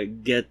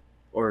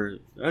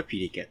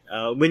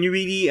when you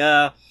really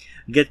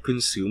get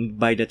consumed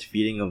by that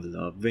feeling of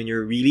love, when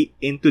you're really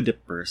into the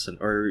person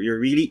or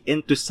you're really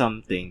into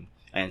something,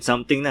 and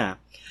something na,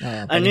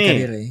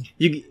 career eh.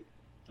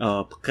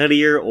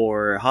 Career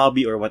or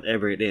hobby or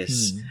whatever it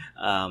is,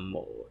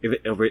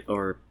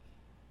 or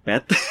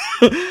pet,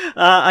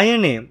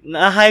 ayun eh,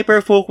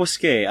 na-hyper-focus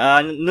ka eh.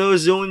 No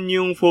zone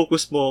yung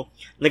focus mo,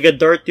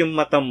 nag-dart yung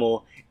mata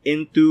mo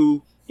into,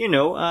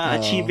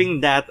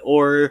 achieving that,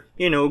 or,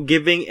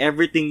 giving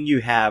everything you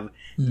have,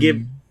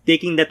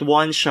 taking that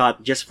one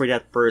shot just for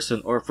that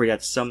person or for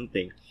that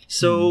something.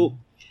 So,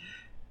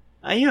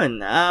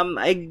 ayun,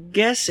 I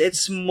guess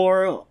it's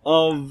more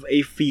of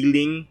a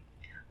feeling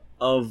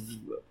of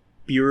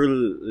pure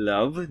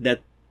love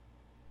that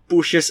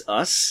pushes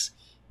us,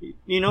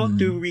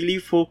 to really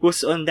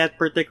focus on that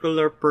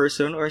particular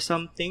person or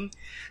something.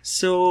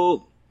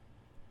 So,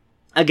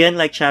 again,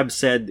 like Chab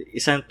said,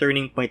 isang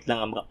turning point lang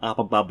ang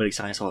pagbabalik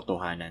sa kanya sa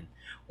katotohanan.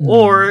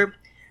 Or,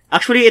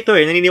 actually, ito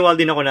naniniwala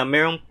din ako na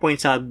mayroong point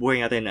sa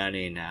buhay natin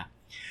na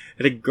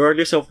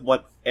regardless of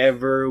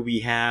whatever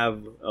we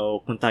have,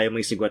 o kung tayo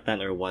may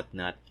sigwatan or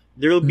whatnot,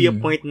 there will be a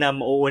point na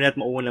mauuna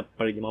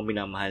pa rin yung mga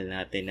minamahal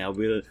natin na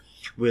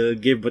we'll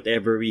give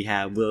whatever we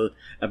have, we'll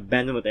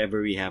abandon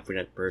whatever we have for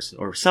that person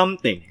or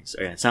something.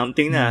 So, ayan,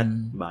 something na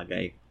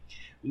bagay.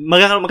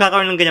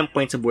 Magkakaroon ng ganyang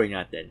point sa buhay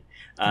natin.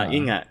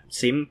 Yun nga,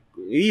 same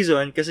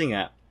reason, kasi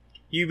nga,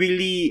 you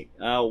really,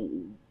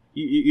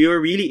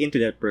 you're really into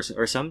that person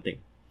or something.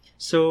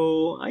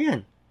 So,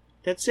 ayan,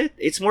 that's it.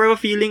 It's more of a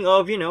feeling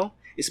of,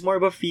 it's more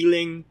of a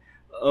feeling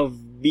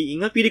of being,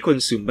 not really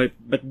consumed,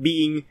 but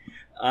being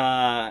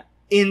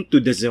into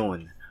the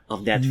zone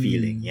of that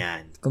feeling.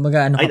 Yan.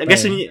 Kumbaga, I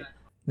guess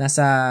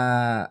nasa,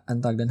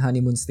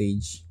 honeymoon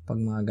stage, pag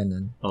mga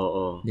ganun.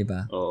 Oo.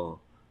 Diba?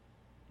 Oo.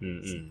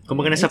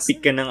 Kumbaga nasa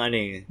peak ka ng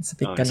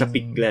nasa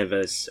peak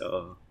levels.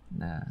 Oo.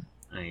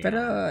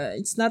 Pero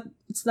it's not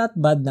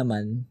bad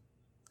naman.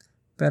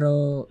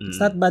 Pero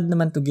it's not bad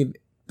naman to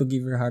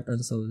give your heart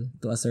and soul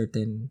to a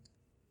certain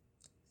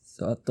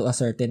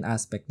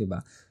aspect, 'di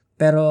ba?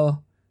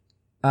 Pero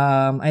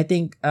I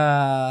think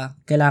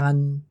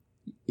kailangan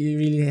you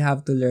really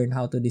have to learn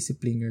how to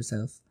discipline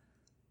yourself.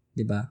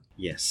 'Di ba?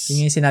 Yes.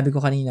 Yung sinabi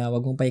ko kanina,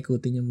 wag mong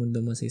paikutin yung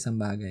mundo mo sa isang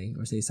bagay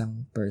or sa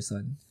isang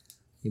person.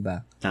 'Di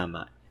ba?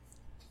 Tama.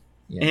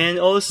 Yeah.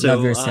 And also,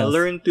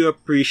 learn to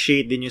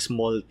appreciate din yung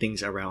small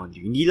things around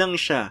you. Hindi lang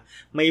siya.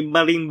 May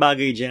iba ring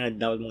bagay dyan na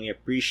dapat mong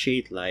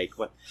i-appreciate, like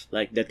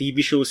the TV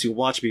shows you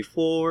watch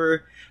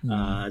before,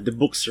 the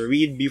books you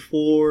read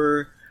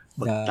before,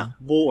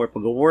 pagtakbo or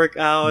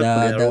pag-workout,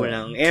 paglaro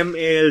ng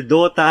ML,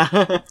 Dota.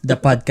 The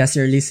podcast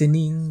you're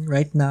listening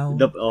right now.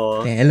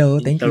 Hello,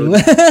 thank you.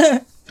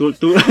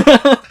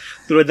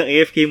 Tulad ng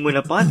AFK mo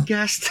na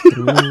podcast.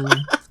 True.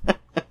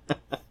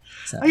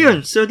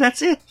 Ayun, so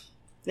that's it.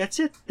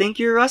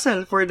 Thank you,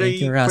 Russell, for the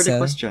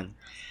question.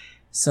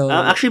 So,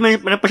 actually,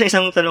 may pa siya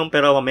isang tanong,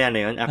 pero mamaya na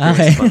yun. After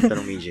isa pang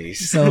tanong ni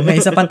Jace. So, may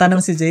isa pang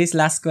tanong si Jace.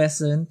 Last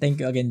question. Thank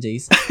you again,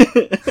 Jace.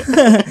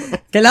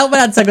 Kailangan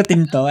ba natin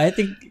sagutin to? I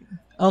think,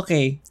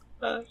 okay.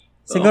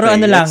 Siguro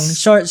lang,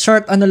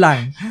 short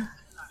lang.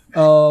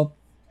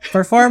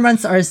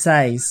 Performance or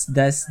size,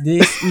 does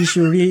this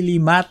issue really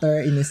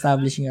matter in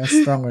establishing a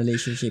strong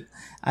relationship?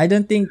 I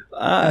don't think,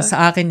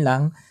 sa akin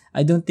lang,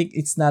 I don't think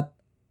it's not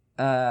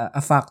a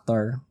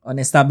factor on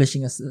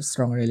establishing a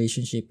strong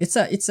relationship. It's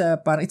a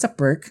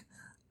perk,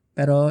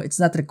 pero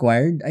it's not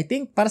required. I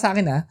think para sa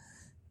akin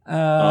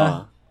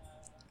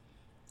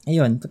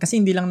ayun, kasi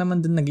hindi lang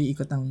naman doon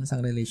nag-iikot ang isang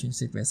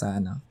relationship sa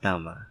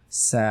Tama.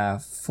 Sa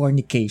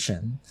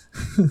fornication.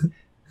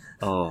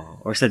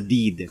 Or sa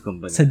deed,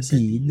 kumbaga. Sa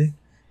deed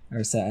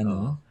or sa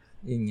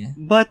yun nga.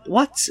 But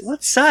what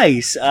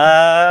size?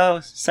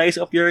 Size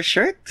of your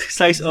shirt?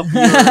 Size of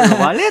your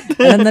wallet?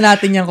 Alam na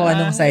natin yan kung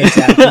anong size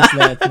yan.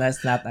 That's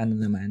not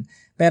naman.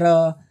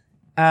 Pero,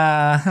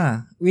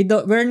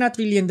 we're not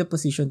really in the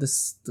position to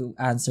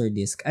answer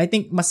this. I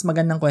think mas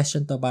magandang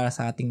question to para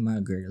sa ating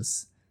mga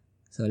girls.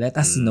 So, let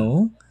us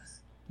know.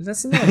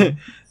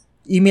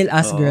 Email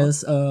us,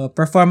 girls.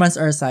 Performance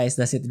or size,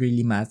 does it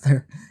really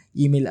matter?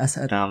 Email us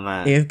at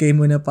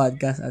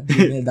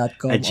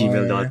afkmunapodcast@gmail.com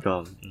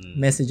 @gmail.com.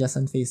 Message us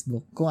on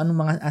Facebook kung anong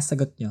mga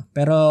sagot nyo.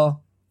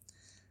 Pero,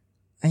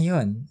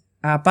 ayun.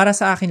 Para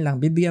sa akin lang,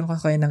 bibigyan ko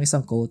kayo ng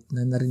isang quote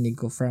na narinig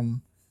ko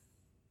from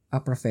a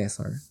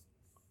professor.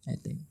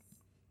 I think.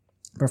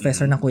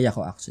 Professor ng kuya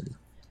ko, actually.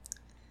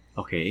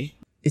 Okay.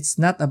 It's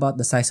not about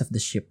the size of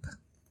the ship.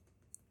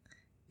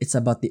 It's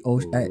about the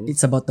ocean.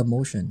 It's about the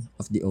motion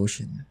of the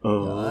ocean.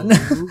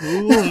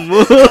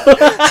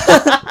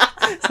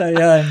 So,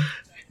 yun.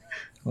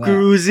 Wow.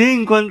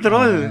 Cruising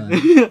control.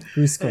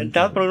 Cruise control.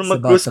 Tapos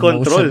mag-cruise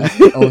control.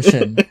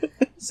 Ocean.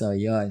 So,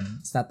 yun.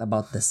 It's not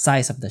about the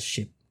size of the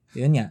ship.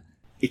 Yun nga.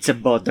 It's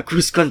about the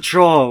cruise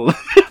control.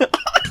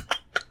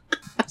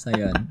 So,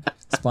 yun.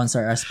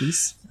 Sponsor us,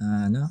 please.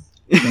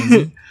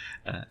 Kenzie?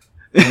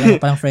 Wala pa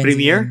palang friends.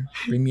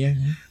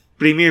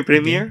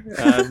 Premiere?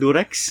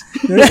 Durex?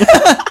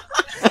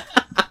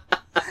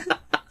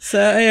 So,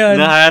 ayun.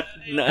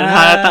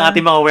 Nahanat ang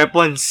ating mga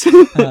weapons.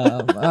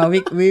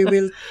 We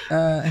will,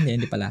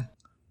 hindi pala.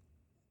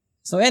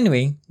 So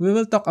anyway, we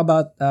will talk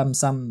about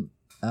some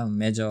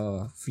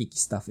medyo freaky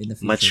stuff in the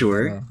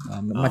future.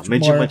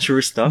 Mature?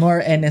 Mature stuff? More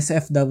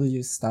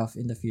NSFW stuff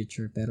in the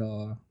future.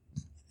 Pero,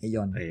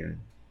 ayun.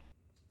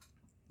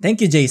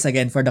 Thank you, Jace,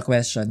 again for the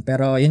question.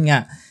 Pero yun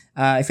nga,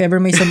 if ever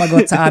may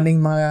sumagot sa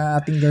ating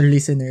girl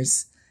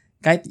listeners,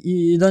 kahit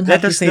you don't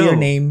have to say your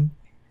name,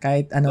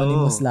 kahit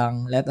anonymous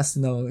lang, let us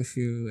know if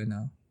you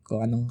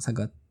kung anong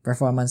sagot.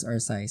 Performance or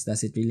size,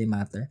 does it really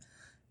matter?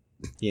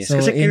 Yes, so,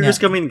 kasi curious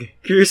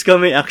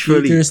kami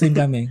actually. Curious din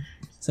kami.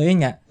 So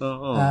yun nga.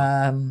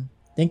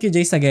 Thank you,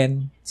 Jace,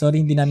 again.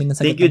 Sorry, hindi namin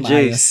nasagot ng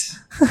maayos.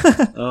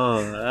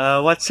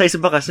 What size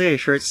ba kasi?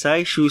 Shirt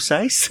size? Shoe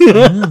size?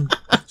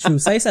 Shoe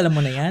size, alam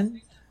mo na yan.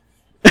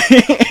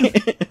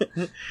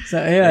 So,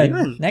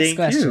 ayun. Next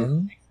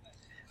question.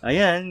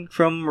 Ayan,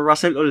 from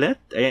Russell ulit.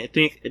 Ayan,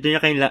 ito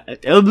na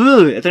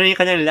yung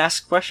kanyang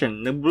last question.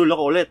 Nagbulol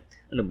ako ulit.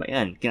 Ano ba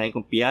yan? Kinain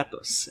kong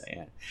piatos.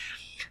 Ayan.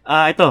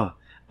 Ito.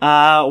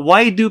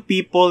 Why do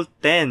people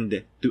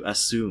tend to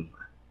assume?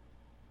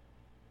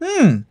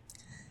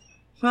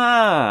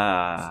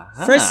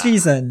 First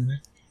reason,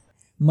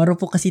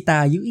 marupok kasi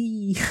tayo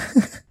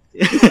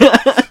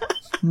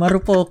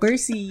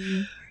Marupokers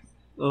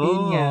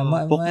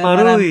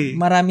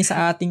marami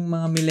sa ating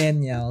mga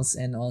millennials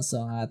and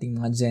also ang ating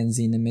mga Gen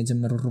Z na medyo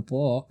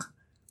marurupok.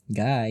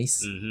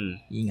 Guys,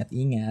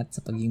 ingat-ingat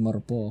sa pagiging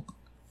marupok.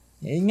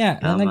 Yun nga,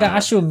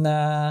 nag-a-assume na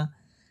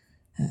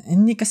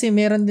hindi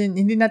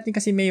natin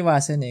kasi may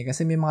iwasan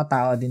kasi may mga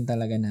tao din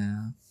talaga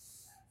na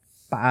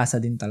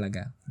paasa din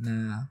talaga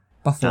na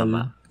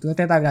pa-fall.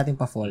 Tinatawag natin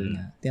pa-fall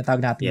nga.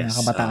 Tinatawag natin mga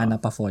kabataan na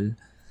pa-fall.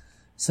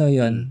 So,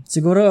 yun.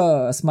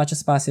 Siguro, as much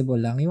as possible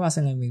lang,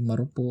 iwasan lang may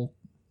marupok.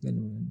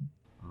 Ganun.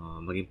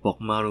 Maging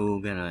pokmaru,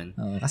 ganun.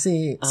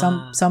 Kasi,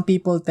 some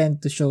people tend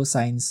to show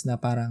signs na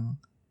parang,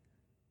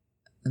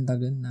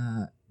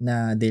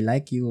 na they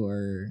like you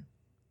or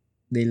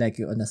they like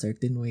you on a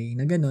certain way,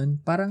 na ganun.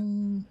 Parang,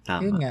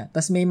 yun nga.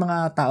 Tapos may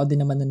mga tao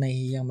din naman na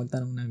nahihiyang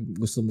magtanong na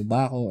gusto mo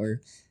ba ako or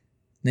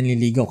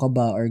nanliligaw ka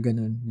ba or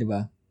ganun, di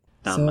ba?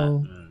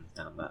 Tama.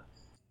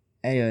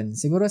 Ayun.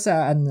 Siguro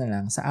sa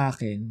sa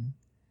akin,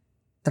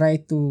 try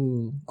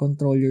to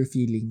control your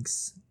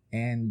feelings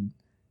and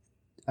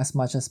as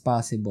much as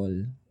possible,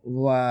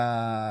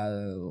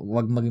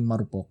 wag maging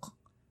marupok.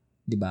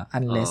 'Di ba?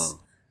 Unless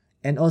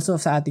and also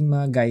sa ating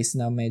mga guys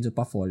na medyo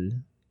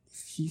pa-fall.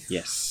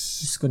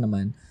 Yes ko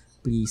naman,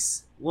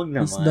 please.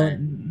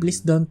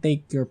 Please don't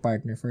take your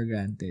partner for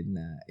granted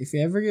na if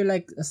ever you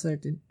like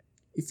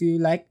if you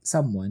like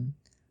someone,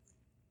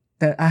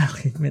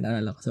 okay, may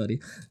naalala ko, sorry.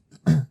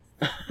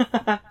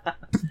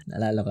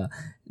 Naalala ko.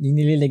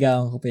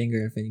 Nililigawan ko pa yung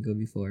girlfriend ko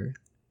before.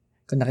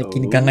 Kung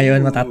nakikinig ka ngayon,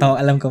 matatawa,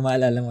 alam ko,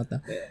 maalala mo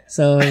to.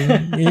 So,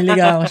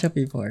 nililigawan ko siya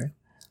before.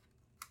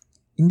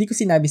 Hindi ko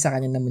sinabi sa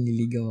kanya na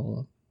manliligaw ako.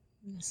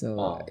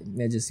 So,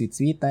 medyo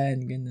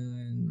sweet-sweetan,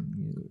 ganun.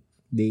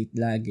 Date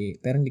lagi.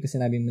 Pero hindi ko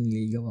sinabi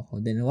manliligaw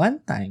ako. Then, one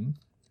time,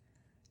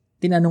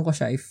 tinanong ko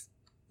siya if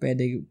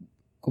pwede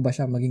ko ba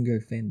siya maging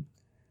girlfriend.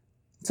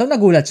 So,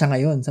 nagulat siya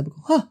ngayon. Sabi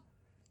ko,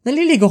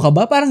 naliligaw ka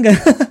ba? Parang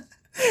gano'n.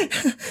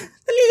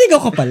 Naliligaw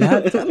ka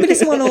pala. Ang bilis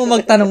mo naman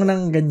magtanong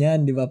ng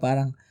ganyan, di ba?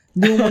 Parang,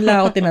 hindi mo man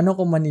lang ako tinanong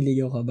kung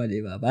maniligaw ka ba, di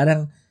ba?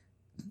 Parang,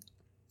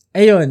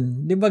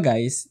 ayun, di ba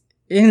guys?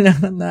 Yun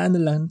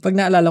lang, pag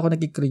naalala ko,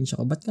 nagki-cringe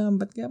ako. Ba't nga,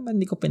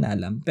 hindi ko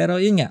pinalam. Pero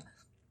yun nga,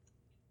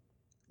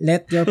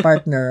 let your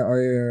partner or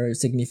your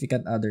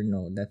significant other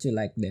know that you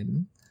like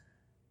them.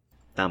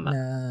 Tama.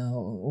 Na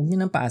huwag nyo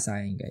nang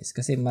paasahin, guys.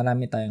 Kasi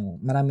marami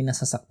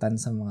nasasaktan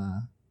sa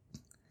mga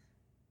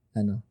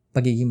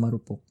pagiging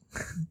marupok.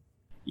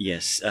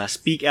 Yes.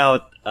 Speak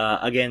out.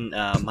 Again,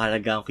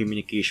 mahalaga ang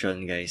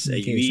communication, guys.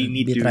 We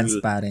need be to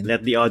transparent.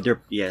 Let the other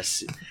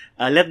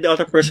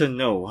person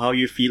know how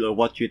you feel or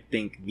what you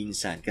think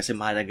minsan. Kasi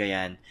mahalaga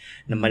yan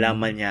na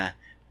malaman niya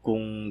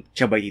kung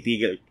siya ba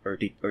titigil or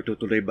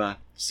tutuloy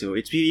ba. So,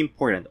 it's really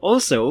important.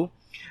 Also,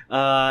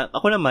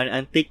 ako naman,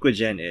 ang take ko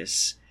dyan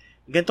is,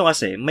 ganito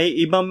kasi, may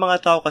ibang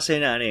mga tao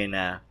kasi na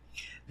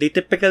they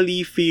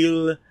typically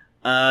feel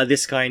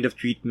this kind of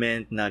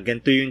treatment na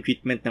ganito yung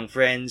treatment ng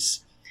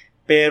friends.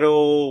 Pero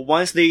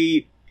once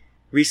they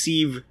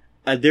receive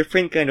a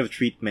different kind of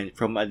treatment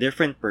from a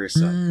different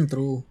person,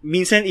 true.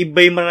 Minsan iba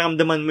yung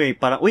mararamdaman mo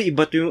parang,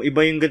 iba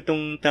yung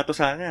gantong tato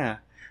sa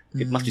akin.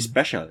 It must be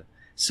special.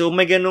 So,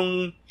 may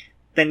ganong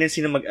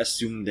tendency na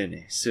mag-assume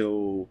din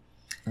So,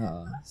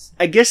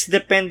 I guess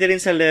depende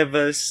rin sa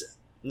levels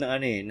na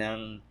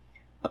ng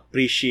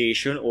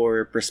appreciation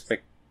or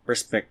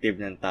perspective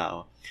ng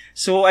tao.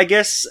 So, I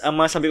guess, ang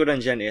masabi ko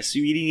lang dyan is,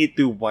 you really need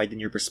to widen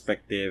your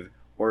perspective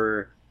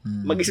or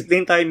mag-isip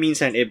din tayo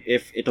minsan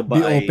if ito ba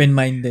be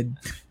open-minded.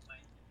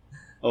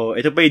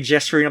 Ito ba yung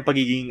gesture ng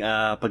pagiging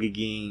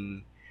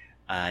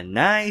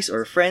nice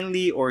or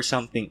friendly or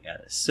something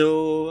else.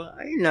 So,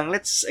 ayun lang,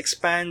 let's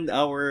expand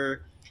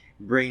our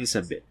brains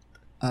a bit.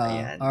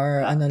 Ayan.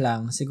 Or ano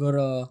lang,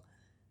 siguro,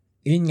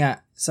 yun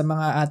nga, sa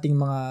mga ating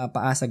mga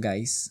paasa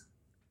guys,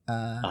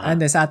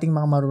 and sa ating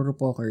mga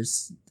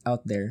marurupokers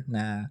out there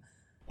na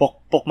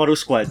Pokmaru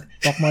Squad.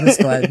 Pokmaru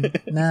Squad,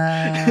 na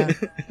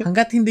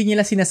hanggat hindi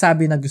nila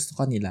sinasabi na gusto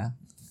ka nila,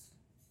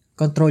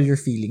 control your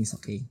feelings,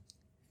 okay?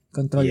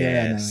 Control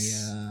your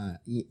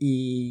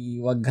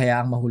wag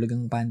hayaang mahulog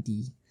ang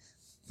panty.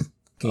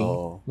 Okay?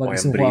 Wag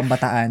suko ang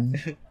bataan.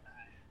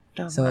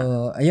 So,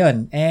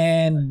 ayun.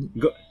 And,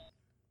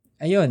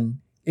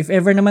 ayun. If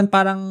ever naman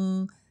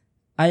parang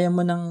ayaw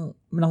mo nang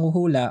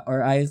nanguhula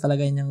or ayaw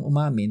talaga niyang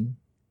umamin,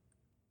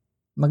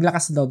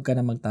 maglakas loob ka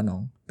na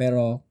magtanong.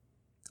 Pero,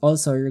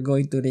 also, you're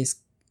going to risk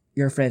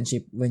your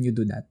friendship when you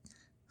do that.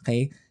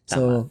 Okay?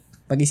 So,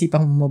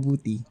 pag-isipan mo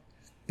mabuti.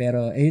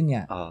 Pero, ayun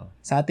nga.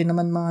 Sa atin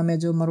naman mga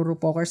medyo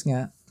marurupokers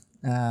nga,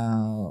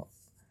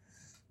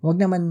 wag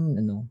naman,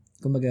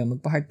 kumbaga,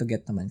 magpa-hard to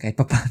get naman kahit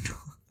papaano.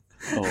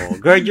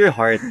 Guard your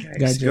heart,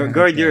 guys.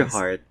 Guard your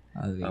heart.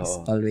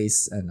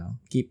 Always,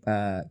 keep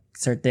a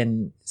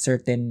certain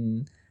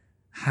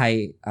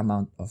high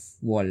amount of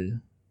wall.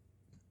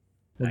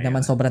 Huwag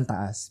naman sobrang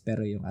taas,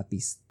 pero yung at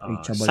least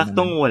reachable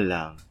saktong naman. wall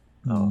lang.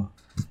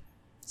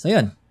 So,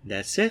 yun.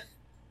 That's it.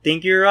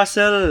 Thank you,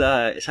 Russell.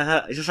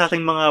 Isa sa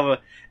ating mga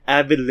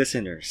avid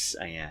listeners.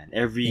 Ayan.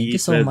 Thank you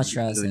so much,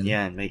 Russell.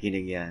 Yan, may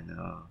kinig yan.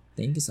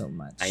 Thank you so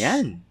much.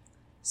 Ayan.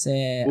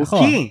 Okay.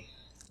 Ako.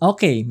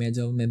 Okay,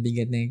 medyo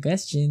mabigat na yung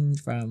question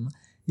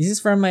this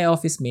is from my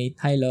office mate.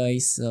 Hi,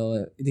 Lois.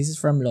 So, this is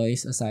from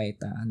Lois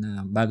Osaita,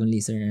 na bagong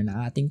listener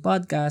na ating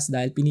podcast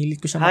dahil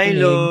pinilit ko siya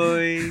makinig. Hi,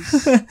 Lois!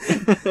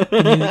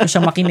 Pinilit ko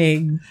siya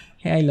makinig.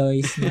 Hi,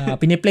 Lois.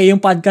 Piniplay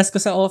yung podcast ko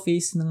sa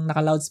office nang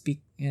naka-loudspeak.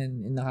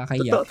 Yan,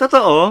 nakakahiya.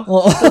 Totoo?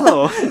 Oo.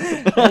 Totoo?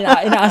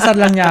 Inaasar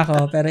lang niya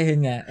ako, pero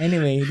yun nga.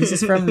 Anyway, this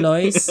is from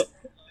Lois.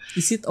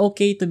 Is it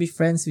okay to be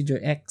friends with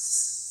your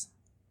ex?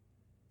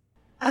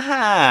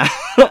 Aha!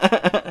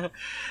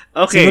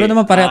 Okay. Siguro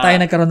naman pareho tayo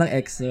nagkaroon ng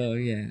ex. So,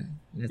 yeah.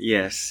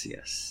 Yes.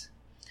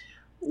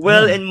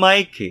 Well, in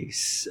my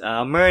case,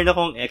 meron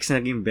akong ex na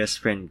naging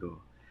best friend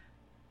ko.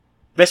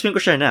 Best friend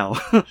ko siya now,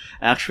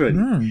 actually.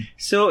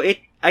 So,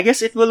 I guess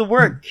it will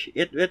work.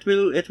 It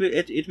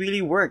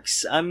really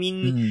works. I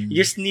mean, you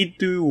just need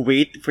to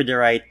wait for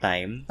the right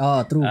time.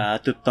 True.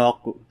 To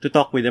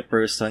talk with the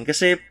person.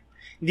 Kasi,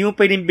 hindi mo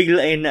pwedeng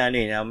biglain na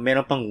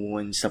meron pang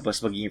wounds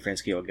tapos magiging friends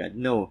kayo agad.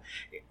 No.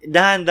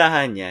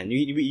 Dahan-dahan yan.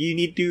 You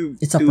need to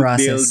It's a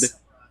process. Build.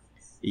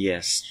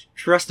 Yes.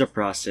 Trust the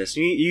process.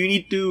 You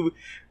need to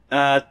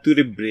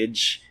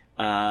bridge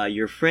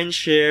your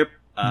friendship,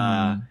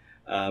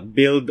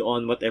 build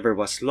on whatever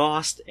was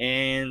lost,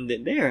 and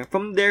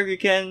from there you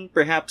can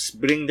perhaps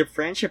bring the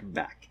friendship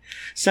back.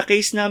 Sa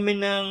case namin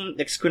ng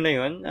ex ko na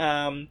yun,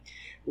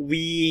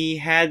 we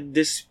had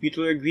this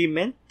mutual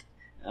agreement.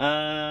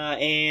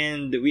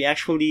 And we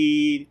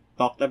actually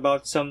talked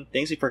about some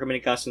things before kami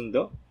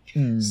nagkasundo.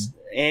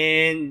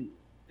 And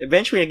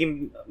eventually,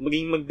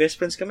 maging mag-best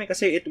friends kami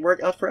kasi it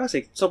worked out for us.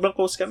 Sobrang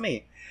close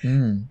kami.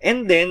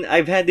 And then,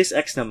 I've had this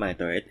ex naman.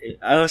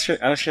 I'll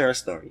share a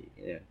story.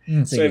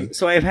 Yeah.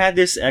 So I've had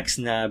this ex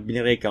na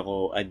binirake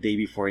ako a day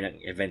before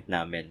ng event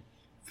namin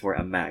for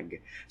a mag.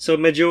 So,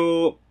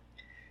 medyo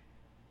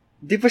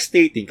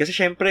devastating kasi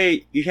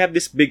syempre you have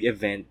this big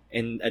event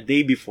and a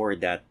day before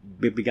that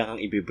bibigyan kang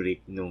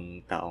i-break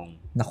nung taong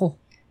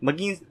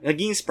maging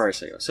inspire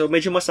sa'yo. So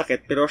medyo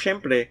masakit pero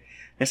syempre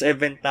nasa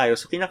event tayo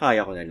so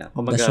kinakaya ko na lang.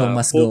 Kumbaga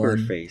poker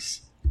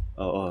face.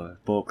 Oo,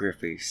 poker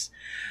face.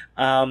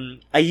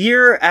 A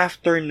year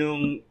after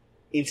nung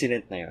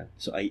incident na yun.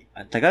 So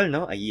ang tagal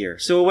no? A year.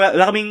 So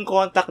wala kaming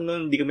contact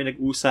noon, hindi kami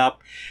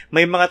nag-usap.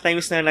 May mga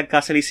times na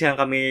nagkasalisihan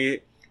kami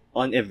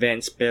on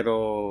events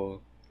pero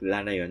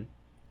wala na yun.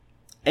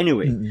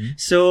 Anyway,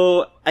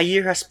 so a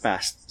year has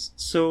passed.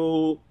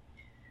 So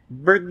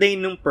birthday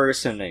nung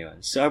person na yon.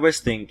 So I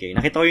was thinking,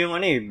 nakita ko yung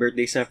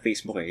birthday sa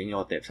Facebook yung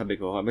Yotep. Sabi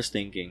ko, I was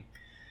thinking,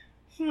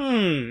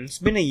 it's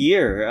been a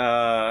year.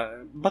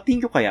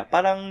 Batiin ko kaya?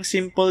 Parang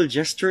simple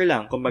gesture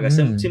lang. Kumbaga,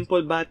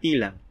 simple bati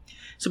lang.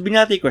 So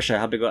binati ko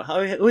siya. Sabi ko,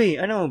 uy,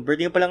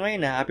 birthday ko pala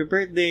ngayon happy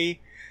birthday.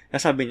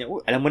 Sabi niya,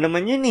 alam mo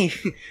naman yan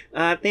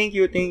thank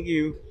you.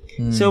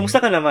 So,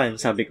 musta ka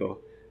naman? Sabi ko.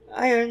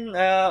 Ayun,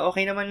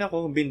 okay naman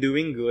ako. Been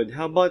doing good.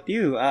 How about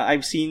you?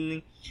 I've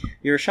seen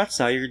your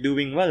shots, you're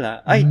doing well,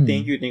 Ay,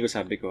 thank you,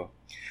 sabi ko.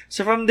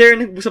 So, from there,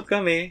 nag-usap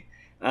kami.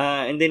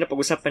 And then,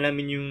 napag-usapan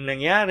namin yung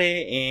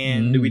nangyari.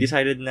 And we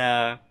decided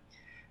na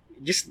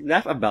just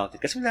laugh about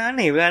it. Kasi wala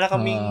na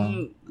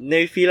kaming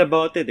na-feel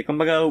about it.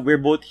 Kumbaga, we're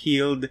both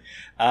healed.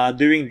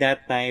 During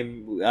that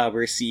time,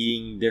 we're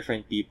seeing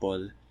different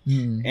people.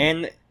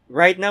 And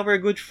right now,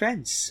 we're good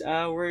friends.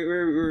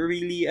 We're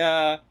really,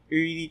 we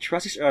really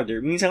trust each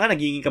other. Minsan nga,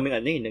 nagiging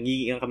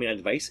kami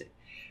advice.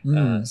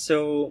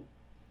 So,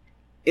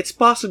 it's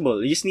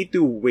possible. You just need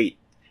to wait.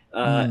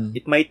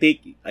 It might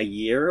take a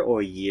year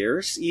or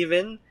years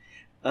even.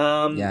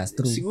 Yes,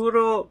 true.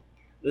 Siguro,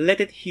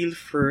 let it heal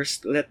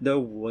first. Let the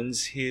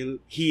wounds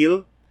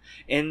heal.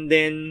 And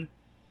then,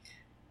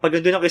 pag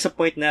nandun na kayo sa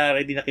point na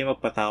ready na kayo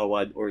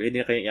magpatawad or ready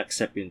na kayo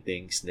i-accept yung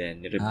things,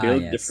 then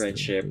rebuild the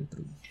friendship.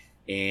 True.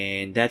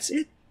 And that's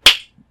it.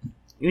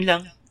 Yun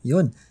lang.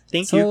 Yun.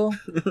 Thank you.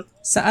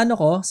 sa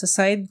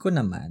side ko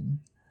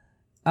naman,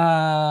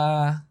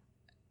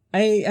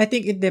 I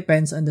think it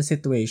depends on the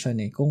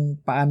situation kung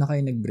paano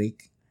kayo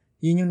nag-break.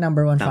 Yun yung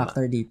number one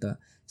factor dito.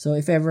 So,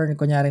 if ever,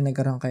 kunyari,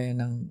 nagkaroon kayo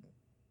ng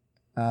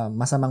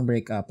masamang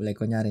breakup, like,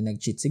 kunyari,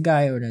 nag-cheat si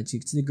guy or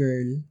nag-cheat si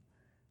girl,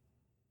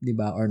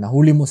 diba? Or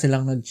nahuli mo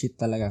silang nag-cheat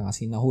talaga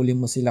kasi nahuli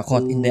mo sila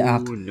caught in the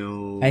act.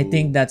 No. I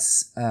think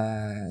that's,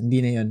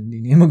 hindi na yun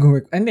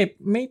mag-work. Hindi,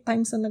 may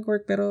times na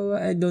nag-work, pero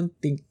I don't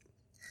think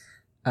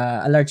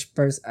a large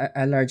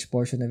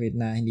portion of it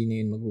na hindi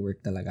na yun mag-work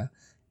talaga.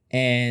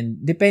 And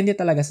depende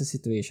talaga sa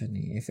situation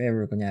if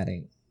ever,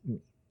 kunyari.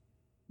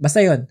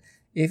 Basta yun,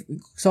 if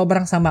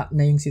sobrang sama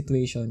na yung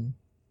situation,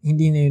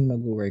 hindi na yun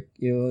mag-work.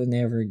 You'll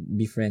never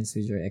be friends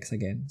with your ex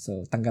again.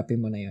 So, tanggapin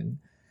mo na yun.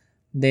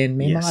 Then,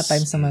 may mga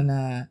times naman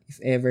na,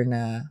 if ever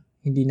na,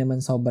 hindi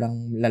naman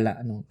sobrang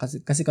lala,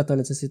 Kasi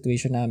katulad sa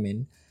situation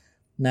namin,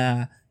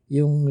 na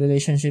yung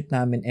relationship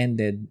namin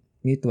ended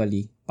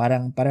mutually.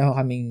 Parang pareho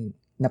kaming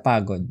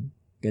napagod.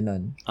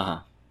 Ganon.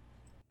 Aha.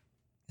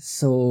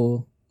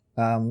 So,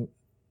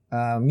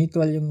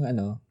 mutual yung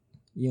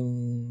yung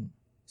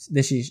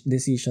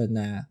decision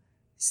na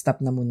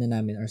stop na muna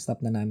namin or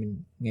stop na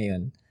namin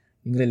ngayon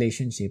yung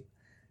relationship.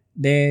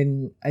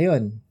 Then,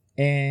 ayun.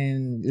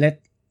 And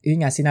yun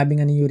nga, sinabi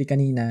nga ni Yuri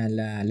kanina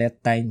let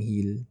time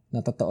heal.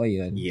 Na totoo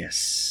yun.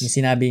 Yes. Yung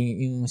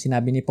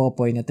sinabi ni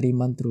Popoy na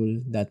 3-month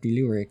rule, that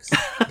really works.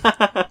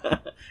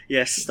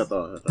 Yes,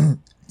 totoo.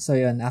 So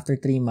yun, after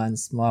 3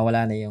 months,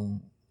 mawawala na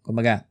yung,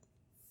 kumbaga,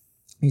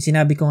 yung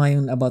sinabi ko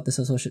ngayon about the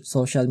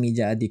social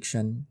media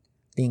addiction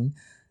thing,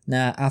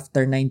 na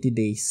after 90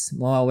 days,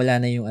 mawawala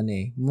na yung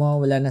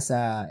mawawala na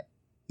sa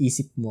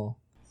isip mo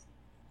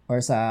or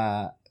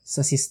sa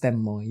system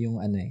mo yung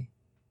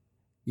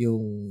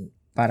yung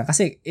parang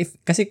kasi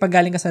pag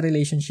galing ka sa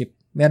relationship,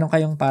 meron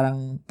kayong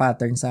parang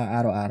pattern sa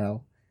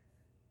araw-araw.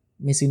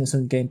 May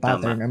sinusunod kayong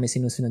pattern. Tama. Or may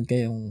sinusunod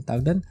kayong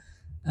tawag doon,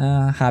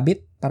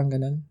 habit, parang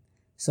ganun.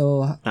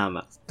 So,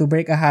 tama. To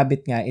break a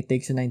habit nga, it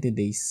takes you 90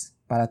 days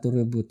para to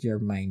reboot your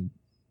mind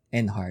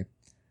and heart.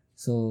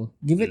 So,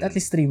 give it at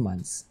least 3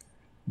 months.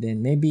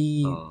 Then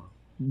maybe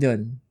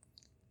dun,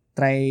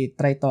 try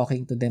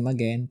talking to them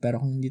again.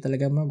 Pero kung hindi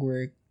talaga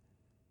mag-work,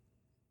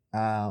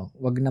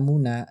 wag na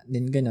muna,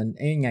 then ganun.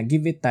 Ayun nga,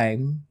 give it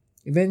time.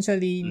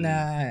 Eventually,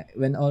 na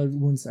when all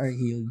wounds are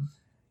healed,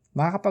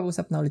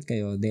 makakapag-usap na ulit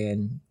kayo.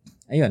 Then,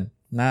 ayun,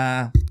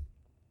 na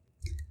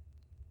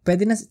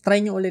pwede na,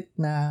 try nyo ulit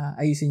na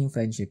ayusin yung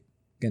friendship.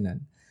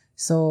 Ganun.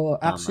 So,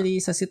 actually,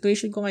 sa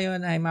situation ko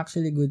ngayon, I'm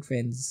actually good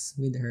friends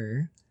with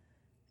her.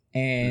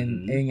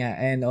 And, ayun nga,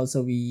 and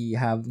also we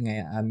have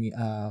nga,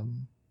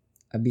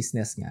 a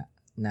business nga,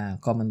 na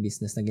common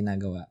business na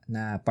ginagawa,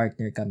 na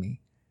partner kami.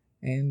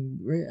 And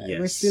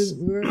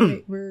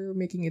we're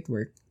making it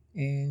work.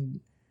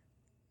 And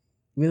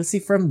we'll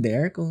see from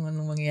there kung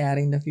anong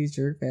mangyayari in the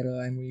future.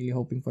 Pero I'm really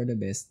hoping for the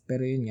best.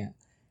 Pero yun nga.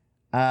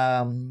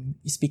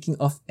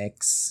 Speaking of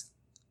ex,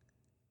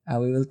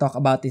 we will talk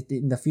about it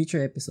in the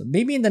future episode.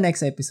 Maybe in the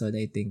next episode,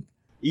 I think.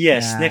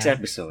 Yes, next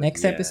episode.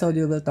 Next episode,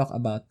 we will talk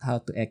about how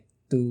to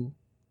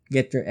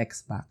get your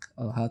ex back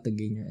or how to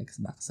gain your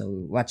ex back.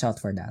 So watch out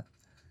for that.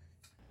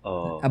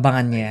 Oh,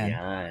 abangan niya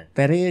yan.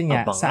 Pero yun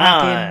nga,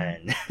 sa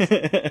akin,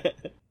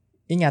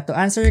 yun nga, to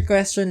answer your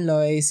question,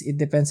 Lois, it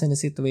depends on the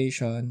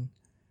situation.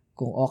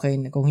 Kung okay,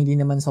 kung hindi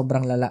naman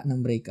sobrang lala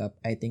ng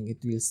breakup, I think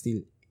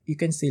you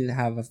can still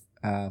have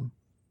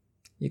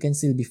you can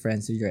still be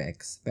friends with your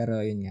ex.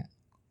 Pero yun nga,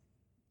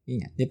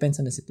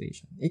 depends on the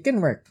situation. It can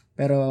work,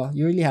 pero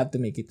you really have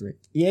to make it work.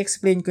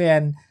 I-explain ko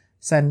yan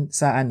sa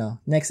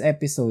next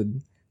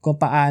episode kung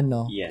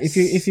paano,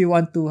 if you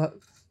want to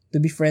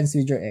be friends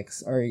with your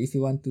ex, or if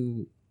you want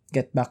to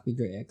get back with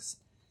your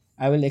ex,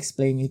 I will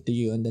explain it to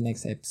you on the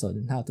next episode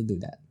on how to do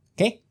that.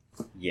 Okay?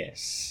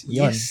 Yes.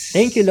 Yun. Yes.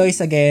 Thank you,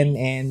 Lois, again,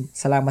 and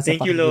salamat sa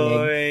pakikinig. Thank you,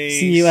 Lois.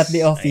 See you at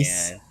the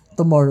office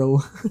tomorrow.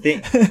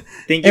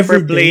 Thank you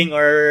for playing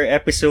our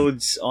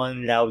episodes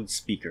on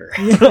loudspeaker.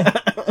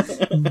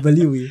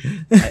 Baliw eh.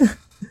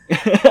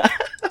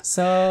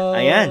 So,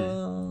 ayan.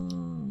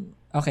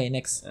 Okay,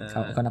 next.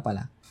 Ikaw na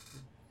pala.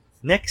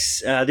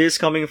 Next, this is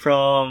coming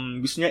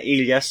from, gusto niya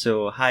alias,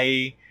 so,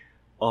 hi,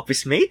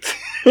 office mate.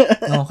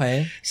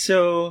 Okay.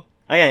 So,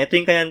 ayan, ito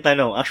yung kanyang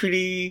tanong.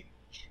 Actually,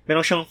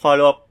 meron siyang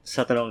follow-up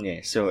sa tanong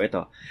niya. So,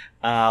 ito.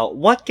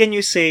 What can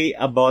you say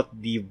about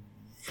the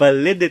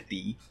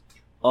validity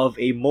of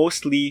a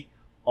mostly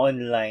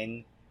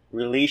online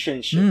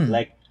relationship?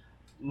 Like,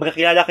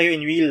 magkakilala kayo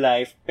in real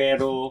life,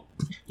 pero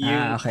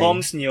yung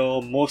comms nyo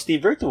mostly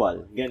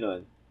virtual.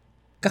 Ganon.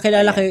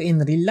 Kakilala kayo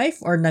in real life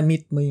or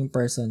na-meet mo yung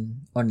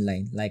person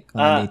online? Like,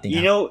 on a dating app?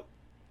 You know,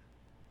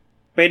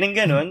 pwedeng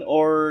ganon,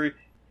 or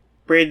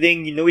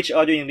pwedeng you know each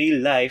other in real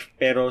life,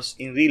 pero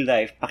in real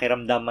life,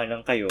 pakiramdaman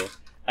lang kayo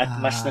at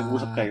mas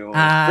nag-usap kayo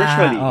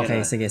virtually. Okay.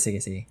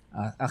 Ganun. Sige.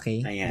 Okay,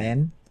 Ayan. then?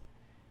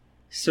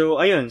 So,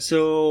 ayun.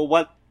 So,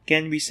 what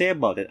can we say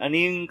about it? Ano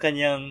yung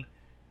kanyang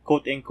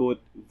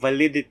quote-unquote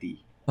validity?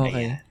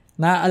 Okay. Ayan.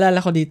 Naaalala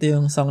ko dito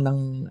yung song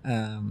ng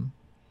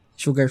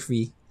Sugar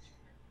Free.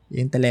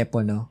 Yung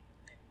telepono.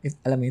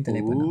 Alam mo yung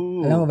telepono?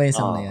 Ooh. Alam mo ba yung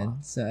song na yun?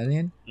 So, ano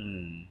yun?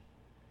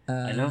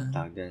 Ano?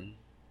 Tawag doon?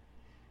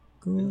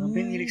 Ano ba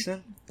yung lyrics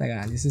nun?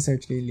 Taga,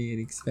 search ko yung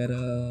lyrics. Pero,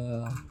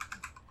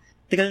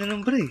 tagal na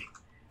nun, pre.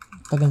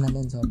 tagal na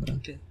nun, sobra.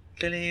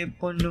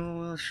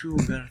 Telepono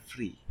sugar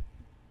free.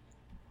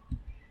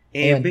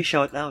 Ayun. Ebe,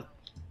 shout out.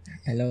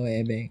 Hello,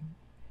 Ebe.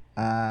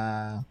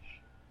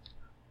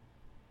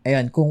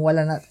 Ayun, kung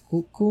wala na,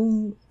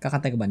 kung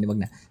kakantay ko ba,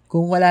 wag na.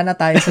 Kung wala na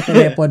tayo sa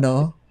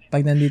telepono,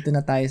 pag nandito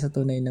na tayo sa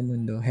tunay na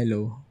mundo,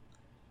 hello.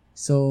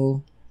 So,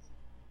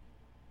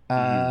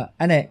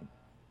 ayun,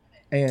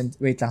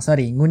 wait lang,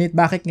 sorry. Ngunit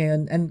bakit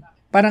ngayon, and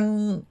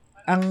parang,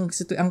 ang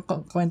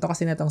kwento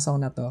kasi na tong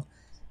song na to,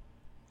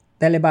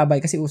 telebabad,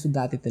 kasi uso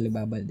dati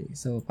telebabad eh.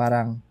 So,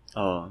 parang,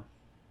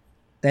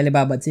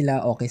 telebabad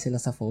sila, okay sila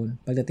sa phone.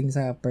 Pagdating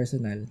sa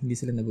personal, hindi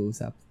sila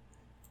nag-uusap.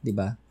 'Di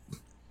ba?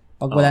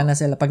 Pag wala na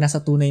sila, pag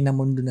nasa tunay na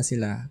mundo na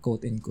sila,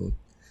 quote and quote,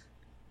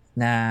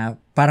 na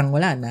parang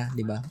wala na,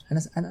 'di ba?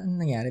 Ano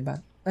nangyari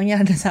ba?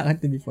 Nangyari na sa akin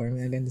to before,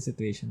 may ganung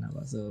situation ako.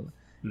 So,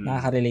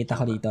 nakaka-relate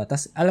ako dito.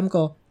 Tapos alam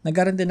ko,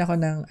 nagkaroon din ako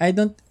ng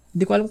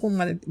hindi ko alam kung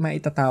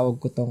maitatawag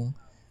ko tong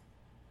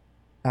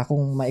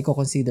kung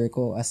maiko-consider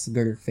ko as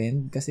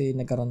girlfriend kasi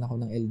nagkaroon ako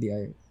ng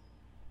LDR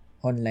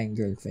online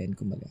girlfriend,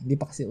 kumbaga. Hindi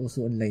pa kasi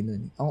uso online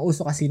nun. Ang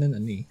uso kasi nun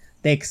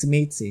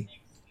textmates eh.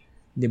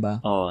 'Di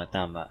ba? Oo,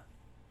 tama.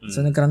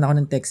 So, nagkaroon ako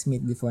ng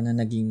textmate before na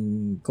naging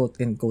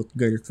quote-and-quote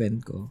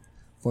girlfriend ko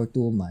for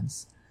 2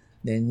 months.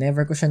 Then,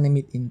 never ko siya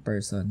na-meet in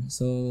person.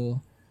 So,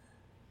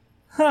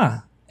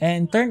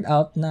 and turned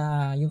out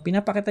na yung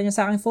pinapakita niya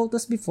sa akin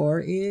photos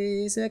before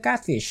is a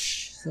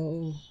catfish.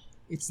 So,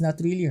 it's not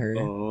really her.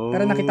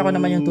 Pero nakita ko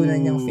naman yung tunay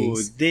niyang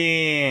face.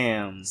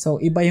 Damn! So,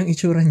 iba yung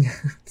itsura niya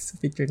sa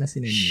picture na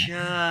sinend niya.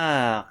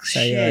 Shucks! So,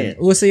 yun. Shit!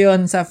 Uso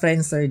yun sa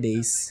Friendster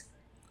days.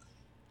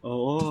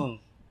 Oo.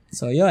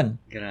 So, yun.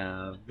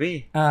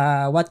 Grabe.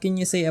 What can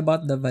you say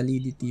about the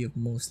validity of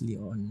mostly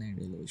online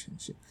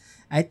relationship?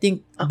 I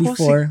think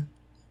Ako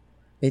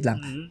wait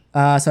lang.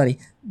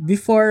 Sorry.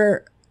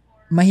 Before,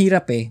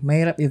 mahirap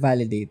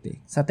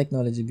i-validate sa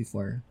technology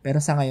before. Pero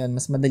sa ngayon,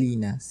 mas madali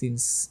na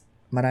since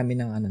marami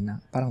ng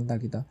parang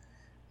tawag ito,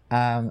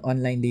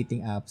 online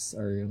dating apps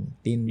or yung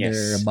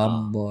Tinder,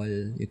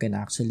 Bumble, you can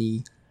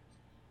actually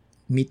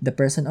meet the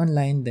person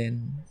online,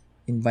 then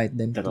invite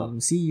them to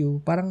see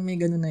you. Parang may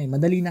ganun na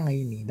madali na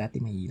ngayon Dati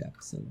mahirap.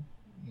 So,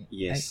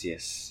 yes.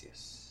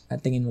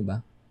 At tingin mo ba?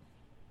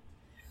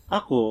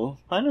 Ako,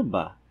 paano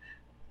ba?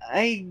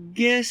 I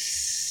guess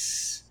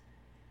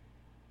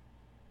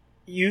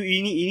you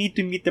need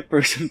to meet the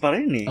person pa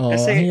rin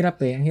Kasi ang hirap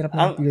Ang hirap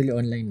na purely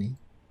online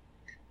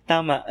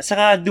Tama.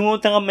 Saka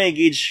doon mo may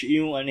gauge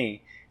yung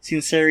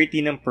sincerity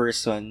ng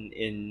person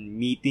in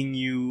meeting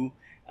you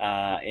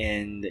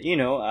and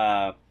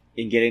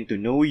in getting to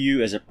know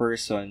you as a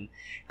person.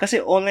 Kasi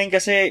online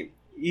kasi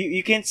you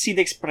can't see the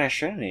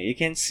expression You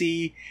can't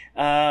see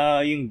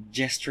yung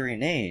gesture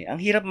Ang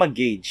hirap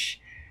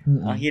mag-gauge.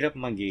 Ang hirap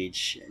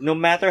mag-gauge. No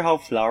matter how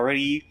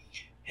flowery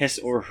his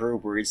or her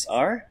words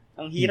are,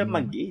 ang hirap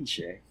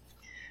mag-gauge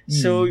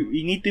So,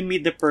 you need to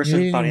meet the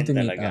person pa rin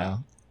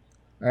talaga.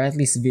 Or at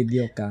least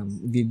video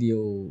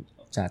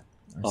chat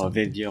or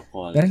something. Video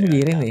call. Pero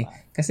hindi rin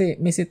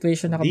Kasi may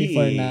situation ako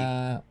before na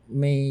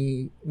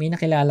may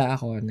nakilala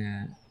ako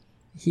na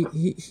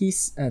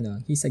he's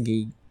a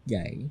gay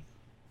guy.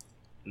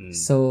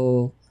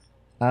 So,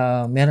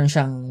 meron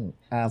siyang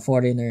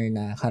foreigner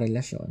na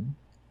karelasyon.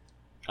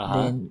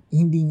 Then,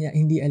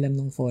 hindi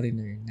alam ng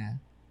foreigner na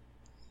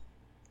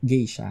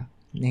gay siya.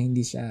 Na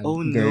hindi siya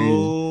girl.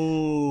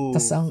 No!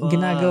 Tapos, ang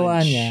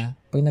ginagawa niya,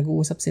 pag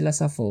nag-uusap sila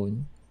sa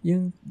phone,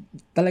 yung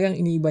talagang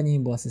iniiba niya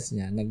yung boses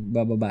niya,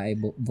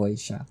 nagbababae voice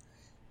siya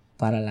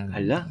para lang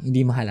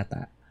hindi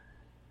mahalata.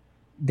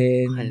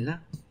 Then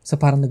so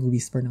parang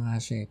nag-whisper na nga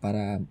siya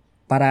para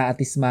at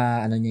least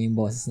niya yung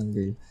boses ng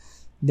girl.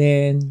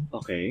 Then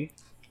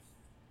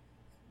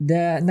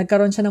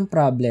nagkaroon siya ng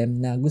problem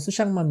na gusto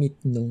siyang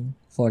ma-meet nung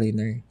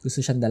foreigner.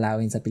 Gusto siyang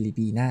dalawin sa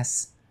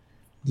Pilipinas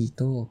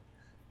dito.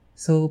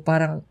 So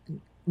parang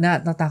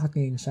natakot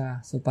ngayon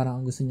siya. So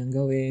parang ang gusto niyang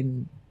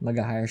gawin,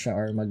 mag-hire siya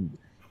or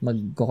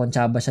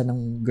magkokontsaba siya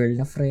ng girl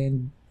na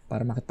friend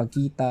para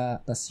makipagkita,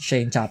 tapos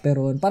siya yung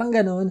chaperon. Parang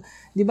ganun.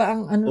 'Di ba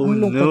ang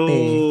lungkot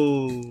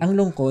Ang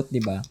lungkot,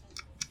 'di ba?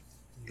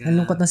 Ang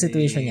lungkot ng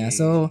situation niya.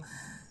 So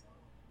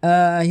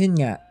yun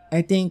nga.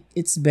 I think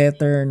it's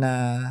better na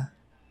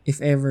if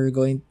ever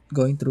going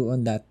through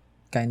on that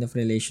kind of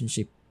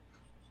relationship,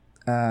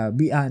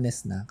 be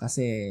honest na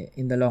kasi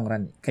in the long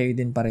run, kayo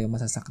din pareho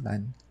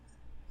masasaktan.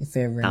 If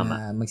ever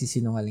na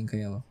magsisinungaling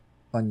kayo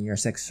on your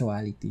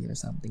sexuality or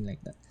something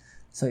like that.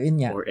 So,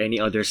 yun nga. Or any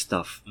other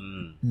stuff.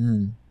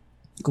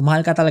 Kung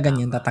mahal ka talaga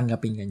niyan,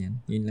 tatanggapin ka niyan.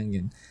 Yun lang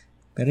yun.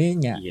 Pero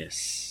yun nga.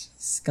 Yes.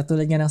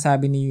 katulad nga ng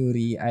sabi ni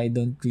Yuri, I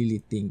don't really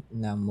think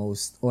na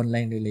most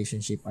online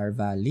relationship are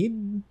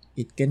valid.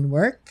 It can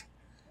work,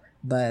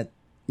 but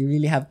you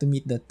really have to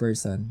meet that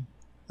person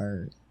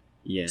or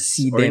Yes.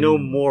 see Or them. know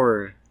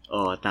more.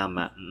 Oh,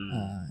 tama.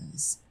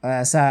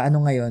 Sa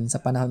ano ngayon, sa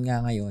panahon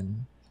nga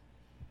ngayon,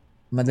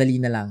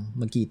 madali na lang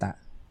magkita.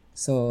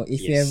 So,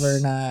 if you ever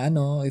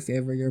if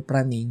ever you're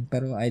planning,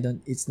 pero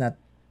it's not,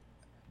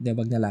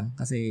 wag na lang,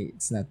 kasi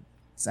it's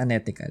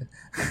unethical.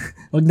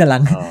 Wag na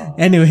lang.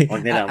 Anyway,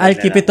 I'll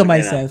keep it to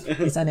myself.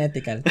 It's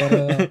unethical.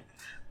 Pero,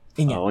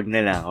 wag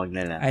na lang.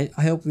 I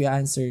hope we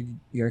answered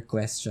your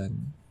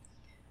question.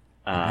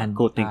 And,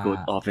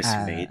 quote-unquote, office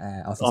mate.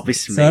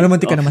 Office mate. So, ano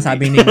munti ka na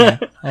masabi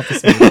niya?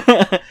 Office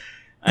mate.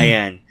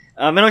 Ayan.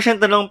 Meron siyang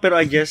tanong, pero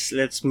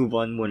let's move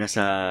on muna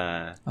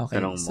sa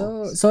tanong mo. So,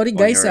 sorry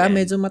guys,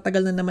 medyo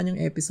matagal na naman yung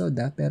episode,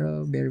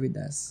 pero bear with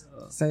us.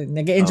 So,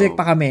 nag-enjoy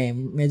pa kami.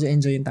 Medyo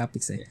enjoy yung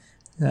topics eh.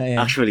 So,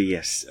 actually,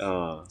 yes.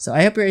 So,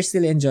 I hope you're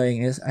still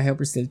enjoying it. I hope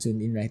you're still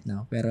tuned in right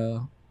now.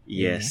 Pero,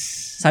 yes.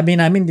 Sabi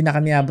namin, di na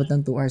kami abot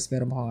ng 2 hours,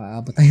 pero mukhang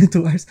aabot tayo ng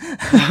 2 hours.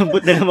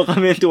 Abot na naman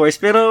kami ng 2 hours,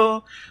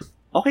 pero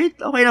okay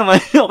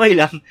naman. Okay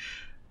lang.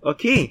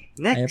 Okay,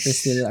 next. I hope you're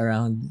still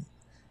around.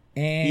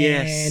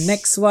 And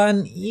next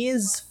one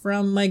is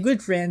from my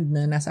good friend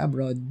na nasa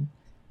abroad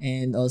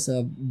and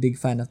also a big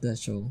fan of the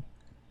show.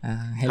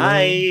 Hello.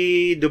 Hi,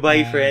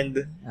 Dubai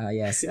friend.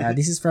 Yes.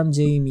 This is from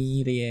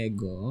Jamie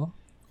Riego.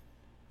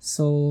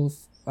 So,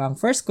 ang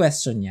first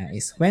question niya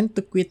is, when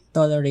to quit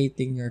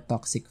tolerating your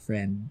toxic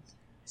friend?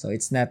 So,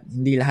 it's not,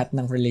 hindi lahat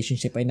ng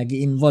relationship ay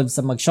nag-i-involve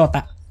sa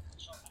magshota.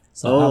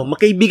 So,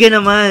 magkaibigan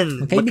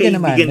naman. Magkaibigan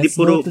naman. Di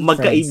puro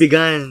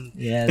magkaibigan.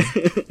 Yes.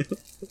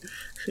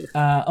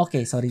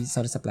 Okay, sorry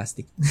sa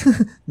plastic.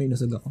 May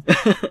nusog ako.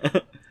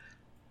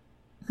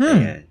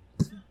 Ayan.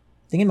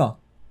 Tingin mo?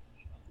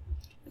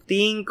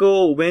 Tingin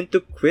ko, when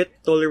to quit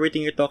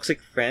tolerating your toxic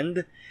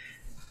friend,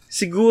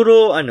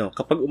 siguro,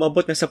 kapag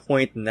umabot na sa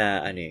point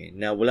na,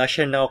 na wala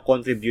siya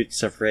na-contribute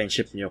sa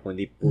friendship niyo,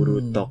 kundi puro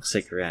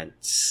toxic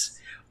rants.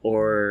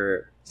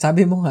 Or,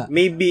 sabi mo nga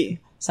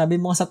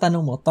sa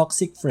tanong mo,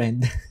 toxic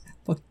friend.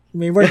 Pag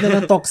may word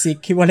na ng toxic,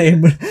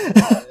 hiwalayin mo.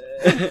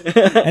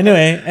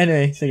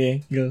 Anyway,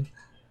 sige, go.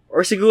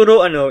 Or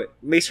siguro,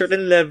 may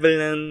certain level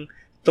ng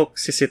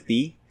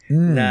toxicity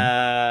na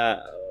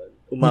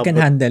umabot. You can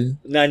handle.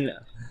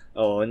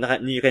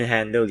 You can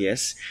handle,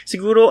 yes.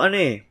 Siguro,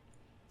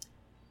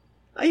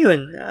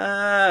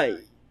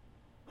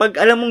 pag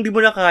alam mong di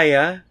mo na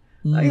kaya,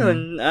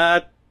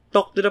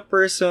 talk to the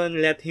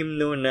person, let him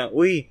know na,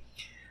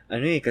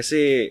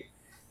 kasi,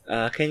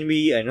 can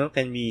we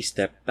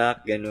step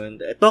back, ganun.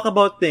 Talk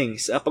about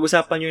things.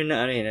 Pag-usapan nyo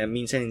na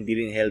minsan hindi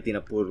rin healthy na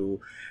puro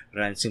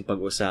rants yung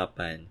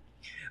pag-usapan.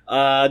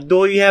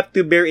 Though you have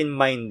to bear in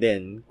mind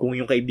din, kung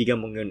yung kaibigan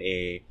mong yun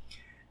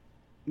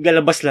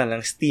galabas lang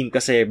ng steam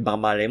kasi baka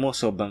malay mo,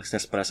 sobrang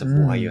stress para sa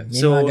buhay yun.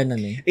 So,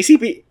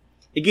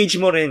 i-gauge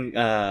mo rin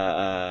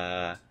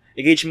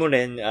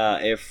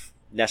if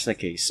that's the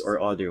case or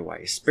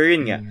otherwise. Pero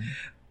yun nga,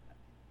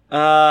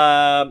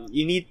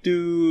 you need to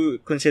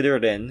consider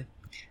then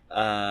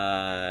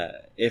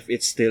if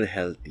it's still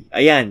healthy.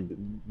 Ayan,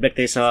 back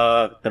tayo sa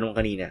tanong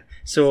kanina.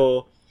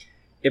 So,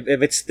 if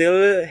it's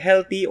still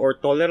healthy or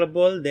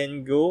tolerable,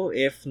 then go.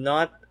 If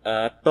not,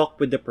 talk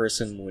with the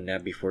person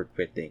muna before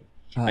quitting.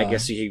 I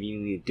guess you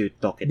need to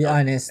talk it out. Be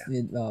honest.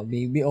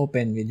 Be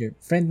open with your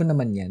friend mo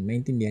naman yan.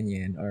 Maintindihan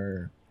niya yan.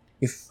 Or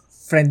if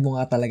friend mo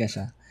nga talaga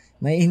siya,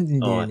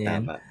 maintindihan niya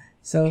yan.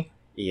 So,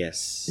 yes.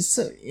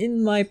 So,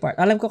 in my part,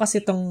 alam ko kasi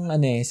itong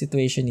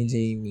situation ni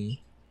Jamie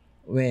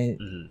when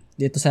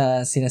dito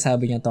sa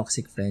sinasabi niya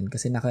toxic friend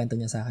kasi nakwento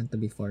niya sa akin to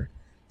before.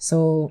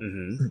 So,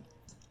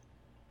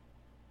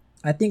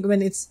 I think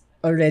when it's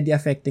already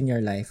affecting your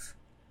life,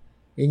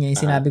 yun yung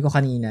sinabi ko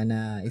kanina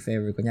na if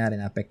ever,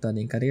 kunyari, na-apekto na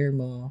yung career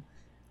mo,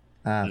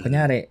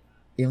 kunyari,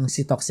 yung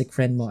si toxic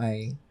friend mo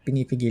ay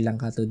pinipigilan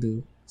ka to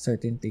do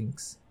certain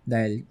things.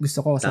 Dahil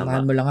gusto ko,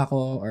 samahan mo lang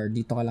ako or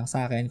dito ka lang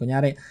sa akin.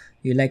 Kunyari,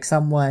 you like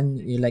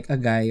someone, you like a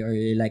guy or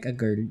you like a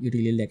girl, you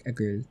really like a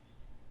girl.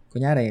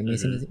 Kunyari,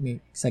 may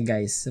sa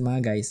mga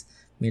guys,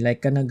 may like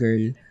ka na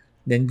girl,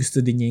 then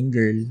gusto din niya yung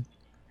girl.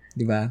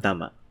 Diba?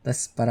 Tama.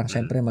 Tapos parang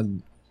syempre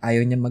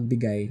ayaw niya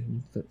magbigay.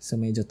 So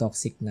medyo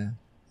toxic na.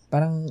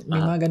 Parang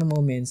may mga ganong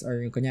moments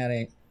or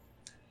kunyari,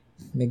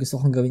 may gusto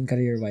kang gawin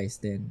career-wise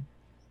then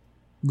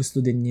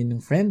gusto din yun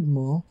ng friend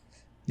mo,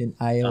 then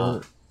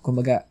ayaw,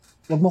 kumbaga,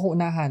 wag mo ko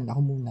unahan,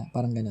 ako muna,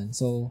 parang ganun.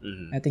 So,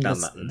 I think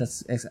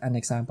that's an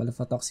example of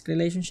a toxic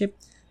relationship.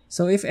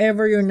 So, if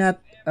ever you're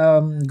not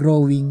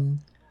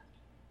growing,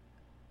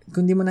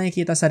 kung di mo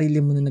nakikita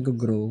sarili mo na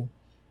nag-grow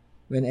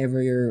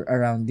whenever you're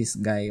around this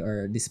guy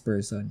or this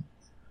person,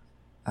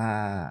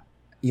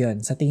 yun,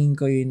 sa tingin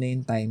ko yun na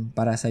yung time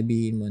para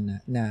sabihin mo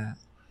na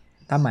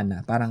tama na.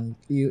 Parang,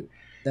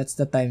 that's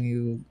the time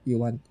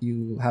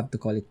you have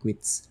to call it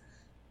quits.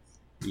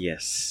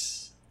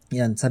 Yes.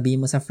 Yan, sabihin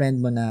mo sa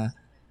friend mo na,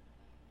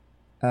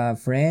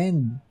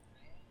 friend,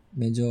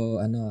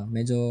 medyo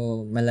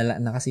malala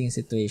na kasi yung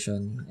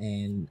situation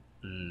and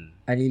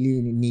I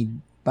really need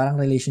parang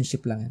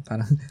relationship lang yan.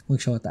 Parang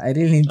mag-shota. I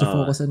really need to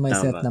focus on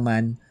myself tama.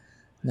 naman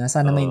na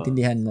sana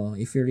maintindihan mo.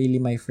 If you're really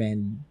my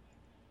friend,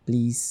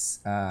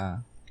 please,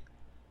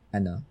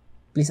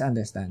 please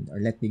understand or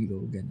let me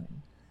go. Ganun.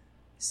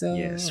 So,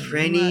 Yes, yung mga ganun.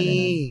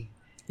 Frenny.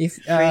 If,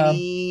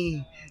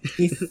 Frenny.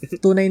 if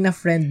tunay na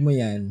friend mo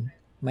yan,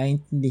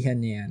 maintindihan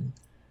niya yan.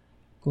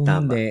 Kung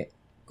Tama. hindi,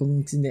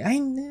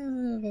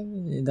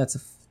 that's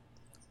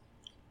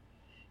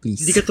please.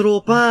 Hindi ka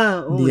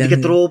tropa. Hindi Hindi yan. ka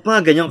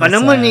tropa. Ganyan ka Basta-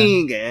 naman eh.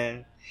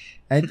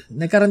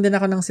 Nagkaroon din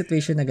ako ng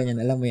situation na ganyan,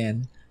 alam mo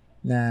yan,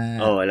 na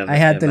Alam I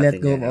had to alam let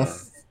natin go yan,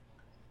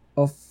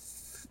 of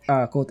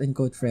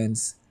quote-unquote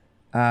friends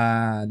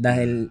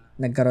dahil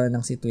nagkaroon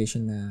ng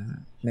situation na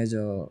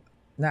medyo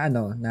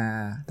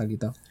tawag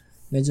dito,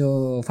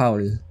 medyo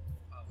foul,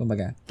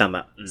 kumbaga.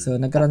 Tama. So,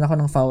 nagkaroon ako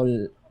ng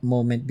foul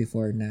moment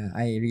before na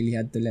I really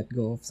had to let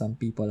go of some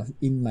people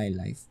in my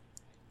life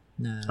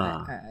na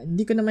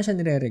hindi ko naman siya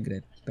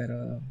nire-regret,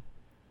 pero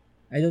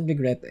I don't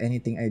regret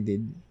anything I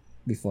did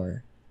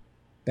before.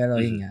 Pero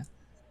yun nga,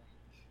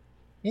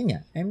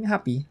 I'm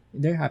happy.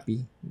 They're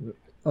happy.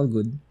 All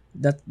good.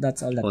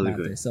 That's all that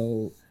matters.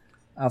 So,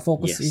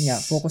 focus, yun nga,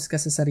 focus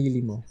ka sa sarili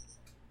mo.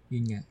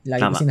 Yun nga.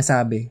 Lagi ko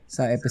sinasabi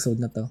sa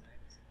episode na to,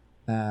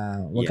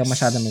 huwag ka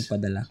masyadong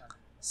magpadala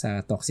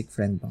sa toxic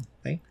friend mo.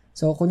 Okay?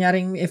 So,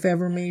 kunyaring if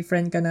ever may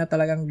friend ka na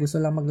talagang gusto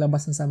lang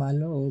maglabas ng sama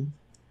loob,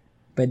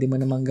 pwede mo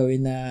namang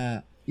gawin na,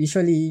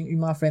 usually,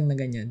 yung mga friend na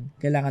ganyan,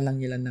 kailangan lang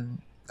nila ng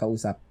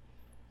kausap.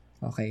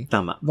 Okay?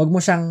 Tama. Huwag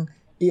mo siyang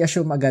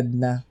i-assume agad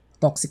na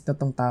toxic na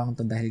tong taong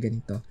to dahil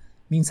ganito.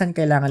 Minsan,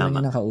 kailangan lang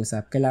niya ng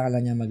kausap. Kailangan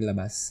lang niya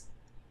maglabas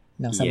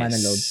ng sama na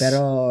loob.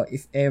 Pero,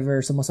 if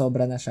ever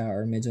sumusobra na siya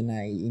or medyo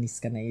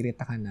naiinis ka,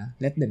 naiirita ka na,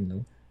 let them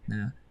know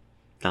na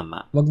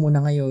tama. Wag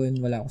muna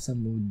ngayon, wala ako sa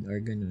mood or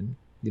ganun.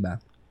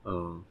 Diba?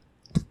 Oh.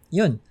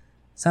 Yun.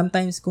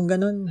 Sometimes, kung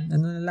ganun,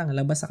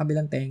 labas sa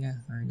kabilang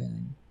tenga or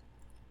ganun.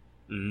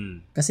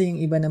 Kasi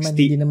yung iba naman,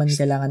 hindi naman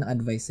kailangan ng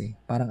advice eh.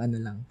 Parang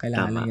lang,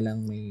 kailangan lang nilang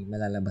may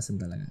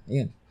malalabasan talaga.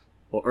 Ayun.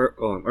 Or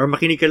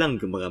makinig ka lang.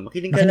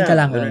 Makinig ka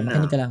lang.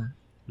 Makinig ka lang.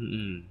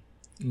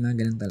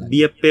 Ganun talaga.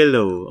 Be a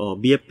pillow.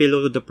 Be a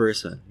pillow to the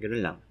person.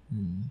 Ganun lang.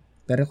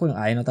 Pero kung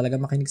ayaw na talaga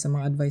makinig sa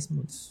mga advice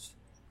mo,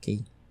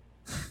 okay.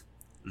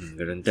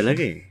 Ganun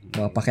talaga eh.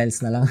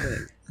 Pakels na lang.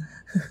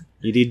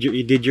 You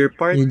did your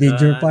part. You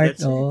did your part.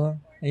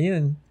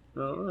 Ayun.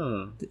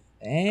 Oo.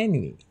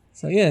 Anyway.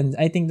 So, yun.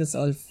 I think that's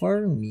all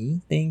for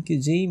me. Thank you,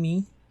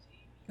 Jamie.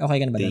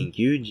 Okay ka na ba? Thank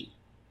you.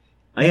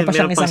 Meron pa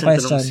siyang isang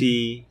question.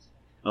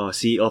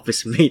 Si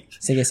office mate.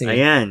 Sige.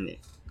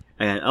 Ayan.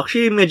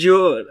 Actually,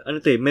 medyo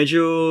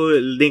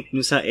link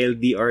dun sa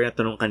LDR na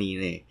tanong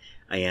kanina eh.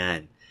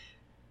 Ayan.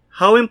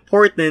 How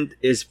important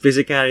is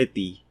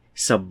physicality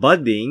sa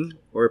budding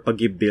or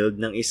pag-build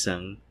ng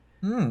isang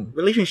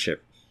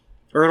relationship?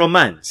 Or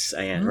romance.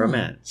 Ayan,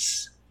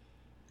 romance.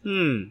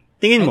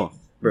 Tingin mo,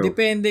 bro?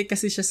 Depende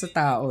kasi siya sa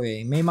tao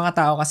eh. May mga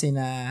tao kasi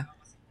na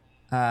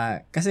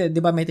kasi 'di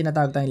ba may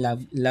tinatawag tayong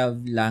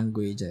love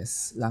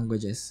languages.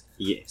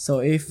 Yes. So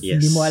if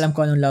hindi mo alam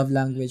kung anong love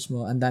language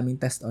mo, ang daming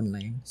test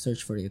online.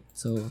 Search for it.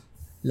 So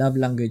love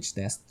language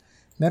test.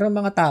 Meron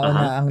mga tao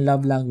na ang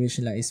love language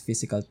nila is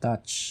physical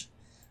touch.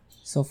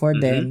 So for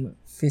them,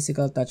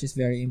 physical touch is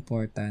very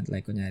important,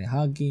 like kunyari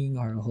hugging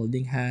or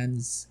holding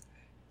hands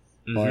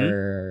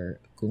or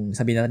kung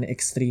sabihin natin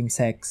extreme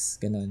sex,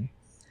 ganun.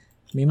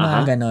 May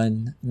mga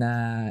ganon na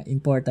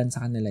important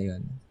sa kanila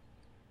yon.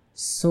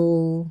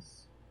 So,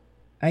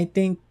 I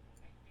think,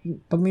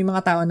 pag may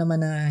mga tao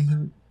naman na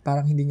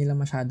parang hindi nila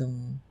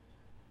masyadong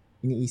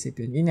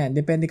iniisip yun. Yun yan,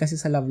 depende kasi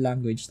sa love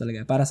language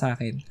talaga. Para sa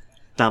akin.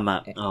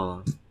 Tama.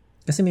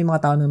 Kasi may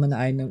mga tao naman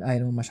na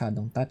ayaw naman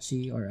masyadong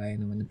touchy or ayaw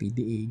naman ng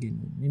PDA.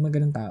 Ganun. May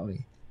mga ganun tao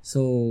eh.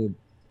 So,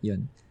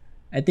 yun.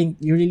 I think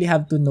you really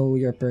have to know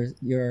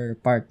your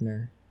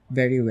partner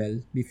very well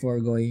before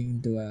going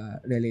into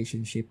a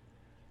relationship.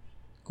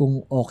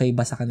 Kung okay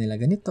ba sa kanila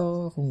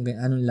ganito, kung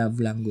anong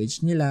love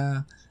language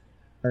nila,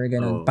 or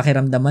ganun,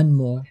 pakiramdaman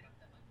mo.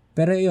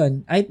 Pero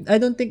yun, I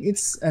don't think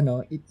it's,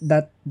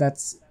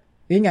 that's,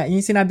 yun nga,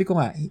 yung sinabi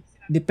ko nga,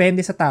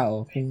 depende sa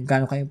tao kung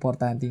gaano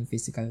ka-importante yung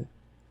physicality.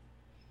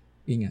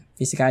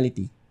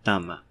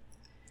 Tama.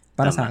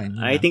 Para sa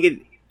akin. I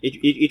think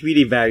it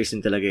really varies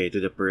din talaga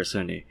to the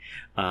person eh.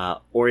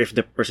 Or if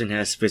the person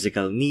has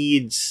physical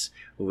needs,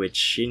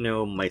 which,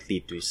 might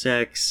lead to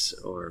sex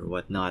or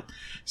whatnot.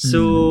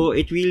 So,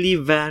 it really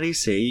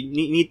varies eh. You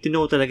need to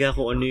know talaga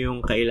kung ano yung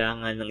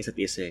kailangan ng isa't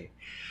isa eh.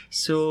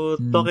 So,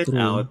 talk it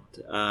out.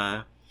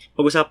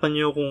 Pag-usapan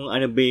nyo kung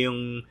ano ba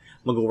yung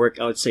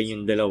mag-workout sa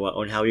inyong dalawa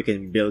on how you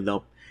can build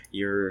up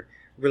your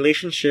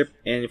relationship,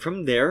 and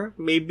from there,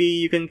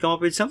 maybe you can come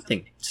up with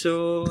something.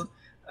 So,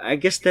 I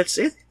guess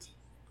that's it.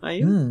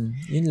 Ayun.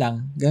 Yun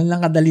lang. Ganun lang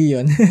kadali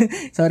yun.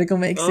 Sorry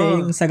kung maiksi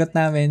yung sagot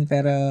namin,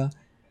 pero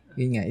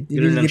yun nga, it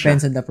really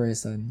depends on the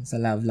person, sa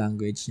love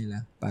language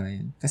nila. Para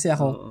yun. Kasi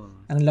ako,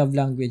 ang love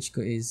language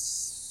ko is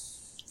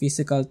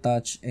physical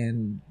touch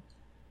and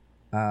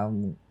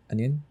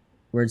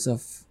words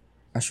of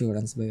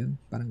assurance ba yun?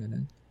 Parang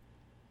ganun.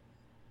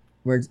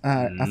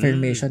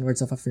 affirmation,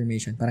 words of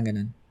affirmation, parang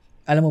ganun.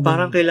 Alam mo ba?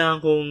 Parang kailangan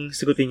kong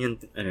sagutin yung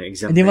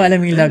exam. Hindi mo alam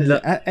yung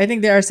I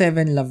think there are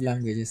 7 love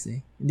languages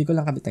eh. Hindi ko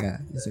lang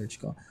search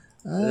ko.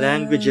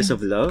 Languages of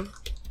love?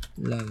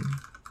 Love.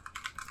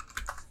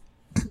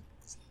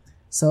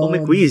 So,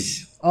 may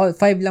quiz. 5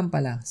 lang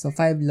pala. So,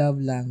 5 love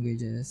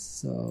languages.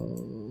 So,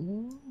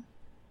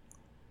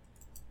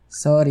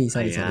 sorry.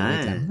 Wait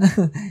lang.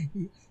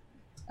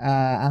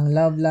 Ang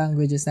love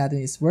languages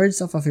natin is words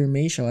of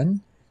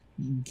affirmation,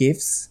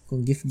 gifts,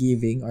 kung gift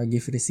giving or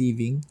gift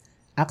receiving,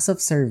 acts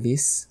of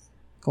service,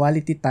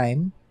 quality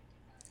time,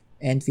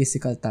 and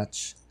physical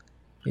touch.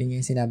 Yun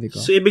yung sinabi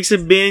ko. So, ibig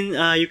sabihin,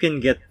 you can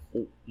get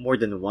more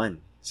than one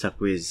sa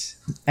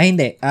quiz. Ay,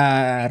 hindi.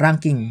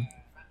 Ranking.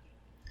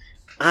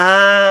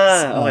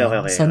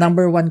 Okay. So,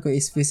 number 1 ko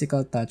is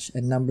physical touch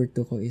and number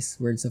 2 ko is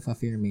words of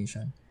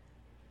affirmation.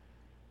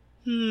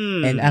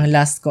 And ang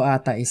last ko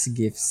ata is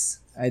gifts.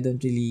 I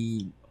don't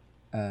really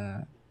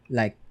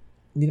like.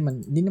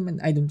 Hindi naman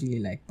I don't really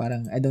like.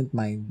 Parang I don't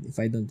mind if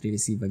I don't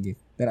receive a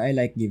gift. Pero I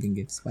like giving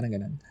gifts. Parang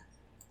ganun.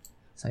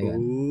 So, yun.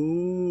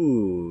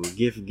 Ooh,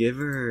 gift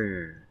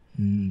giver.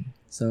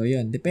 So,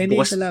 yun. Depende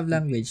sa love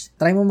language.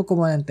 Try mo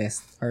kumuha ng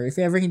test. Or if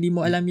ever hindi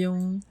mo alam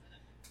yung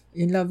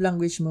love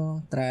language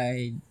mo,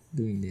 try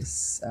doing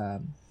this.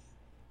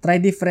 Try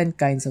different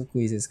kinds of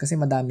quizzes. Kasi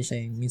madami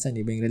siya yung, minsan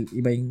iba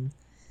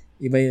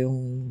yung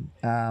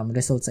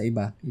result sa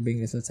iba. Iba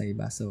yung result sa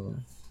iba. So,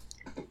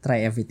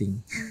 try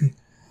everything.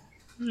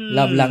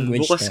 Love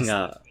language bukas test.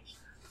 Nga.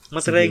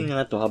 Matry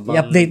nga to habang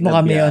i-update mo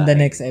kami on the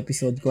next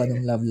episode ko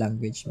anong love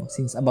language mo.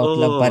 Since about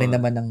love pa rin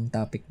naman ang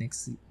topic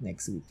next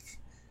week.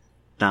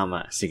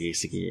 Tama. Sige.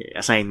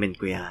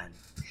 Assignment ko yan.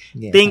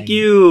 Yeah, Thank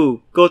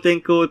you,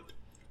 quote-unquote,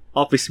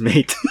 office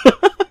mate.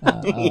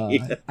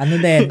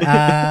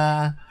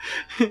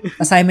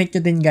 Assignment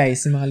nyo din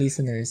guys, yung mga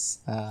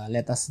listeners.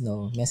 Let us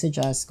know. Message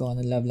us kung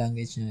anong love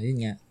language nyo. Yun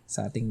nga,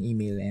 sa ating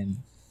email and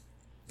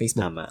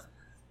Facebook. Tama.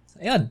 So,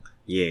 ayun.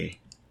 Yeah.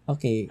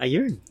 Okay.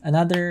 Ayun.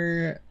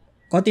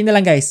 Konti na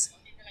lang guys.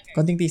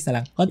 Konting tease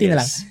na lang. Konti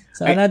na lang.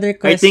 So, another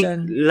question. I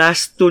think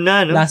last two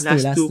na, no? Last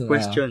two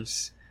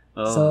questions.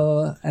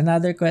 So,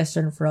 another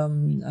question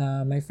from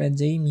my friend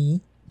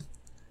Jamie.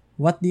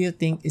 What do you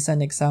think is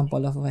an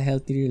example of a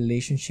healthy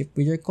relationship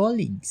with your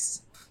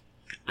colleagues?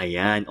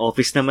 Ayan.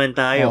 Office naman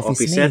tayo.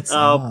 Office mates,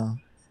 setup.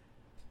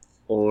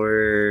 Or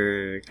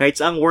kahit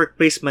saang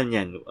workplace man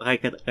yan.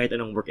 Kahit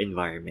anong work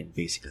environment,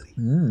 basically.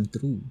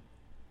 True.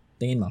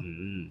 Tingin mo?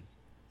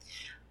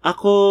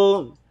 Ako,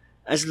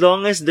 as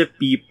long as the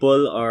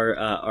people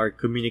are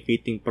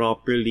communicating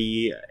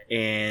properly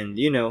and,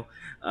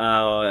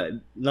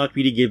 not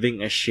really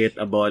giving a shit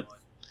about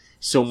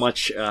so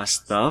much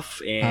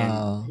stuff and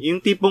yung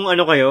tipong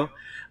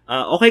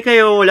okay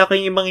kayo, wala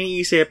kayong ibang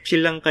iniisip,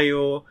 chill lang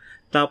kayo,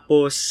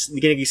 tapos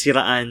hindi kayo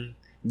nagsisiraan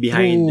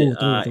behind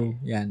true.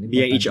 Yan,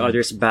 behind each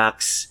other's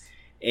backs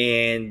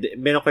and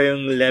meron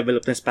kayong level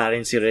of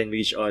transparency rin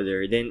with each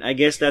other, then I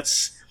guess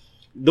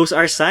those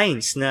are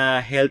signs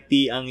na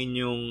healthy ang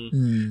inyong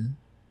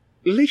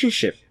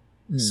relationship.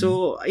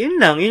 So, yun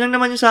lang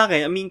naman yung sa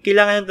akin. I mean,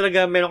 kailangan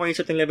talaga meron kayong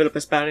certain level of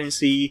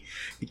transparency,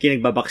 hindi kayo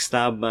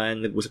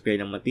nagbabackstaban, nag-usap kayo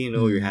ng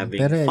matino, you're having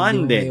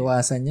fun din. Pero hindi mo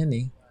iwasan yan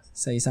eh.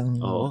 Sa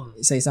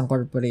isang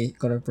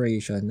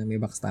corporation na may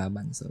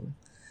backstaban. So,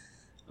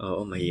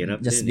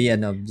 mahirap just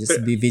din.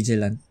 Be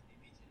vigilant.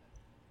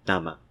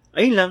 Tama.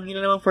 Ayun lang, yun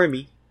naman for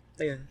me.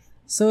 Ayun.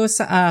 So,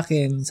 sa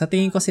akin, sa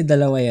tingin ko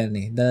dalawa yan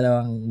eh.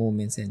 Dalawang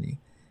moments yan eh.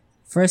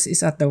 First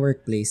is at the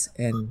workplace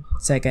and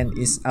second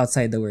is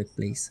outside the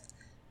workplace.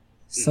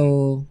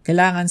 So,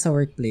 kailangan sa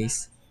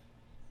workplace,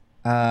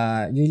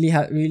 you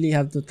really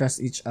have to trust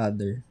each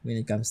other when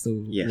it comes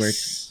to work.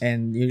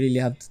 And you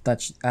really have to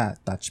trust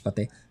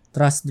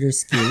their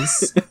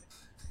skills.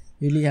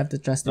 You really have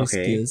to trust their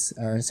skills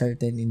or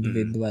certain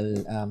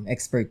individual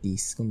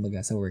expertise,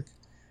 kumbaga, sa work.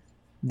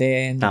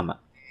 Then,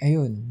 tama.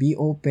 Ayun, be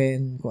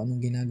open kung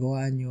anong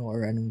ginagawa nyo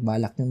or anong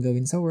balak nyo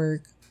gawin sa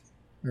work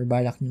or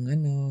balak nyo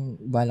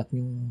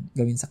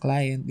gawin sa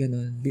client,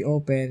 ganun. Be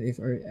open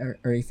if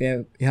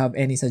you have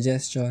any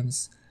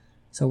suggestions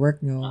sa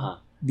work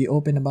nyo, be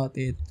open about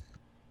it.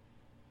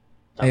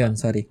 Ayun,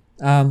 sorry.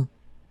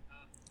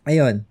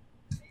 Ayun.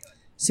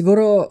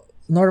 Siguro,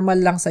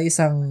 normal lang sa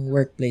isang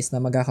workplace na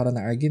magkakaroon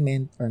ng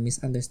argument or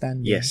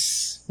misunderstanding.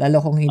 Yes.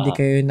 Lalo kung hindi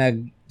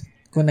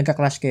kung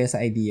nagka-clash kayo sa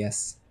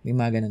ideas. May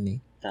mga ganun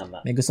eh.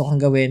 Tama. May gusto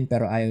kang gawin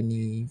pero ayaw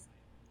ni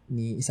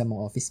isa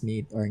mong office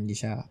mate or hindi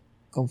siya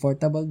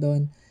comfortable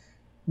doon.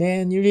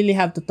 Then, you really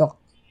have to talk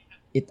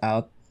it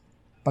out.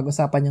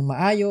 Pag-usapan yung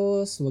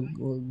maayos, wag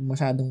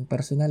masyadong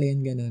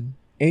personalin, ganun.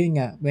 Yun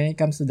nga, when it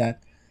comes to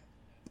that,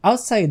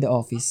 outside the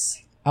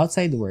office,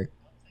 outside work,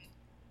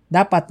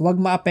 dapat wag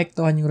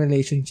maapektuhan yung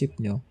relationship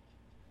nyo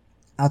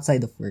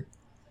outside of work.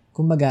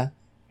 Kumbaga,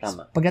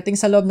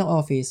 pagdating sa loob ng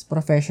office,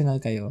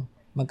 professional kayo,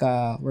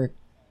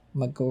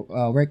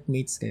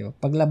 workmates kayo.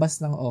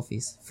 Paglabas ng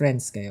office,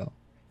 friends kayo.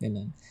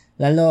 Ganun.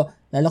 Lalo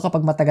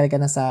kapag matagal ka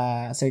na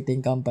sa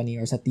certain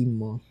company or sa team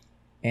mo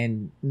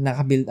and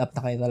naka-build up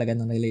na kayo talaga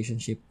ng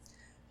relationship,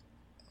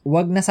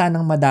 wag na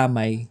sanang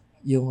madamay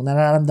yung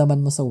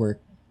nararamdaman mo sa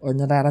work or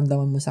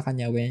nararamdaman mo sa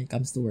kanya when it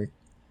comes to work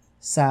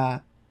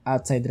sa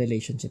outside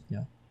relationship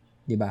nyo.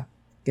 Di ba?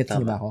 Gets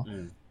niyo ba ako?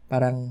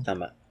 Parang,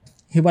 Tama.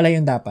 hiwalay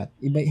yung dapat.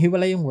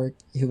 Hiwalay yung work,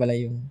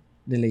 hiwalay yung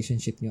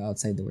relationship nyo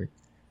outside the work.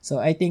 So,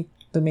 I think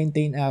to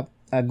maintain a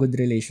good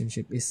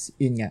relationship is,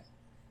 yun nga,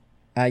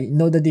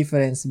 know the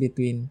difference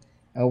between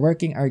a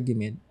working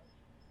argument,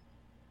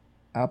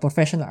 a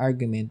professional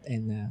argument,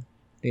 and a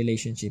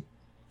relationship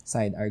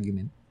side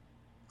argument.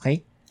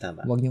 Okay?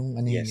 Tama. Huwag niyong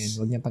yun.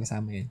 Huwag niyong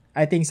pagsama yun.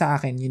 I think sa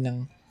akin, yun ang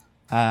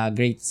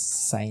great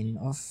sign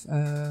of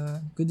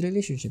good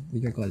relationship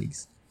with your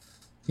colleagues.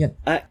 Yan.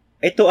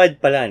 To add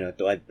pala,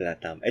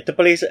 Tam. Ito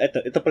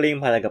pala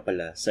yung mahalaga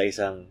pala sa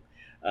isang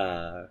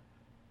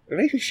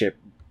relationship.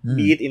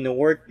 Be it in a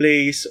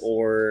workplace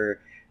or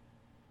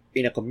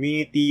in a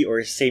community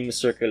or same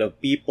circle of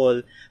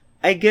people.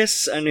 I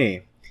guess,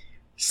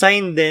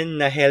 sign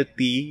din na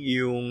healthy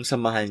yung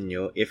samahan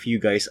nyo if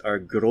you guys are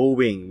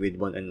growing with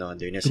one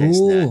another. Na sense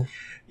na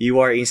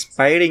you are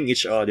inspiring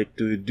each other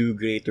to do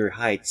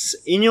greater heights.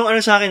 Yun yung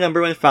sa akin,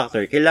 number one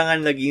factor.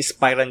 Kailangan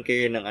nag-inspirean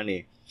kayo ng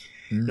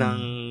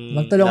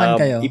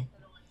magtulungan kayo.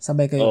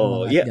 Sabay kayo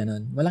umangat,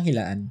 ganun. Walang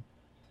hilaan.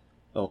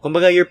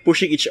 Kumbaga, you're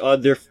pushing each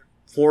other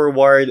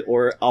forward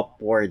or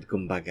upward,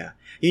 kumbaga.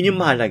 Yun yung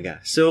mahalaga.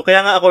 So,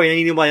 kaya nga ako,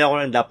 naniniwala ko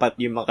na dapat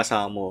yung mga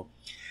kasama mo,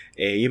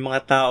 yung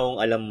mga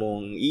taong alam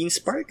mong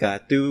i-inspire ka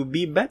to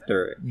be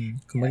better.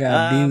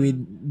 Kumbaga,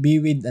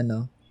 be with,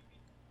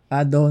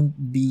 don't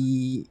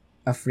be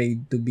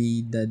afraid to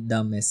be the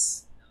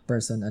dumbest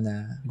person on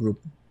a group.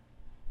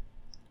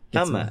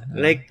 Tama.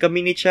 Like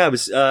kami ni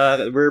Chabs,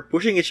 we're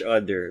pushing each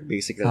other,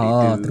 basically,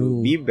 to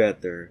be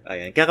better.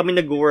 Ayan. Kaya kami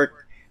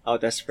nag-work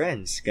out as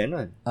friends.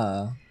 Ganon.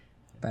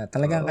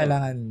 Talagang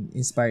kailangan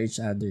inspire each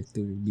other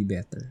to be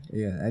better.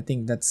 Yeah, I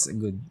think that's a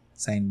good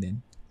sign din.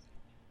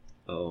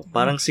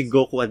 Parang si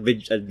Goku at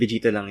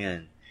Vegeta lang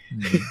yan.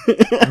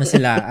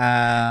 Sila?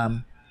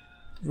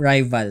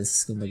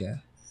 Rivals, kumbaga.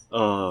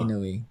 In a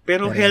way.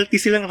 Pero healthy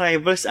silang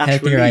rivals,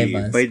 actually. Healthy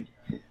rivals.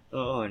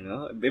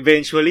 No?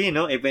 Eventually,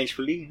 no?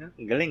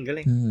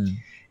 Galing.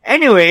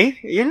 Anyway,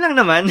 yun lang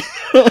naman.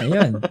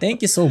 Ayun.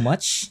 Thank you so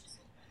much,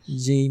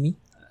 Jamie,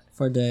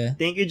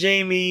 Thank you,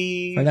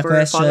 Jamie, for the for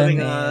question. Following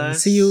and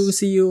us.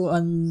 See you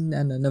on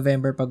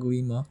November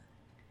pag-uwi mo.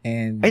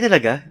 And ay,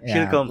 talaga?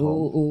 She'll come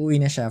home? Uuwi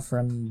na siya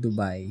from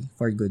Dubai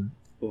for good.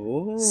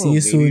 See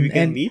you soon. We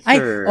can meet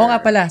her. Nga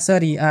pala,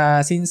 sorry.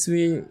 Since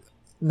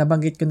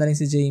nabanggit ko na rin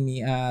si Jamie,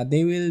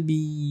 they will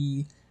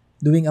be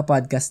doing a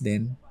podcast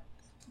din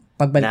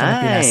pagbalik ng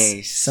Pinas.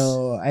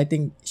 So, I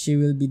think she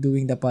will be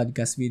doing the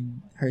podcast with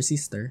her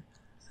sister.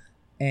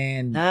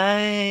 And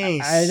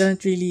nice. I don't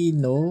really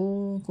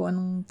know kung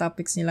anong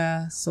topics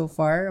nila so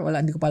far.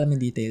 Hindi ko pa alam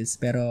yung details.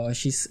 Pero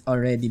she's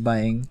already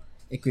buying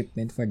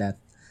equipment for that.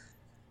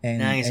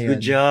 And nice. Ayun.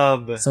 Good job.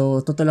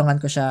 So,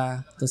 tutulungan ko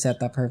siya to set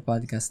up her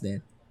podcast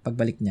din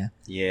pagbalik niya.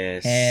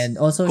 Yes. And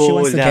also, she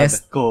wants to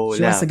guest.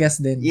 She wants to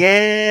guest din.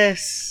 Yes.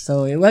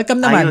 So,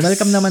 welcome naman.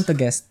 Welcome naman to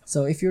guest.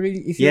 So, if you want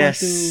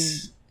to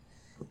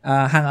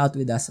hang out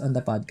with us on the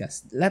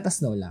podcast, let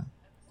us know lang.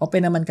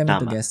 Open naman kami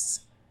to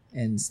guests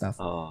and stuff.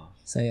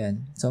 So,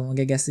 yan. So,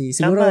 mag-guess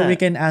siguro we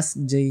can ask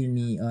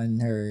Jamie on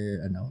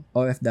her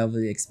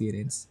OFW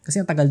experience.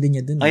 Kasi ang tagal din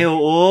niya dun. Ay,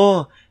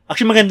 oo.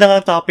 Actually, maganda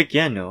nga topic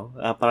yan, no?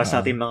 Para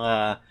sa ating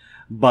mga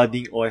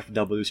budding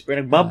OFWs.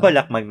 Pero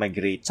nagbabalak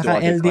mag-migrate to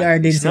other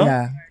LDR countries, din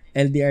sila.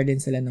 LDR din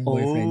sila ng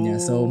boyfriend niya.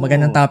 So,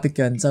 magandang topic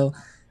yun. So,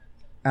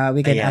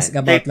 we can ask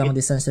about long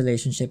distance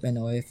relationship and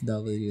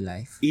OFW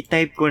life.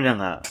 I-type ko na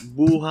nga.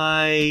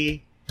 Buhay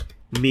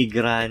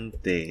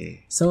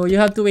migrante. So, you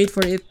have to wait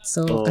for it.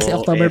 So, kasi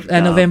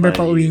November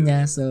pa uwi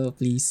niya. So,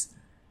 please.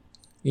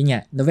 Yun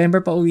nga.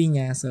 November pa uwi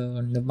niya. So,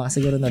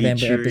 siguro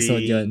November featuring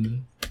episode yun.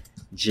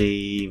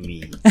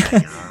 Jamie.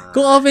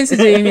 Kung open si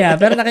Jamie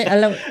pero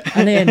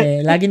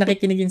lagi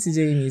nakikinig yun si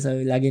Jamie. So,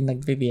 lagi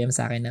nag-PM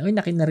sa akin na,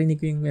 narinig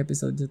ko yung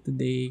episode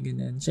today.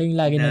 Ganun. Siya yung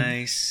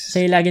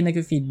lagi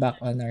nag-feedback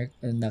on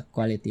the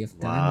quality of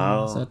the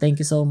So, thank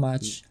you so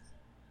much.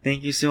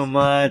 Thank you so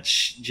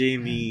much,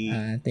 Jamie.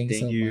 Thank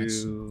you so much.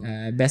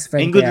 Best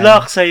friend. And good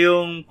luck sa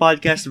yung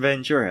podcast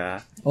venture,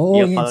 ha?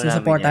 Oo, yun.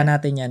 Supportan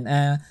natin yan.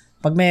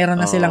 Pag mayroon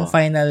na silang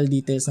final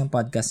details ng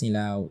podcast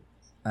nila,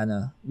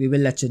 we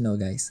will let you know,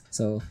 guys.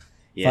 So,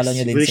 follow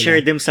nyo din we'll sila. Share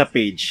them sa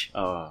page.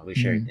 We'll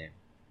share them.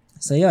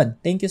 So, yun.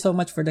 Thank you so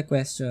much for the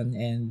question.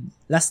 And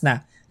last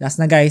na,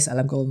 guys.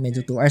 Alam ko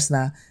medyo 2 hours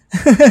na.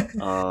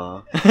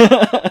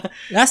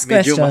 Last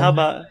question. Medyo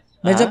mahaba.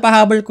 Medyo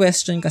pahabol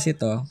question kasi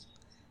to.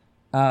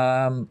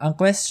 Ang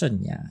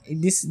question niya,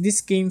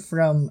 this came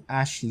from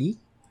Ashley.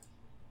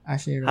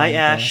 Ashley Romanto. Hi,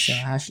 Ash. So,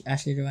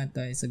 Ashley Romanto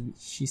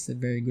she's a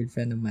very good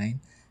friend of mine.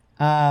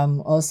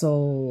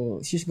 Also,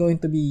 she's going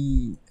to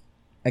be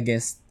a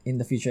guest in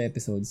the future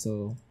episode.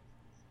 So,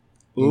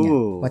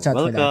 watch out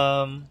for that.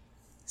 Welcome.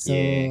 So,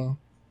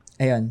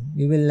 ayun,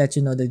 we will let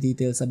you know the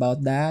details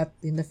about that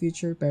in the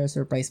future. Pero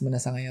surprise mo na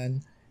sa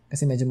ngayon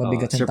kasi medyo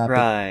mabigat yung topic.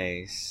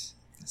 Surprise.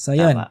 So,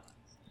 yun.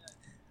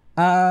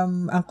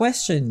 Ang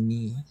question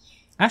ni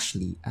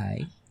Ashley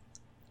ay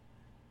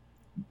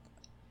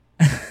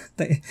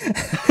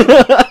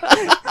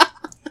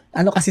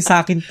ano kasi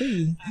sa akin to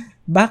eh.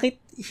 Bakit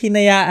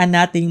hinayaan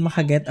nating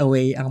makaget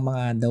away ang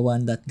mga the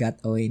one that got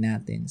away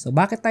natin? So,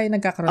 bakit tayo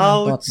nagkakaroon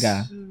ng Totga?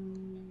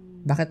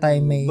 Bakit tayo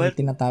may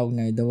tinatawag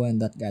na the one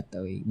that got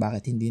away?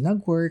 Bakit hindi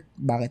nag-work?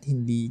 Bakit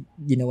hindi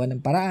ginawa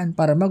ng paraan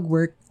para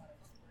mag-work?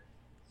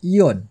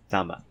 Yun.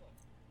 Tama.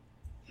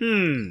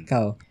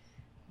 Ikaw,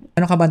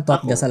 ano ka bang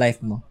Totga sa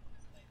life mo?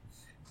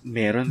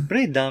 Meron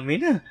pre,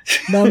 dami na.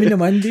 Dami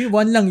naman, di.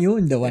 One lang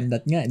yun. The one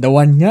that nga. The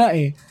one nga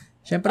eh.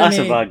 Siyempre,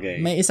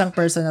 may isang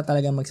person na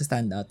talaga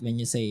magsa-stand out when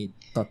you say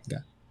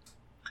Totga.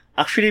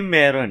 Actually,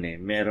 meron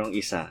eh. Merong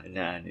isa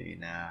na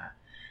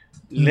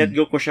let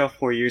go ko siya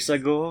 4 years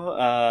ago.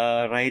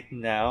 Right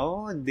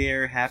now,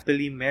 they're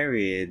happily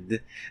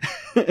married.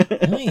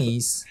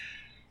 Nice.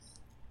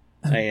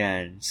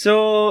 Ayan.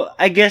 So,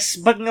 I guess,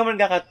 bag naman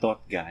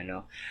kaka-Totga,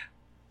 no?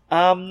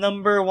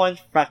 Number one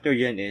factor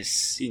yan is,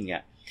 yun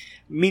nga,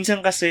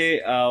 minsan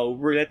kasi,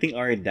 we're letting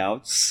our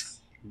doubts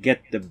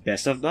get the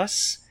best of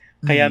us.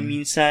 Kaya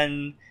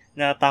minsan,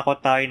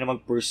 natakot tayo na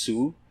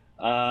mag-pursue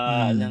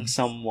ng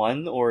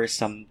someone or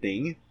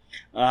something.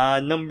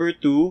 Number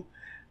two,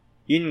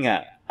 yun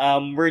nga,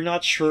 we're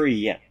not sure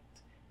yet.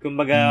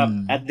 Kumbaga,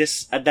 at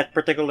that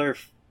particular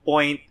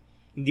point,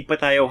 hindi pa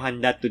tayo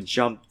handa to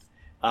jump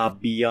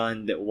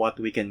beyond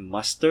what we can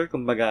muster.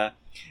 Kumbaga,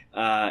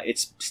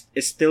 it's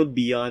still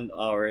beyond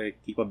our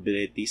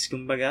capabilities.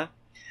 Kumbaga,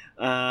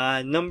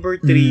 number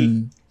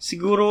three,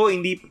 siguro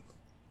hindi.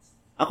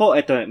 Ako,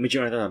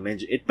 medyo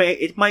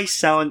it might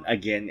sound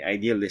again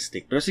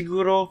idealistic, pero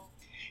siguro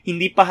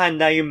hindi pa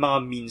handa yung mga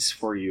means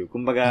for you.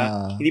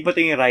 Kumbaga, hindi pa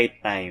ito yung right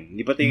time.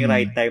 Hindi pa ito yung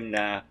right time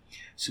na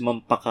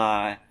sumampa ka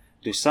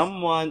to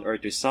someone or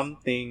to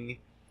something.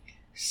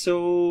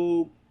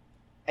 So,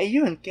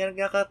 ayun, kaya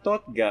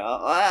nagkaka-Totga.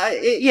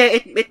 Yeah,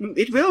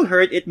 it will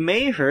hurt. It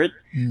may hurt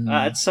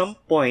at some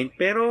point,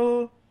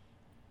 pero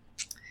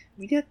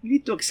we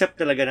need to accept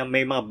talaga na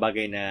may mga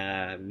bagay na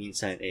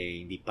minsan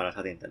hindi para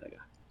sa atin talaga.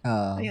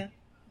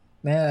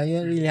 You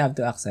really have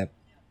to accept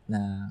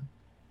na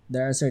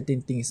there are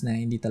certain things na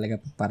hindi talaga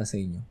para sa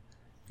inyo.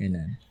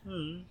 Ganun.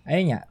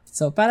 Ayun nga.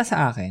 So, para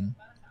sa akin,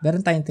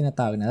 meron tayong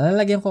tinatawag na.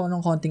 Lalagyan ko ng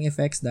konting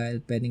effects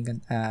dahil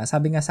pwedeng,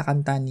 sabi nga sa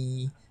kanta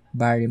ni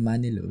Barry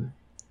Manilow,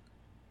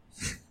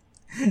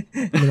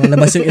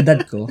 lumalabas yung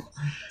edad ko.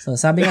 So,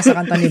 sabi nga sa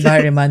kanta ni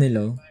Barry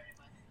Manilow,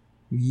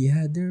 we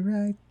had the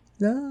right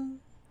love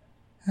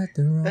at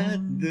the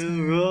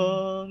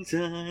wrong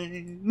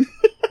time.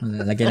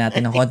 Lagyan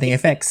natin ng konting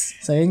effects.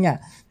 So, yun nga.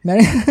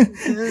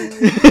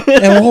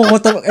 ewan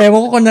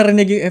ko kung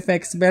narinig yung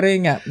effects, pero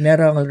yun nga,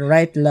 merong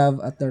right love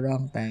at the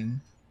wrong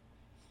time.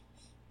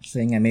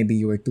 So, yun nga, maybe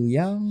you were too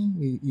young,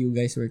 you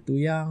guys were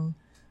too young,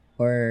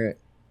 or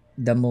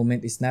the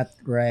moment is not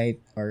right,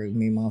 or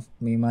may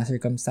mga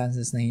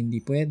circumstances na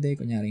hindi pwede,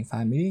 kunyari yung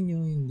family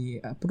nyo,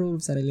 hindi approve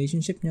sa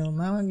relationship nyo,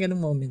 mga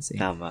ganung moments eh.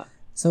 Tama.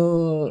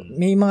 So,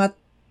 may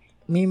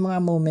mga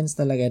moments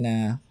talaga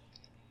na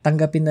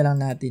tanggapin na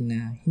lang natin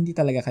na hindi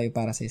talaga kayo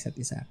para sa isa't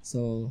isa.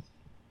 So,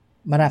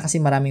 kasi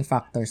maraming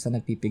factors na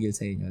nagpipigil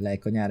sa inyo.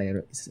 Like,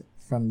 kunyari,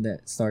 from the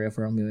story of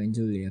Romeo and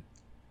Juliet,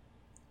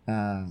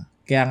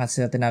 kaya nga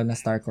sila tinawag na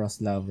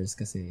star-crossed lovers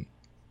kasi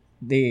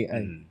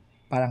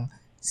parang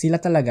sila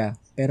talaga,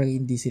 pero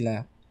hindi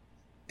sila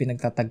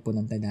pinagtatagpo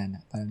ng tadhana.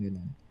 Parang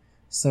gano'n.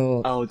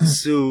 So,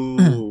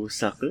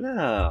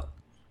 sakla.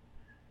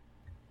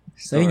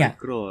 So, yun nga.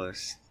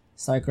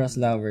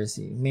 Star-crossed lovers.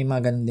 May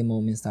mga ganun din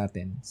moments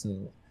natin.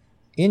 So,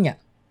 yun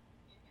nga.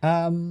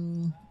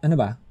 Ano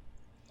ba?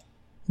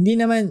 Hindi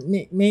naman,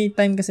 may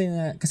time kasi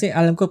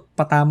alam ko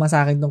patama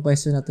sa akin tong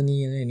question na to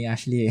ni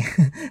Ashley eh.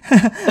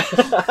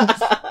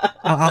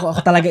 ako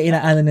talaga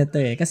inaano nito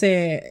eh.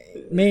 Kasi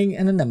may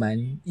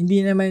hindi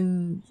naman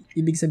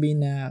ibig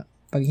sabihin na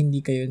pag hindi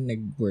kayo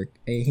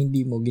nag-work,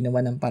 hindi mo ginawa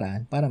ng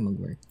paraan para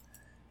mag-work.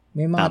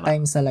 May mga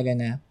times talaga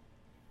na,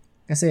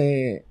 kasi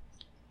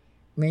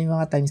may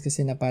mga times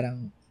kasi na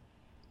parang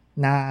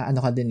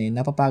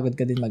napapagod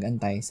ka din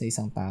mag-antay sa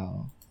isang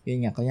tao.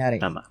 Yun nga, kunyari.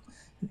 Tama.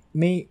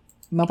 May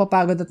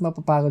mapapagod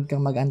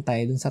kang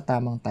mag-antay dun sa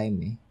tamang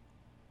time eh.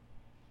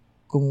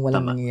 Kung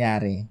walang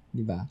nangyayari,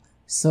 di ba?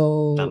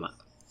 So,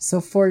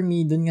 for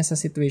me, dun nga sa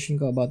situation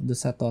ko about do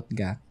sa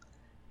Totga,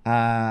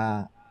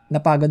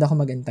 napagod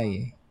ako mag-antay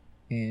eh.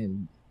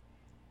 And,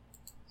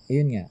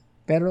 ayun nga.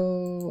 Pero,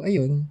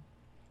 ayun,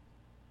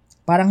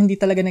 parang hindi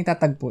talaga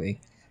nagtatagpo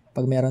eh.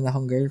 Pag meron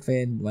akong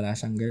girlfriend, wala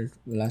siyang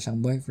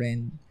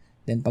boyfriend.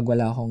 Then, pag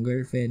wala akong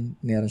girlfriend,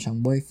 meron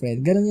siyang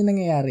boyfriend. Ganun yung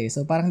nangyayari.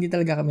 So, parang hindi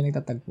talaga kami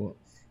nagtatagpo.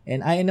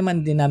 And ayaw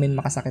naman din namin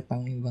makasakit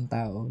ng ibang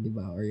tao, di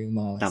ba? Or yung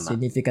mga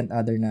significant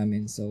other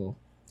namin. So,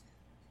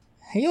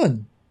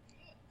 ayun.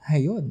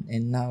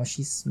 And now,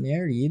 she's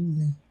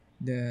married.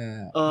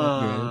 The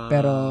girl.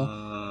 Pero,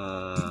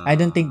 I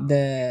don't think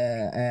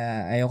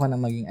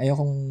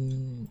ayokong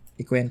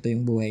ikwento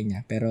yung buhay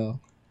niya. Pero,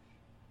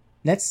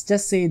 let's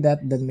just say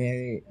that the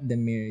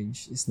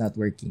marriage is not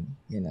working.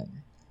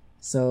 Ganun.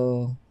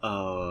 So,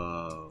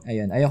 Oh.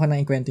 ayun. Ayoko nang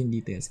ikwento yung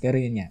details. Pero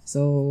yun nga.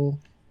 So,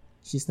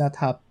 she's not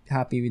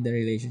happy with the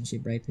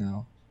relationship right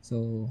now.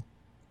 So,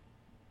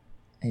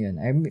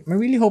 ayun. I'm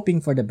really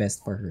hoping for the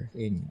best for her.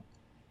 Ayun nga.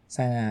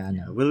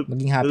 Sana,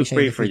 maging happy siya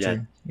in the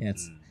future.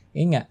 Yes.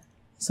 Ayun nga.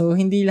 So,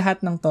 hindi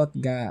lahat ng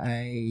totga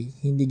ay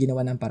hindi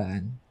ginawa ng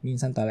paraan.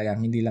 Minsan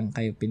talagang hindi lang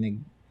kayo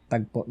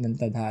pinagtagpo ng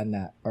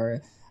tadhana.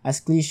 Or, as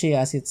cliche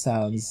as it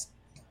sounds,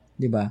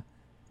 di ba?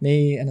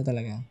 May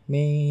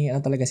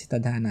talaga si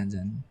tadhana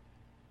dyan.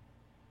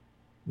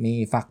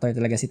 May factor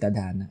talaga si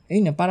tadhana.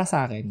 Ayun nga, para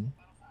sa akin,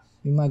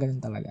 may mga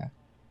ganun talaga.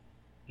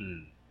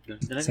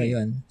 So,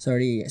 yun.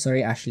 Sorry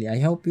Ashley.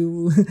 I hope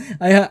you,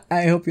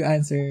 I hope I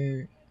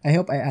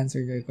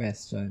answered your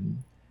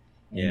question.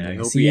 Yeah, I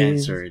hope we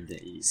answered.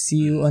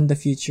 See you on our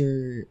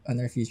future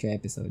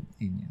episode.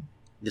 Yun.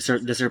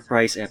 The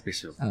surprise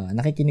episode.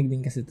 Nakikinig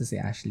din kasi to si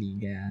Ashley.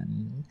 Kaya,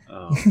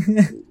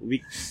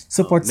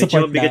 support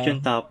medyo bigat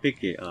yung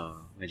topic eh.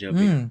 Medyo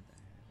bigat.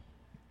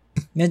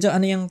 Medyo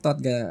yung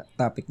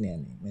topic na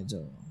yan.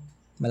 Medyo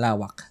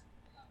malawak.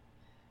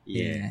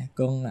 Yeah.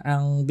 Kung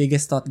ang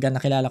biggest totga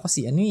na kilala ko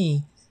si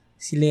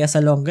Lea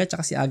Salonga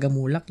tsaka si Aga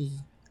Mulak eh.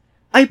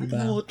 Ay,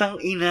 diba? Putang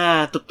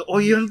ina.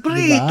 Totoo yun,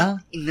 pre. Diba?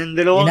 Inang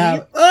dalawang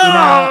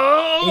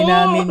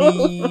inamin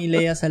ni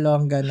Lea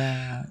Salonga na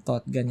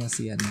totga niya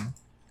si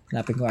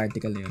hanapin ko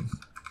article yun.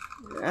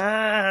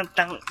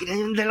 Tang ina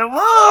yung dalawa.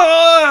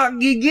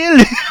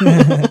 Gigil.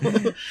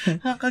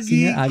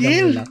 Nakagigil. Aga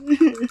Mulak.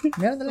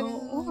 Meron talaga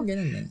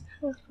ganun eh.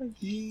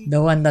 The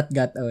one that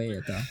got away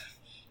ito.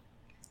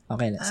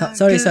 Okay na.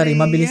 Sorry.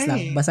 Mabilis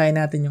lang. Basahin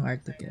natin yung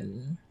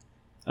article.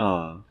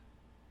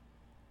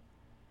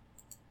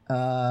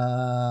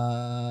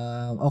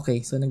 Okay.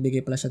 So,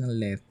 nagbigay pala siya ng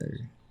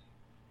letter.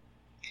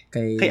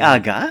 Kay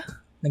Aga?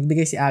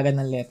 Nagbigay si Aga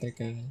ng letter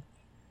kay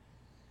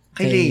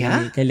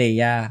Lea? Kay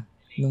Lea.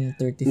 Nung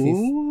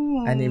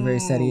 35th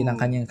anniversary ng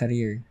kanyang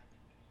career.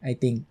 I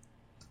think.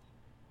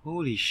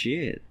 Holy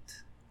shit.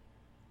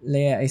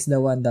 Lea is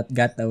the one that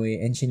got away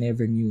and she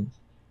never knew.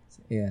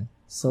 Ayan.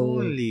 So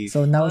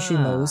now she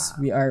knows.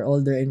 We are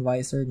older and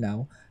wiser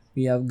now.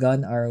 We have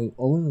gone our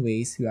own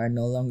ways. We are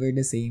no longer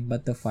the same,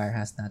 but the fire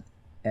has not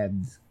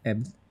ebbed.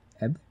 Ebbed.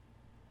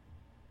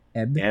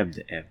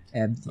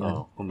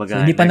 Kumbaga, so,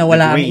 hindi pa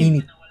nawala ang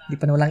init. Hindi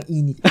pa nawala ang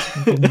init.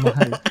 Ang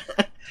pagmamahal.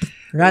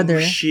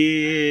 Rather,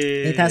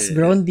 it has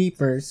grown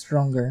deeper,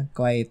 stronger,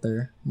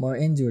 quieter, more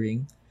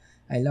enduring.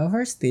 I love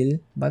her still,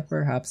 but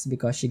perhaps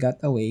because she got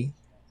away,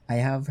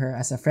 I have her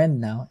as a friend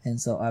now,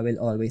 and so I will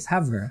always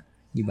have her.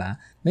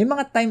 Diba? May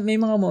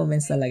mga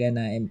moments talaga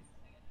na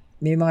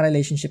may mga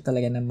relationship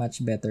talaga na much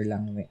better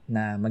lang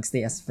na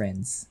magstay as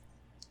friends.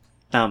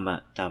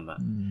 Tama.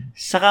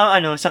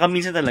 Saka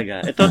minsan talaga,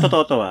 ito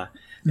totoo to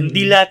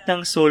hindi lahat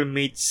ng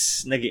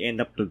soulmates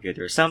nag-end up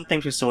together.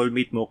 Sometimes yung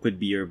soulmate mo could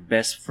be your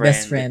best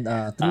friend.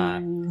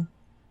 True.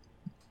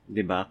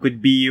 Diba?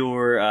 Could be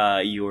your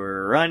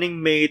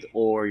running mate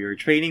or your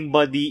training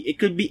buddy. It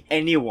could be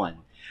anyone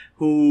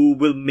who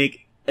will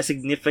make a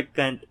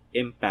significant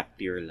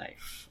impact to your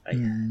life.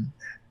 Ayan.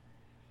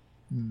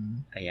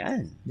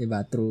 Ayan.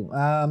 Diba? True.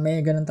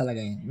 May ganun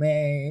talaga yun.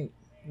 May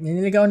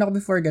niligawan ako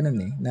before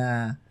ganun eh,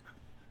 na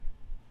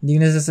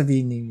hindi ko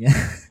nasasabihin niya.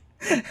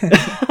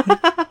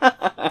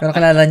 Pero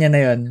kalala niya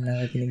na yun.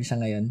 Nakikinig siya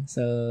ngayon.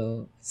 So,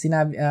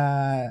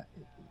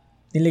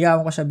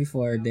 niligawan ko siya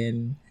before,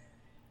 then,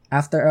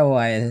 after a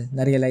while,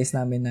 na-realize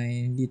namin na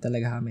hindi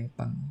talaga kami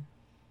pang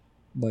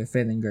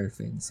boyfriend and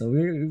girlfriend. So,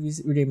 we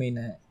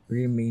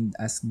remained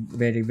as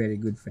very, very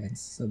good friends.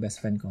 So,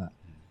 best friend ko nga.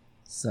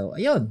 So,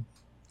 ayun.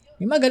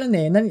 May mga ganun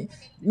eh.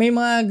 May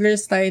mga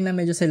girls tayo na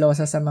medyo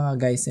selosa sa mga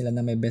guys nila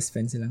na may best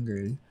friend silang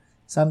girl.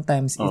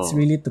 Sometimes, it's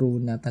really true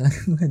na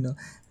talagang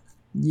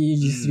you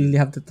just really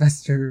have to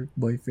trust your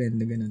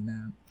boyfriend na gano'n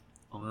na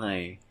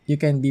you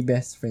can be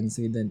best friends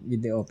with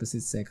the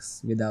opposite sex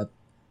without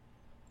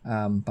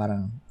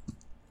parang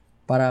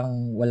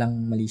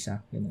walang mali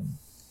siya. Ganun.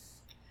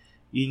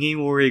 Yun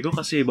yung worry ko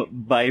kasi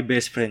by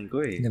best friend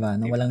ko eh. Diba?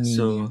 Na walang meaning.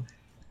 So,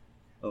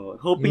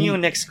 hoping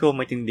yung next ko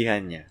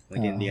maintindihan niya.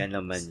 Maintindihan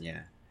naman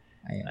niya.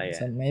 Ayan.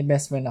 So, may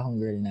best friend akong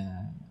girl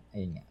na,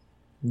 ayun nga.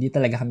 Hindi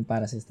talaga kami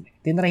para sa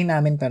tinry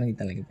namin pero hindi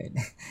talaga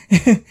pwede.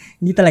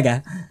 Hindi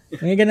talaga.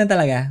 May ganun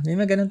talaga. May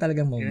mga ganun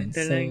talagang moments.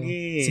 So,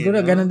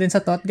 siguro ganun din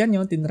sa Totgan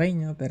yun. Tinry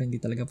nyo pero hindi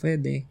talaga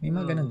pwede. May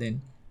mga ganun din.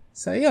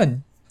 So,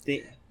 ayun.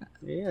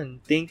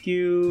 Thank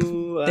you.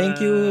 Thank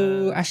you,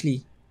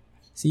 Ashley.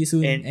 See you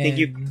soon. And thank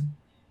you.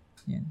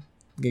 Yan.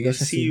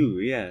 See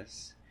you,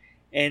 yes.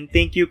 And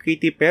thank you,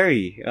 Katy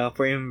Perry,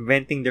 for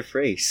inventing the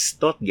phrase,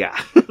 Totga.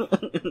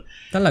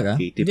 Talaga?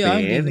 Katy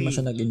Perry. Hindi naman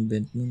siya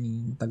nag-invent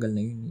nun. Tagal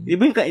na yun. Di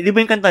ba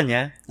yung kanta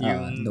niya?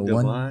 Yung the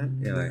one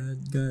that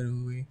got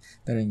away.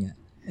 Pero niya.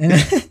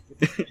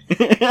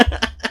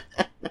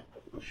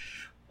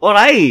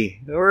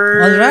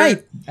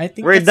 Alright. I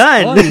think we're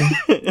done.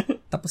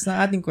 Tapos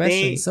na ating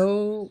question.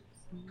 So,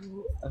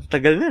 ang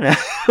tagal na.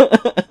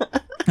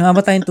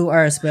 Haba tayong 2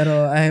 hours,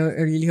 pero I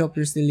really hope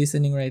you're still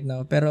listening right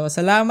now. Pero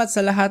salamat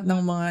sa lahat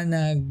ng mga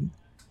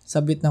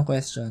nag-submit ng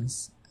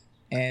questions.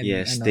 And,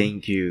 Yes,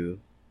 thank you.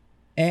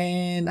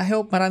 And I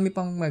hope marami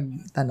pang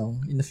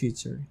magtanong in the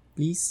future.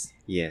 Please.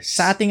 Yes.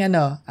 Sa ating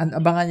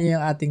abangan niyo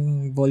yung ating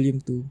volume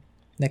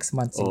 2 next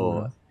month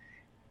siguro.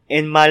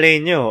 And malay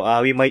nyo,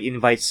 we might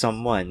invite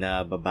someone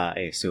na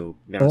babae. So,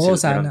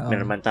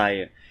 meron man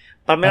tayo.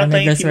 Para meron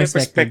tayong female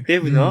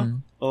perspective,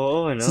 no?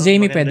 Oo, no? Si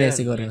Jamie pwede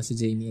siguro. Si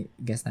Jamie,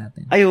 guest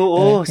natin. Ay,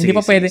 oo. Hindi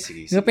pa pwede.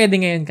 Hindi pa pwede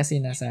ngayon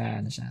kasi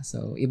nasa, siya.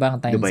 So, ibang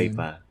time Dubai zone.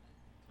 pa.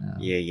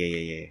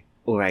 Yeah.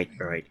 Alright.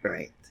 Pero,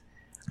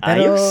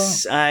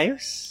 ayos.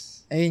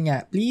 Ayun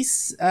nga.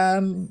 Please,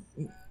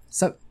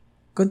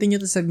 continue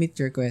to submit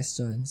your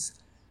questions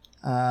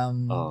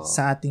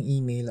sa ating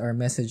email or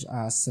message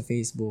us sa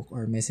Facebook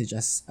or message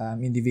us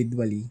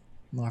individually,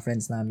 mga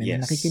friends namin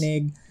na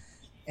nakikinig.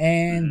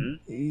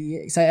 And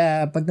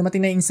pag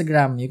dumating na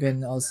Instagram, you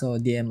can also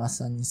DM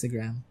us on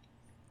Instagram.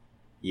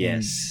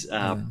 Yes.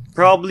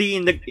 Probably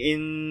in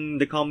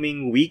the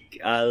coming week,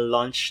 I'll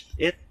launch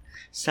it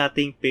sa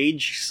ating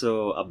page.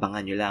 So,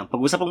 abangan nyo lang.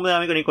 Pag-usapan mo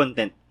namin kung ano yung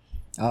content.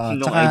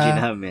 Nung IG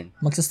namin.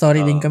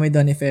 Magsa-story din kami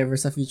doon if ever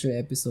sa future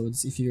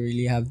episodes if you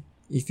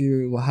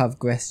have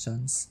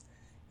questions.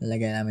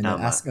 Nalagay namin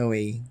doon, ask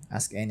away,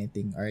 ask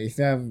anything. Or if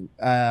you have,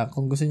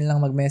 kung gusto niyo lang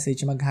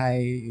mag-message,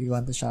 mag-hi, you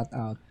want to shout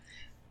out.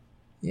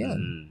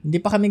 Yun. Hindi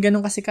pa kami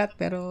ganun kasikat,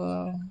 pero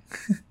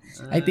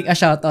I think a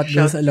shout out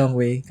goes a long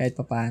way, kahit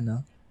pa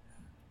paano.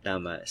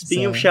 Tama.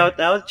 Speaking of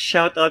shout out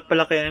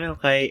pala kay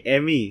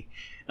Emmy.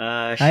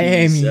 Hi,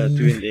 Emmy.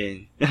 Tuned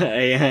in.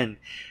 Ayan.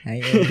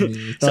 Hi,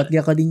 Emmy.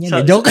 Totga ko din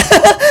yan. Joke!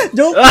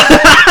 Joke!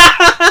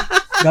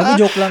 Gago,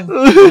 joke lang.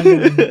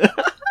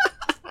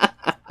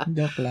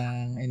 Joke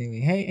lang. Anyway,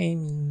 hi,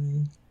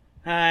 Amy.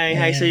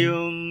 Hi sa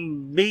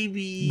yung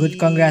baby. Good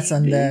congrats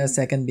on the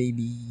second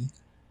baby.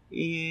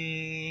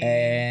 Yeah.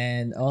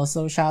 And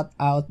also, shout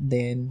out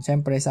din,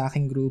 syempre sa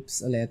aking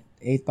groups ulit,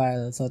 8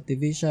 Pile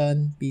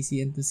Division,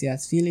 PC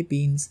Enthusiasts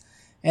Philippines,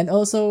 and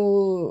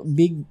also,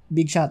 big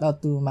shout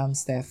out to Ma'am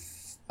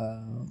Steph.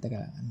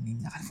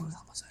 Nakalimutan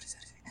ko. Sorry.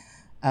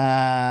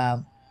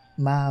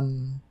 Ma'am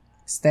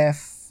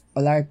Steph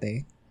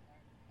Olarte.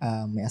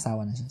 May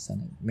asawa na siya. So,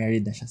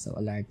 married na siya. So,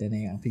 Olarte na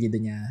yung apelyido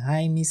niya.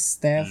 Hi, Miss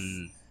Steph.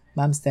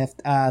 Ma'am Steph.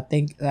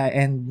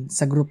 And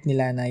sa group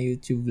nila na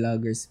YouTube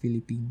Vloggers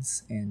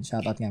Philippines. And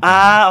shout out nga.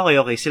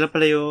 Okay. Sila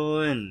pala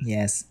yun.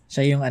 Yes.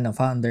 Siya yung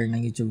founder ng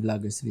YouTube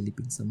Vloggers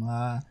Philippines. So,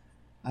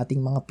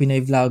 ating mga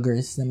Pinoy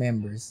vloggers na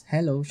members.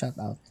 Hello, shout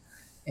out.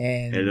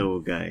 And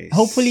hello, guys.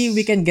 Hopefully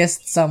we can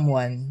guest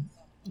someone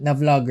na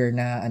vlogger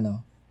na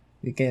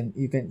you can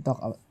talk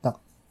to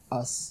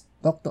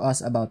us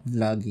about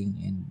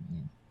vlogging and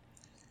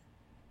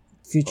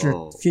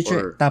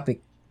future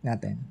topic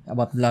natin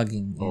about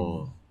vlogging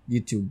and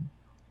YouTube.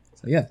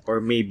 So yeah.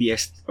 Or maybe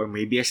a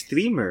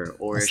streamer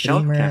or a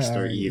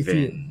shoutcaster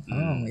even.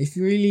 If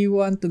you really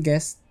want to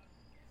guest,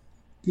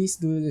 please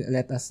do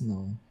let us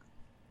know.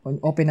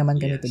 Open naman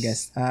kami to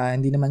guest.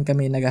 Hindi naman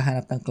kami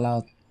naghahanap ng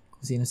clout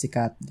kung sino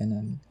sikat,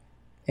 ganun.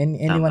 And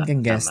anyone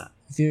can guest.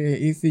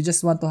 If you just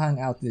want to hang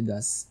out with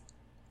us,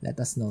 let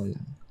us know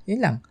lang.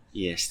 Yun lang.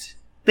 Yes.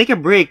 Take a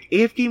break.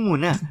 AFK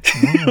muna.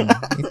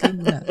 AFK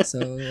muna.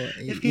 So,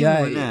 AFK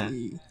muna.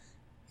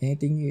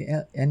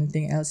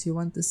 Anything else you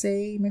want to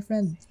say, my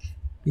friend?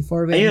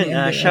 Before we end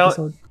the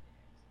episode?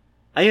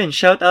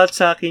 Shout out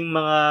sa aking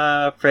mga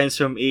friends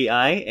from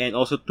AI and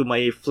also to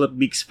my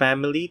Flipbeaks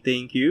family.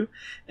 Thank you.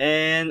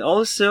 And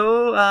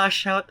also,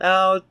 shout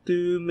out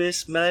to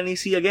Miss Melanie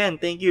C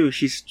again. Thank you.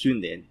 She's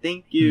tuned in.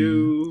 Thank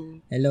you.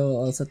 Hello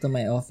also to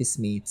my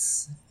office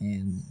mates.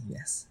 And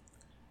yes.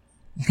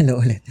 Hello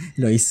ulit.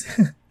 Lois.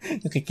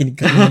 Nakikinig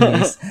ka rin,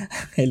 Lois.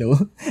 Hello.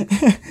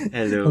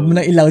 Huwag mo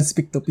na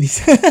i-loudspeak to, please.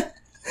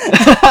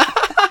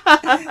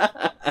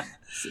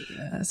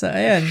 So,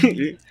 ayan.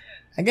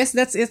 I guess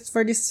that's it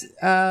for this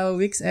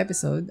week's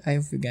episode.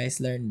 I hope you guys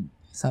learned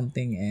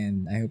something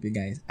and I hope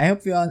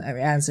you all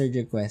answered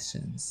your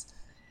questions.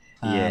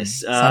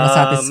 Yes. Sana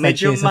satisfied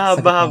medyo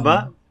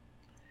mahaba-haba.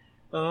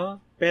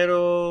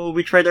 Pero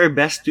we tried our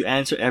best to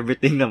answer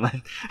everything naman.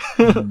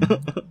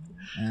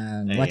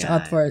 Watch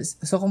out for...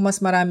 So kung mas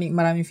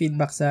maraming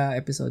feedback sa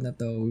episode na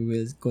to, we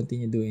will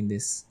continue doing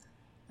this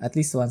at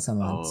least once a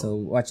month. So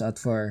watch out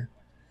for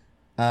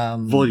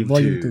volume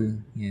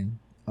 2. Yan.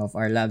 Of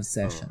our lab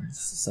sessions.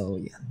 So,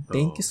 yeah.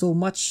 Thank you so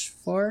much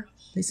for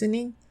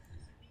listening.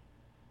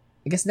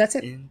 I guess that's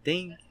it.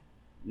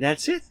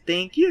 That's it.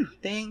 Thank you.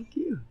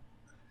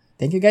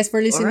 Thank you guys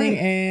for listening.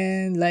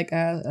 Right.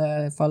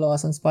 And follow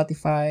us on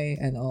Spotify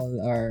and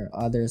all our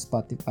other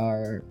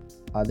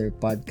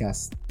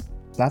podcast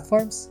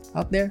platforms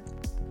out there.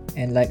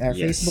 And like our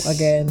Facebook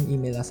again,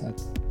 email us at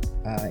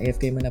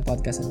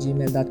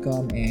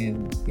afkmunapodcast@gmail.com.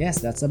 And yes,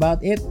 that's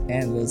about it.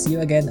 And we'll see you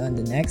again on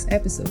the next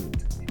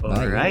episode.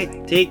 All right.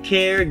 Take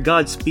care.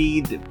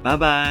 Godspeed.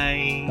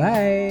 Bye-bye.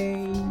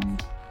 Bye.